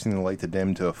hood, reducing the light to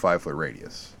dim to a 5-foot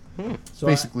radius. So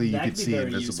Basically, you that could could be see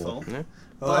very invisible. useful. Yeah.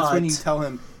 Well, that's when But- you tell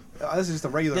him, this is just a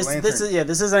regular lantern.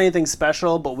 This isn't anything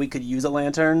special, but we could use a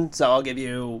lantern, so I'll give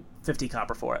you 50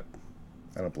 copper for it.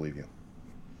 I don't believe you.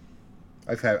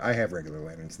 I have regular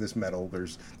lanterns. This metal,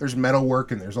 there's metal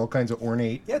work and there's all kinds of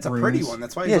ornate. Yeah, it's a runes. pretty one.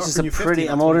 That's why he's Yeah, it's just a offering you 50, pretty.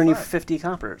 not I'm ordering you 25. 50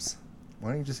 coppers. Why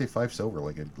don't you just say 5 silver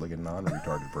like a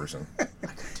non-retarded person?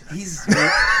 He's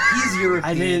European.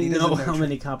 I He didn't doesn't know how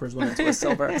many coppers went into a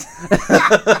silver.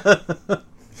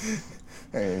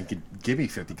 Hey, you could give me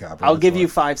 50 copper. I'll that's give you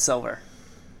fine. 5 silver.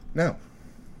 No.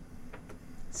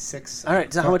 6. All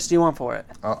right. So how much do you want for it?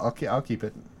 I'll keep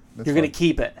it. That's You're gonna fine.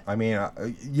 keep it. I mean,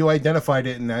 you identified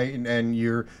it, and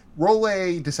you roll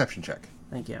a deception check.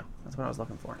 Thank you. That's what I was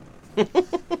looking for.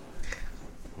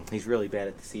 He's really bad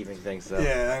at deceiving things, though.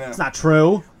 Yeah, I know. It's not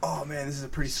true. Oh man, this is a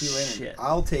pretty sweet lantern. Shit.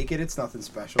 I'll take it. It's nothing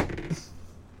special.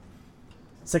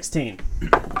 16.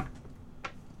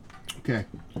 Okay.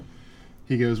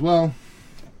 He goes, well,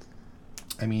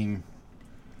 I mean,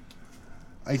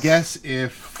 I guess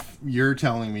if you're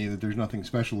telling me that there's nothing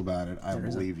special about it, I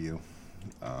believe you.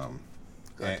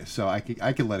 So I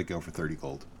could let it go for 30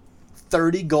 gold.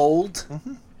 30 gold.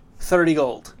 30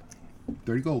 gold.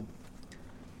 30 gold.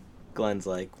 Glenn's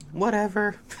like,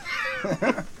 whatever.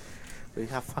 We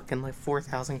got fucking like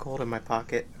 4,000 gold in my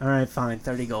pocket. All right, fine.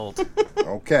 30 gold.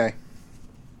 Okay.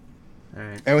 All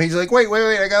right. And he's like, wait,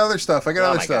 I got other stuff. I got Oh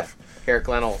other my stuff. God. Here,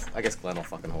 I guess Glenn will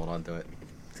fucking hold on to it.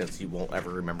 Since you won't ever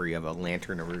remember you have a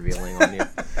lantern of revealing on you.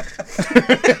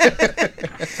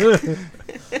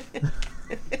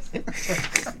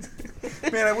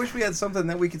 Man, I wish we had something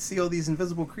that we could see all these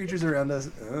invisible creatures around us.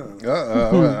 Oh. I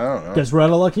don't know. Guess we're out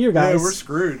of luck here, Yeah, guys. we're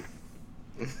screwed.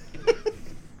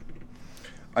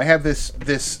 I have this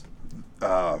it's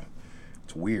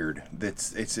weird.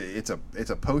 It's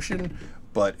a potion,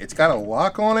 but it's got a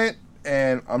lock on it,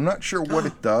 and I'm not sure what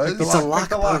it does. It's a Pick lock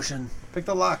the lock. potion. Pick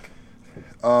the lock.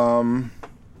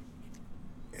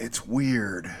 It's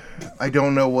weird. I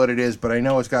don't know what it is, but I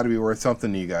know it's got to be worth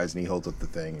something to you guys. And he holds up the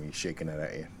thing and he's shaking it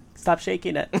at you. Stop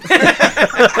shaking it.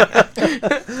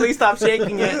 Please stop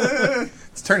shaking it.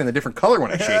 It's turning a different color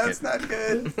when I shake That's it, not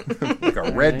good. like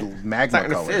a red It's magma not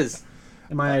gonna color. fizz.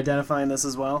 Am I identifying this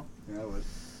as well? Yeah, I would.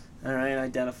 All right,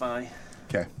 identify.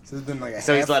 Okay, So this has been like a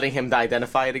So he's half, letting him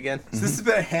identify it again? so this has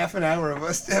been a half an hour of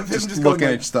us of him just just looking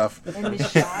going at stuff. In the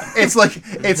shop. It's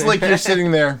like you're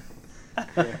sitting there,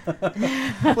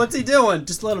 What's he doing?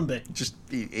 Just let him be. just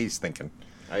he's thinking.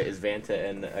 Is Vanta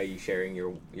and are you sharing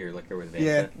your liquor with Vanta?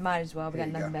 Yeah. Might as well. We There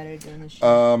got you nothing go. better to do in this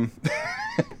show.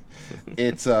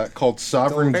 It's called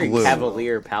Sovereign Very Glue.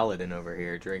 cavalier paladin over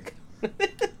here. Drink.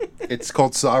 It's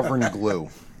called Sovereign Glue.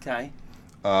 Okay.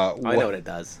 I know what it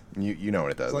does. You know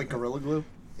what it does. It's like Gorilla Glue.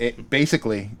 It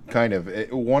basically, kind of,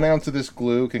 1 ounce of this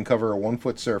glue can cover a 1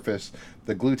 foot surface.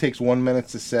 The glue takes 1 minute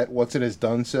to set. Once it has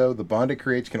done so, the bond it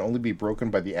creates can only be broken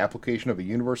by the application of a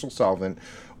universal solvent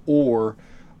or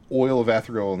oil of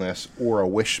etherealness or a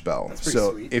wish spell. pretty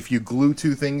So sweet. if you glue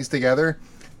two things together,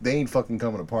 they ain't fucking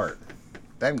coming apart.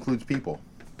 That includes people.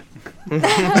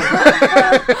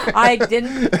 I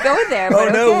didn't go there, Oh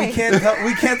but no, okay.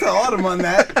 we can't tell Autumn on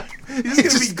that. He's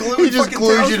gonna be gluing he just fucking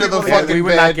glues you to the townspeople fucking together. We would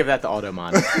bed. not give that to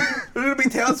Automon. There's gonna be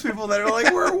townspeople that are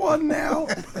like, we're one now.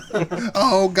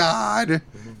 Oh God.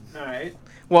 All right.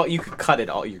 Well, you could cut it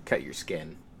all. You cut your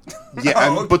skin. Yeah,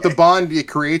 Oh, but the okay. bond it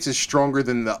creates is stronger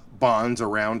than the bonds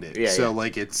around it. Yeah, so yeah.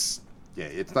 like it's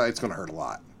gonna hurt a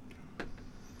lot.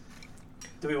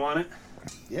 Do we want it?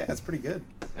 Yeah, that's pretty good.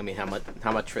 I mean, how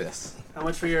much for this? How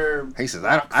much for your He says,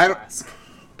 locked I don't flask?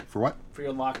 for what? For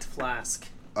your locked flask.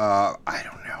 I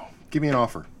don't know. Give me an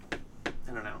offer.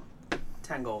 I don't know.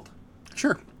 10 gold.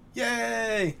 Sure.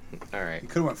 Yay! All right. You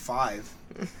could have went 5.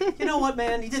 You know what,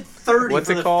 man? You did 30 What's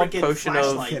for it the called? freaking Potion of-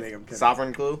 flashlight. I'm kidding.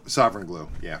 Sovereign glue. Sovereign glue.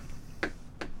 Yeah.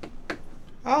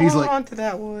 I'll He's hold like- on to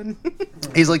that one.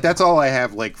 He's like, that's all I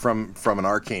have, like from an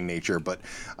arcane nature. But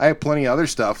I have plenty of other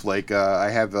stuff. Like I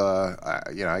have,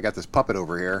 I got this puppet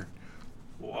over here.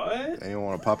 What? Anyone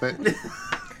want a puppet?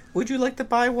 Would you like to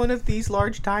buy one of these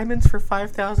large diamonds for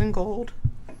 5,000 gold?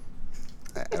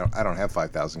 I don't have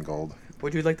 5,000 gold.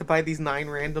 Would you like to buy these 9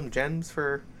 random gems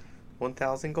for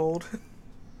 1,000 gold?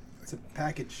 It's a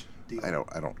package deal. I don't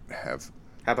have.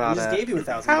 How about We just gave you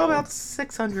 1,000 How gold. about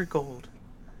 600 gold?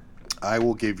 I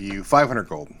will give you 500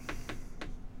 gold.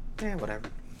 Yeah, whatever.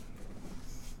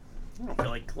 I don't feel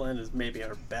like Glenn is maybe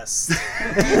our best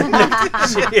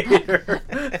negotiator.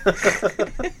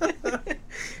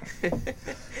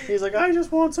 He's like, I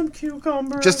just want some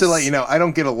cucumbers. Just to let you know, I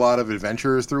don't get a lot of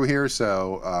adventurers through here,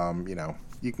 so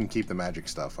you can keep the magic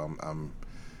stuff.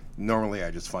 Normally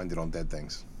I just find it on dead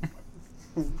things.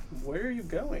 Where are you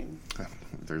going?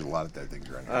 There's a lot of dead things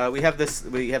right now. We have this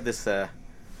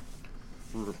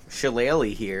shillelagh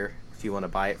here. If you want to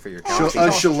buy it for your town.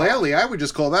 A shillelagh, I would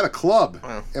just call that a club.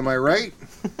 Oh. Am I right?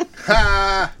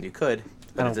 Ha! You could,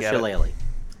 but I it's a don't get it. shillelagh.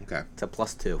 Okay. It's a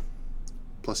 +2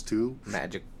 +2.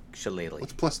 magic shillelagh.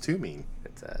 What's +2 mean?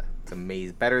 It's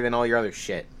amazing, better than all your other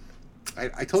shit. I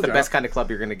It's told the you. best kind of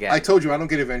club you're gonna get. I told you I don't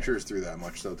get adventurers through that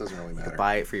much, so it doesn't really matter.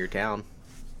 Buy it for your town.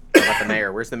 How about the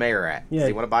mayor? Where's the mayor at? Yeah. Does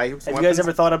he want to buy some Have you weapons? guys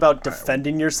ever thought about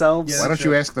defending yourselves? Yeah. Why don't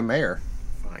you ask the mayor?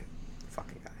 Fine,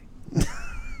 fucking guy.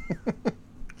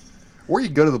 Or you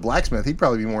go to the blacksmith. He'd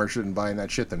probably be more interested in buying that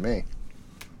shit than me.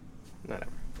 Whatever.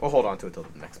 We'll hold on to it till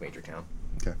the next major town.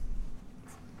 Okay.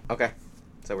 Okay.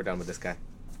 So we're done with this guy.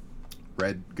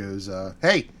 Red goes,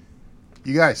 hey,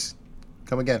 you guys,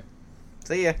 come again.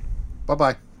 See ya.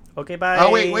 Bye-bye. Okay, bye. Oh,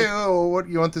 wait, what,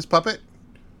 you want this puppet?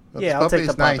 Want Yeah, this I'll take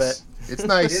It's the nice. puppet. It's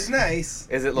nice. It's nice.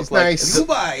 Does it look It's like? nice.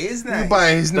 Dubai is nice.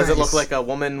 Dubai is Does nice. it look like a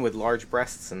woman with large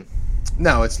breasts and?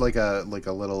 No, it's like a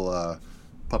little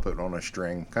puppet on a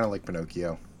string, kind of like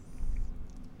Pinocchio.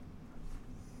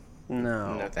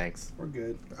 No. No thanks. We're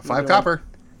good. 5 copper.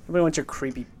 Nobody wants your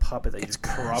creepy puppet that you just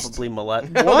probably molest.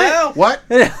 What? What?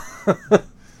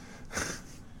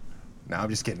 No, I'm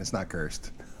just kidding. It's not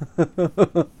cursed.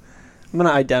 I'm gonna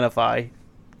identify.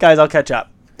 Guys, I'll catch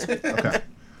up. Okay.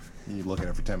 You look at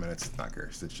it for 10 minutes. It's not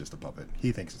cursed. It's just a puppet.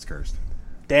 He thinks it's cursed.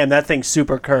 Damn, that thing's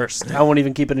super cursed. I won't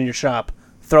even keep it in your shop.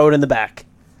 Throw it in the back.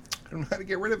 I don't know how to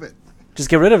get rid of it. Just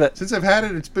get rid of it. Since I've had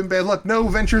it, it's been bad luck. No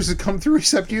ventures have come through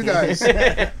except you guys.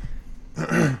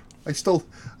 I stole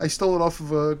it off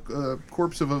of a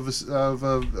corpse of I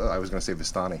was going to say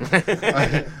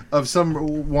Vistani, of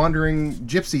some wandering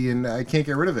gypsy, and I can't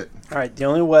get rid of it. All right, the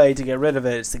only way to get rid of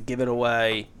it is to give it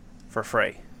away for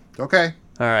free. Okay.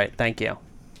 All right, thank you.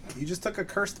 You just took a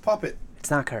cursed puppet.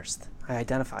 It's not cursed. I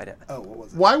identified it. Oh, what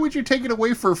was it? Why would you take it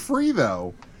away for free,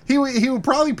 though? He would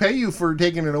probably pay you for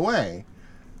taking it away.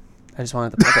 I just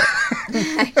wanted the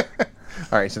puppet.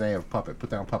 All right, so now you have a puppet. Put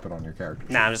down puppet on your character.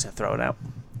 Nah, I'm just gonna throw it out.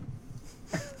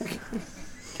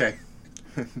 Okay.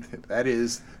 that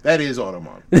is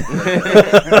Automon.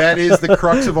 That is the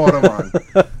crux of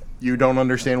Automon. You don't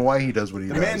understand why he does what he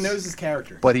The does. man knows his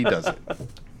character. But he does it.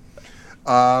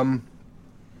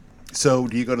 So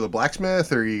do you go to the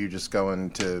blacksmith, or are you just going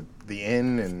to the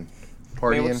inn and Man,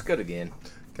 partying? looks good again.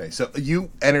 Okay, so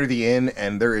you enter the inn,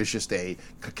 and there is just a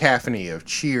cacophony of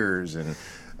cheers and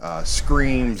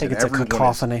screams. I think and it's a everyone is-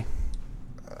 cacophony.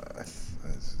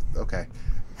 Okay.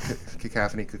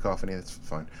 Cacophony, that's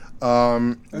fine.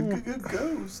 A good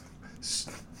ghost.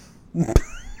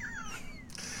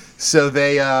 So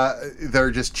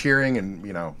they're just cheering,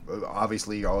 and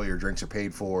obviously all your drinks are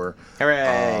paid for.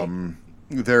 Hooray!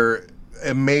 They're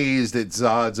amazed at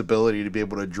Zod's ability to be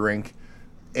able to drink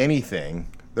anything.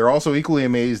 They're also equally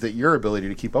amazed at your ability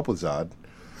to keep up with Zod,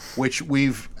 which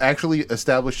we've actually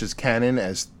established as canon,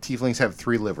 as tieflings have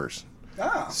 3 livers.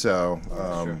 Ah. So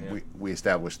true, yeah. we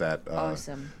established that.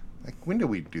 Awesome. Like, when did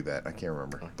we do that? I can't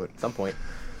remember. But At some point.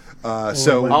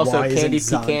 so when- Also, why isn't candy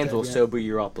Zod pecans dead will yet? sober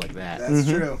you up like that. That's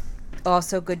true.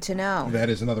 Also good to know. that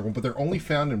is another one, but they're only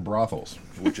found in brothels,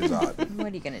 which is odd.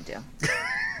 What are you gonna do?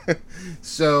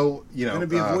 So I'm gonna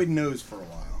be avoiding those for a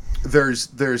while.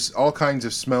 there's all kinds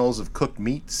of smells of cooked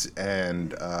meats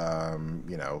and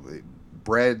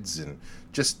breads and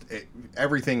just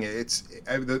everything. It's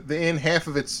the inn, half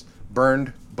of it's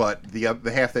burned, but the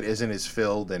half that isn't is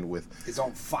filled and with It's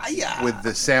on fire.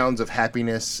 the sounds of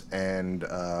happiness and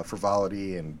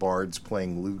frivolity and bards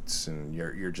playing lutes, and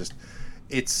you're just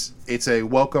it's a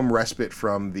welcome respite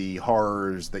from the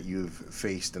horrors that you've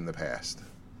faced in the past.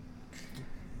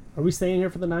 Are we staying here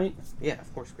for the night? Yeah,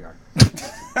 of course we are.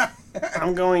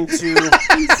 I'm going to.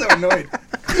 He's so annoyed.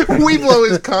 Weeblo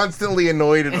is constantly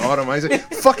annoyed at Autumn. I say,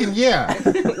 fucking yeah.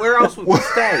 Where else would we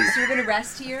stay? So you're gonna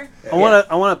rest here? I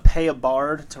want to pay a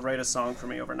bard to write a song for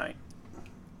me overnight,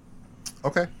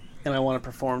 Okay. and I want it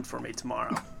performed for me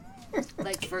tomorrow.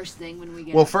 Like first thing when we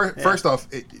get Well, up, first off,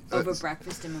 over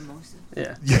breakfast and mimosa.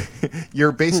 Yeah.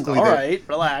 you're basically All there. right,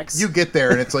 relax. You get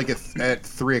there, and it's like at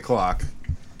 3 o'clock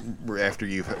after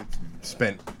you've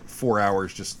spent 4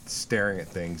 hours just staring at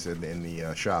things in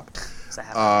the shop.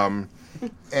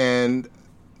 And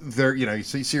there, you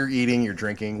see you're eating, you're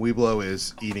drinking. Weeblo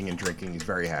is eating and drinking. He's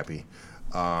very happy.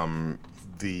 Glenn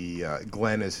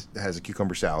has a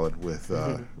cucumber salad with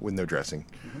no dressing,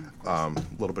 a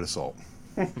little bit of salt.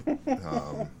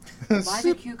 Why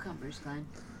the cucumbers, Glenn?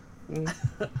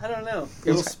 I don't know.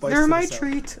 Little spice They're to my the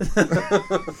salad.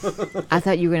 treat. I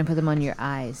thought you were gonna put them on your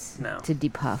eyes. No. To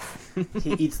depuff.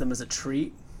 He eats them as a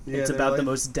treat. Yeah, It's they're about the like-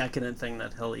 most decadent thing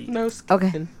that he'll eat. No skin.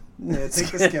 Okay. Yeah, take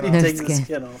the skin off. No Take the skin.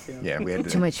 skin off. Yeah. Yeah, we had Too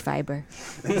to. much fiber.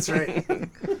 That's right.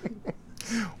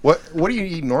 What do you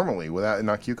eat normally without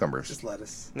not cucumbers? Just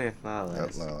lettuce. Yeah,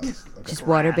 lettuce. Okay. Just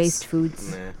water-based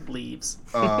foods. Nah. Leaves.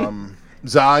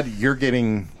 Zod, you're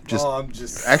getting just. I'm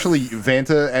just Actually,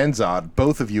 Vanta and Zod,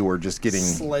 both of you are just getting.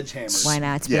 sledgehammer. Why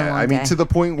not? It's been a Yeah, long I mean, day. to the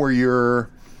point where you're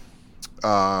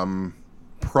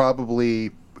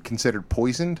probably considered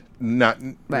poisoned. Not.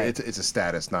 Right. It's a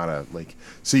status, not a like.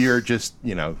 So you're just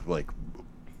like.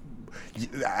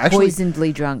 Actually,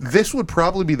 Poisonedly drunk. this would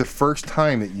probably be the first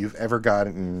time that you've ever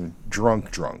gotten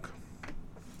drunk.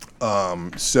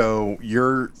 So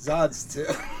you're Zods too.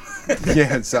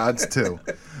 yeah, Zod's too.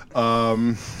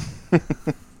 I'm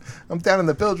down in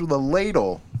the village with a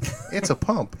ladle. It's a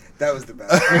pump. That was the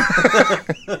best.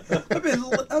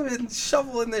 I've been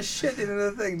shoveling this shit into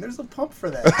the thing. There's a pump for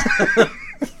that.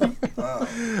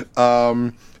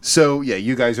 Wow. So yeah,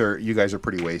 you guys are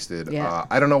pretty wasted. Yeah.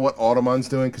 I don't know what Automon's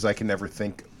doing because I can never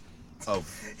think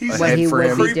of He's a What head he for will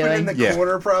him. be creeping in doing. the Yeah.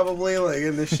 corner, probably like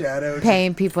in the shadow.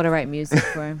 Paying people to write music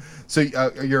for him. So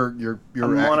you're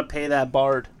I want to pay that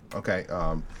bard. okay.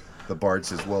 The bard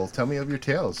says, "Well, tell me of your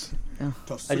tales."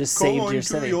 I just saved your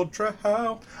city.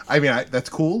 I mean, that's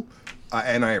cool,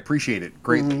 and I appreciate it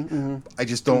greatly. I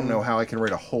just don't know how I can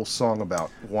write a whole song about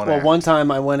one. Well, act. one time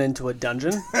I went into a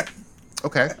dungeon,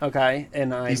 Okay. okay,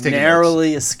 and I He's taking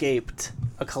narrowly escaped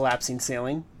a collapsing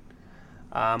ceiling.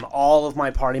 All of my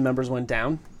party members went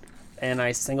down, and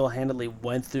I single-handedly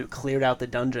cleared out the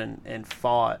dungeon and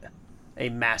fought a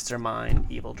mastermind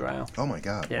evil drow. Oh my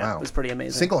God! Yeah, Wow. it was pretty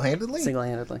amazing. Single-handedly.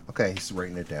 Single-handedly. Okay, he's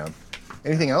writing it down.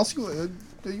 Anything else you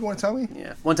want to tell me?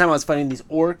 Yeah. One time I was fighting these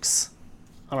orcs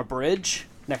on a bridge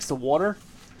next to water,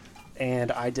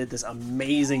 and I did this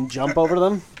amazing jump over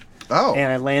them, Oh,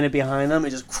 and I landed behind them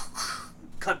and just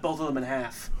cut both of them in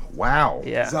half. wow.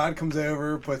 Yeah. Zod comes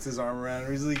over, puts his arm around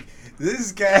her. He's like,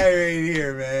 "This guy right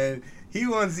here, man. He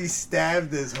stabbed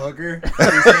this hooker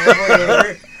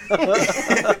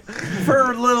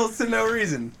for little to no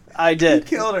reason. I did.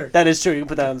 Killed her. That is true. You can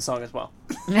put that on the song as well.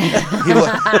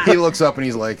 He looks up and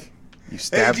he's like, "You Hey,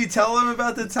 stabbed." did you tell him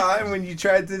about the time when you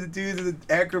tried to do the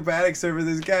acrobatics over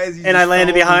those guys? And I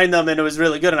landed behind them, and it was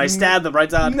really good, and I stabbed them right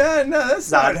down. No,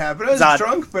 that's not Zod. what happened. I was Zod.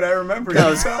 drunk, but I remember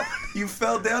No, you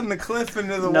fell down the cliff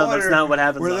into the No, water. that's not what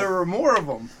happened, Where Zod. there were more of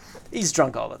them. He's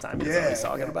drunk all the time. He knows what he's Yeah,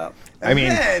 talking yeah. about. I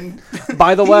mean, And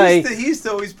By the way, he used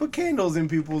to always put candles in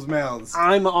people's mouths.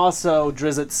 I'm also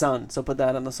Drizzt's son, so put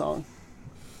that in the song.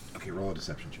 Okay, roll a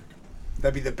deception check.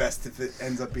 That'd be the best if it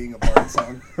ends up being a bard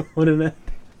song. What is that?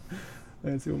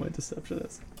 Let's see what my deception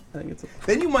is. I think it's a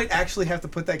Then you might actually have to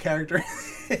put that character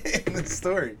in the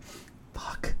story.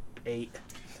 fuck 8.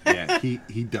 Yeah,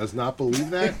 he does not believe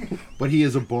that, but he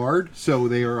is a bard, so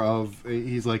they are of.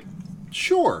 He's like,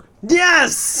 sure.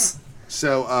 Yes.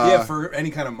 So Yeah, for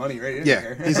any kind of money, right? He doesn't yeah,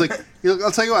 care. he's like,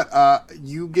 I'll tell you what.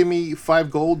 You give me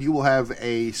 5 gold, you will have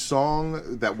a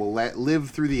song that will live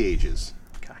through the ages.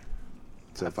 Okay.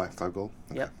 So 5 gold.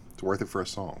 Okay. Yep. It's worth it for a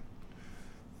song.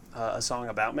 A song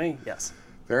about me? Yes.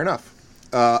 Fair enough.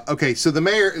 Okay, so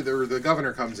the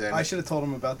governor comes in. I should have told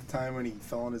him about the time when he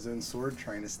fell on his own sword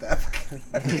trying to stab.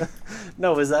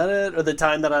 No, is that it? Or the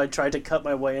time that I tried to cut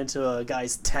my way into a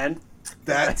guy's tent?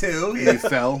 That too. He Yeah.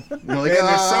 fell. You're Man, like, there's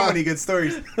so "Ah." many good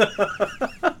stories.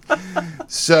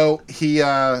 So he,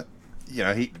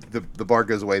 the bard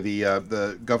goes away.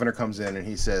 The governor comes in and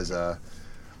he says,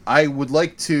 "I would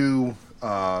like to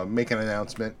make an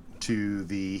announcement to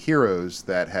the heroes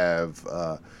that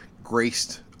have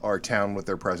graced our town with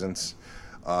their presence,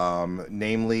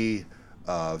 namely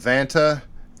Vanta,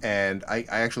 and I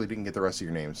actually didn't get the rest of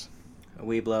your names.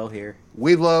 Weeblo here.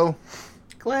 Weeblo,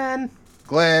 Glenn.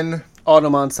 Glenn,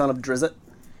 Automon, son of Drizzt.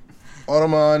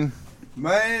 Automon,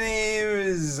 My name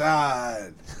is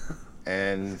Zod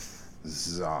And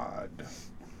Zod.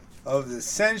 of the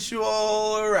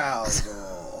sensual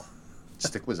arousal.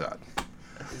 Stick with Zod.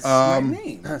 It's my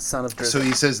name. Son of So Drizzt.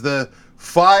 he says the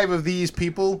 5 of these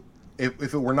people,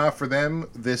 if it were not for them,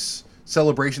 this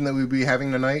celebration that we'd be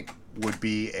having tonight would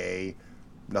be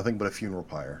nothing but a funeral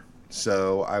pyre.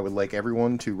 So I would like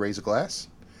everyone to raise a glass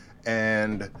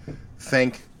and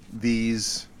thank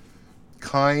these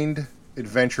kind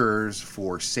adventurers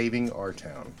for saving our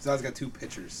town. Zod's got 2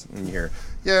 pitchers. And you hear,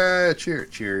 yeah, cheers,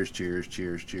 cheers, cheers,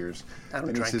 cheers, cheers. I don't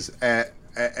And he drink. says,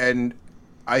 and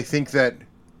I think that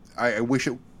I wish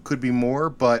it could be more,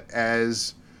 but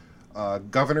as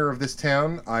governor of this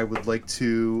town, I would like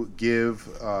to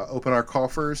open our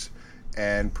coffers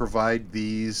and provide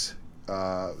these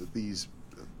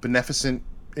beneficent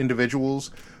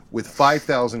individuals with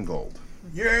 5,000 gold.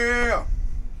 Yeah!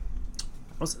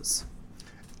 What's this?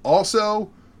 Also,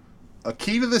 a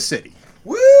key to the city.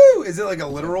 Woo! Is it like a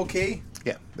literal key?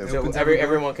 Yeah. So opens every door?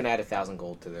 everyone can add 1,000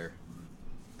 gold to their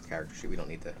character sheet. We don't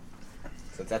need to,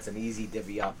 since that's an easy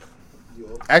divvy up.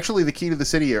 Actually, the key to the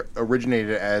city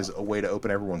originated as a way to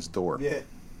open everyone's door. Yeah.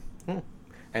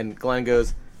 And Glenn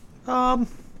goes,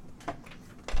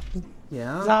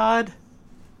 Yeah. Zod,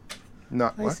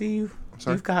 Not I what? see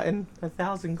sorry? you've gotten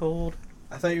 1,000 gold.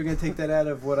 I thought you were going to take that out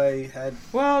of what I had.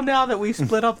 Well, now that we've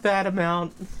split up that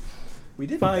amount, We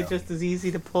didn't probably know. just as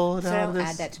easy to pull it So out I'll of this.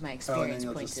 add that to my then experience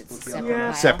you'll points. just It's split the separate other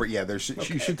pile. Separate, yeah.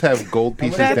 You should have gold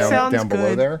pieces That down sounds below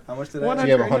good. there. How much did So I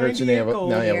you have 100, so now you have, gold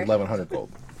now you have here. 1,100 gold.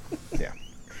 Yeah.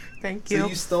 Thank So you.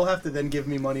 you still have to then give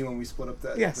me money when we split up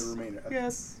the Yes. remainder. Okay.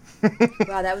 Yes.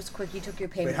 Wow, that was quick. You took your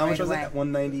payment Wait, how much right was away. that?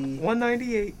 190.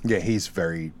 198. Yeah, he's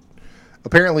very.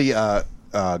 Apparently,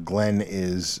 Glenn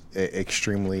is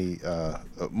extremely a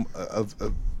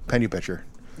penny pitcher.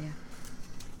 Yeah.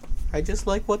 I just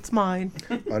like what's mine.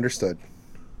 Understood.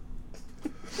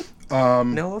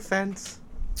 No offense.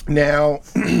 Now,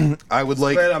 I would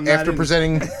like glad I'm not after in-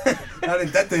 presenting. Not in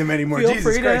debt to him anymore. Feel Jesus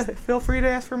free Christ. to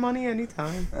ask for money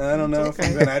anytime. I don't know. It's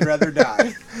okay. Then I'd rather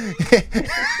die.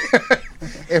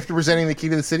 After presenting the key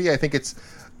to the city, I think it's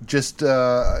just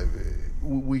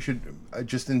we should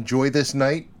just enjoy this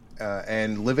night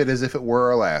and live it as if it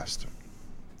were our last.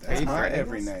 That's not threatening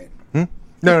every us? night.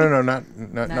 No, not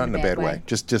in a bad way.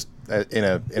 Just in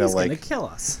a He's like. gonna kill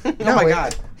us. No, Oh my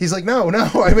God. He's like, no.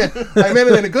 I meant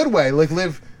it in a good way. Like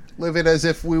live it as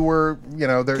if we were,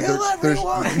 Kill there's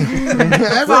everyone!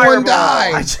 everyone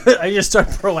die. I just start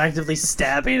proactively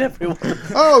stabbing everyone.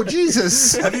 Oh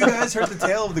Jesus! Have you guys heard the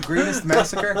tale of the Greenest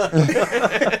Massacre?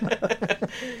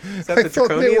 I thought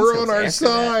they were on our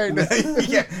side.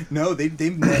 Yeah. No, they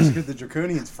massacred the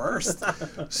Draconians first.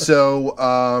 So,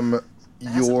 your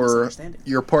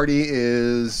misunderstanding. party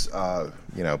is,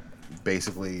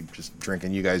 basically just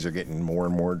drinking. You guys are getting more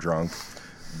and more drunk.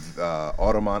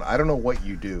 Automon, I don't know what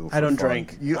you do. I don't for fun.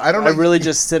 drink. I don't know. I really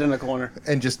just sit in a corner.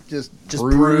 and just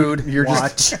brood, You're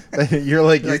watch. You're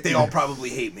like Like they all probably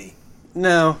hate me.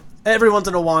 No. Every once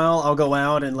in a while, I'll go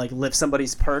out and like lift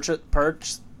somebody's purse,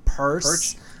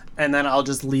 and then I'll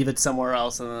just leave it somewhere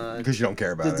else. And because you don't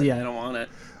care about it. yeah, I don't want it.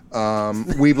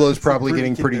 Weeblo's probably Rudy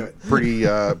getting can do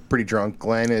pretty drunk.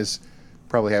 Glenn is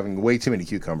probably having way too many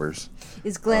cucumbers.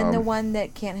 Is Glenn the one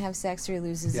that can't have sex or he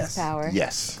loses Yes. his power?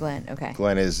 Yes. Glenn, okay.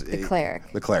 Glenn is The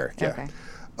cleric. The cleric, yeah. Okay.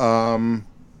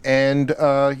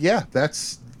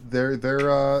 That's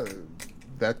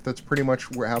that's pretty much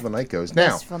how the night goes.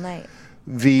 Now, Restful night.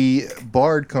 the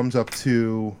bard comes up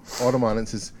to Automon and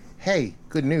says, "Hey,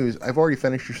 good news! I've already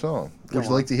finished your song. Would you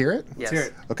like to hear it?" Yes. Let's hear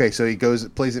it. Okay, so he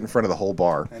plays it in front of the whole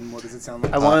bar. And what does it sound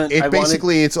like?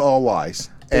 It's all lies.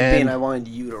 Big Bean, And I wanted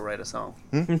you to write a song.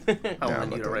 I I'm wanted not you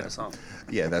to doing write that. a song.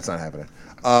 yeah, that's not happening.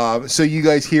 So you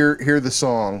guys hear the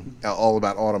song all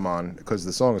about Automon because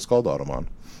the song is called Automon,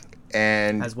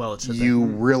 and As well it should be. you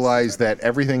realize that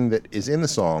everything that is in the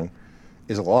song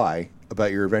is a lie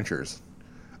about your adventures.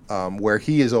 Where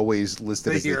he is always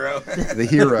listed The as hero. the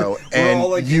hero, and all,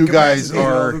 like, you guys incapacitated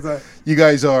all are, the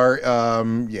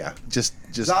time. just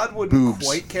Zod wouldn't boobs.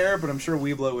 quite care, but I'm sure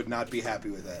Weeblo would not be happy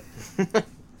with that.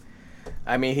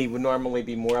 I mean, he would normally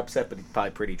be more upset, but he's probably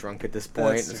pretty drunk at this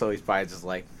point, That's true. so he's probably just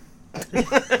like,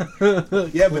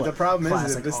 Yeah, but the problem is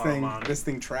Classic that Automon. this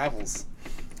thing travels.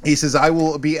 He says, "I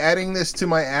will be adding this to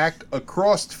my act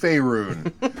across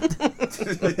Faerun."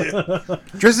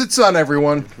 Drizzt Sun,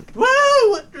 everyone. Woo!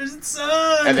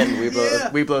 Son! and then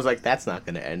Weeblow's like, that's not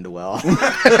going to end well.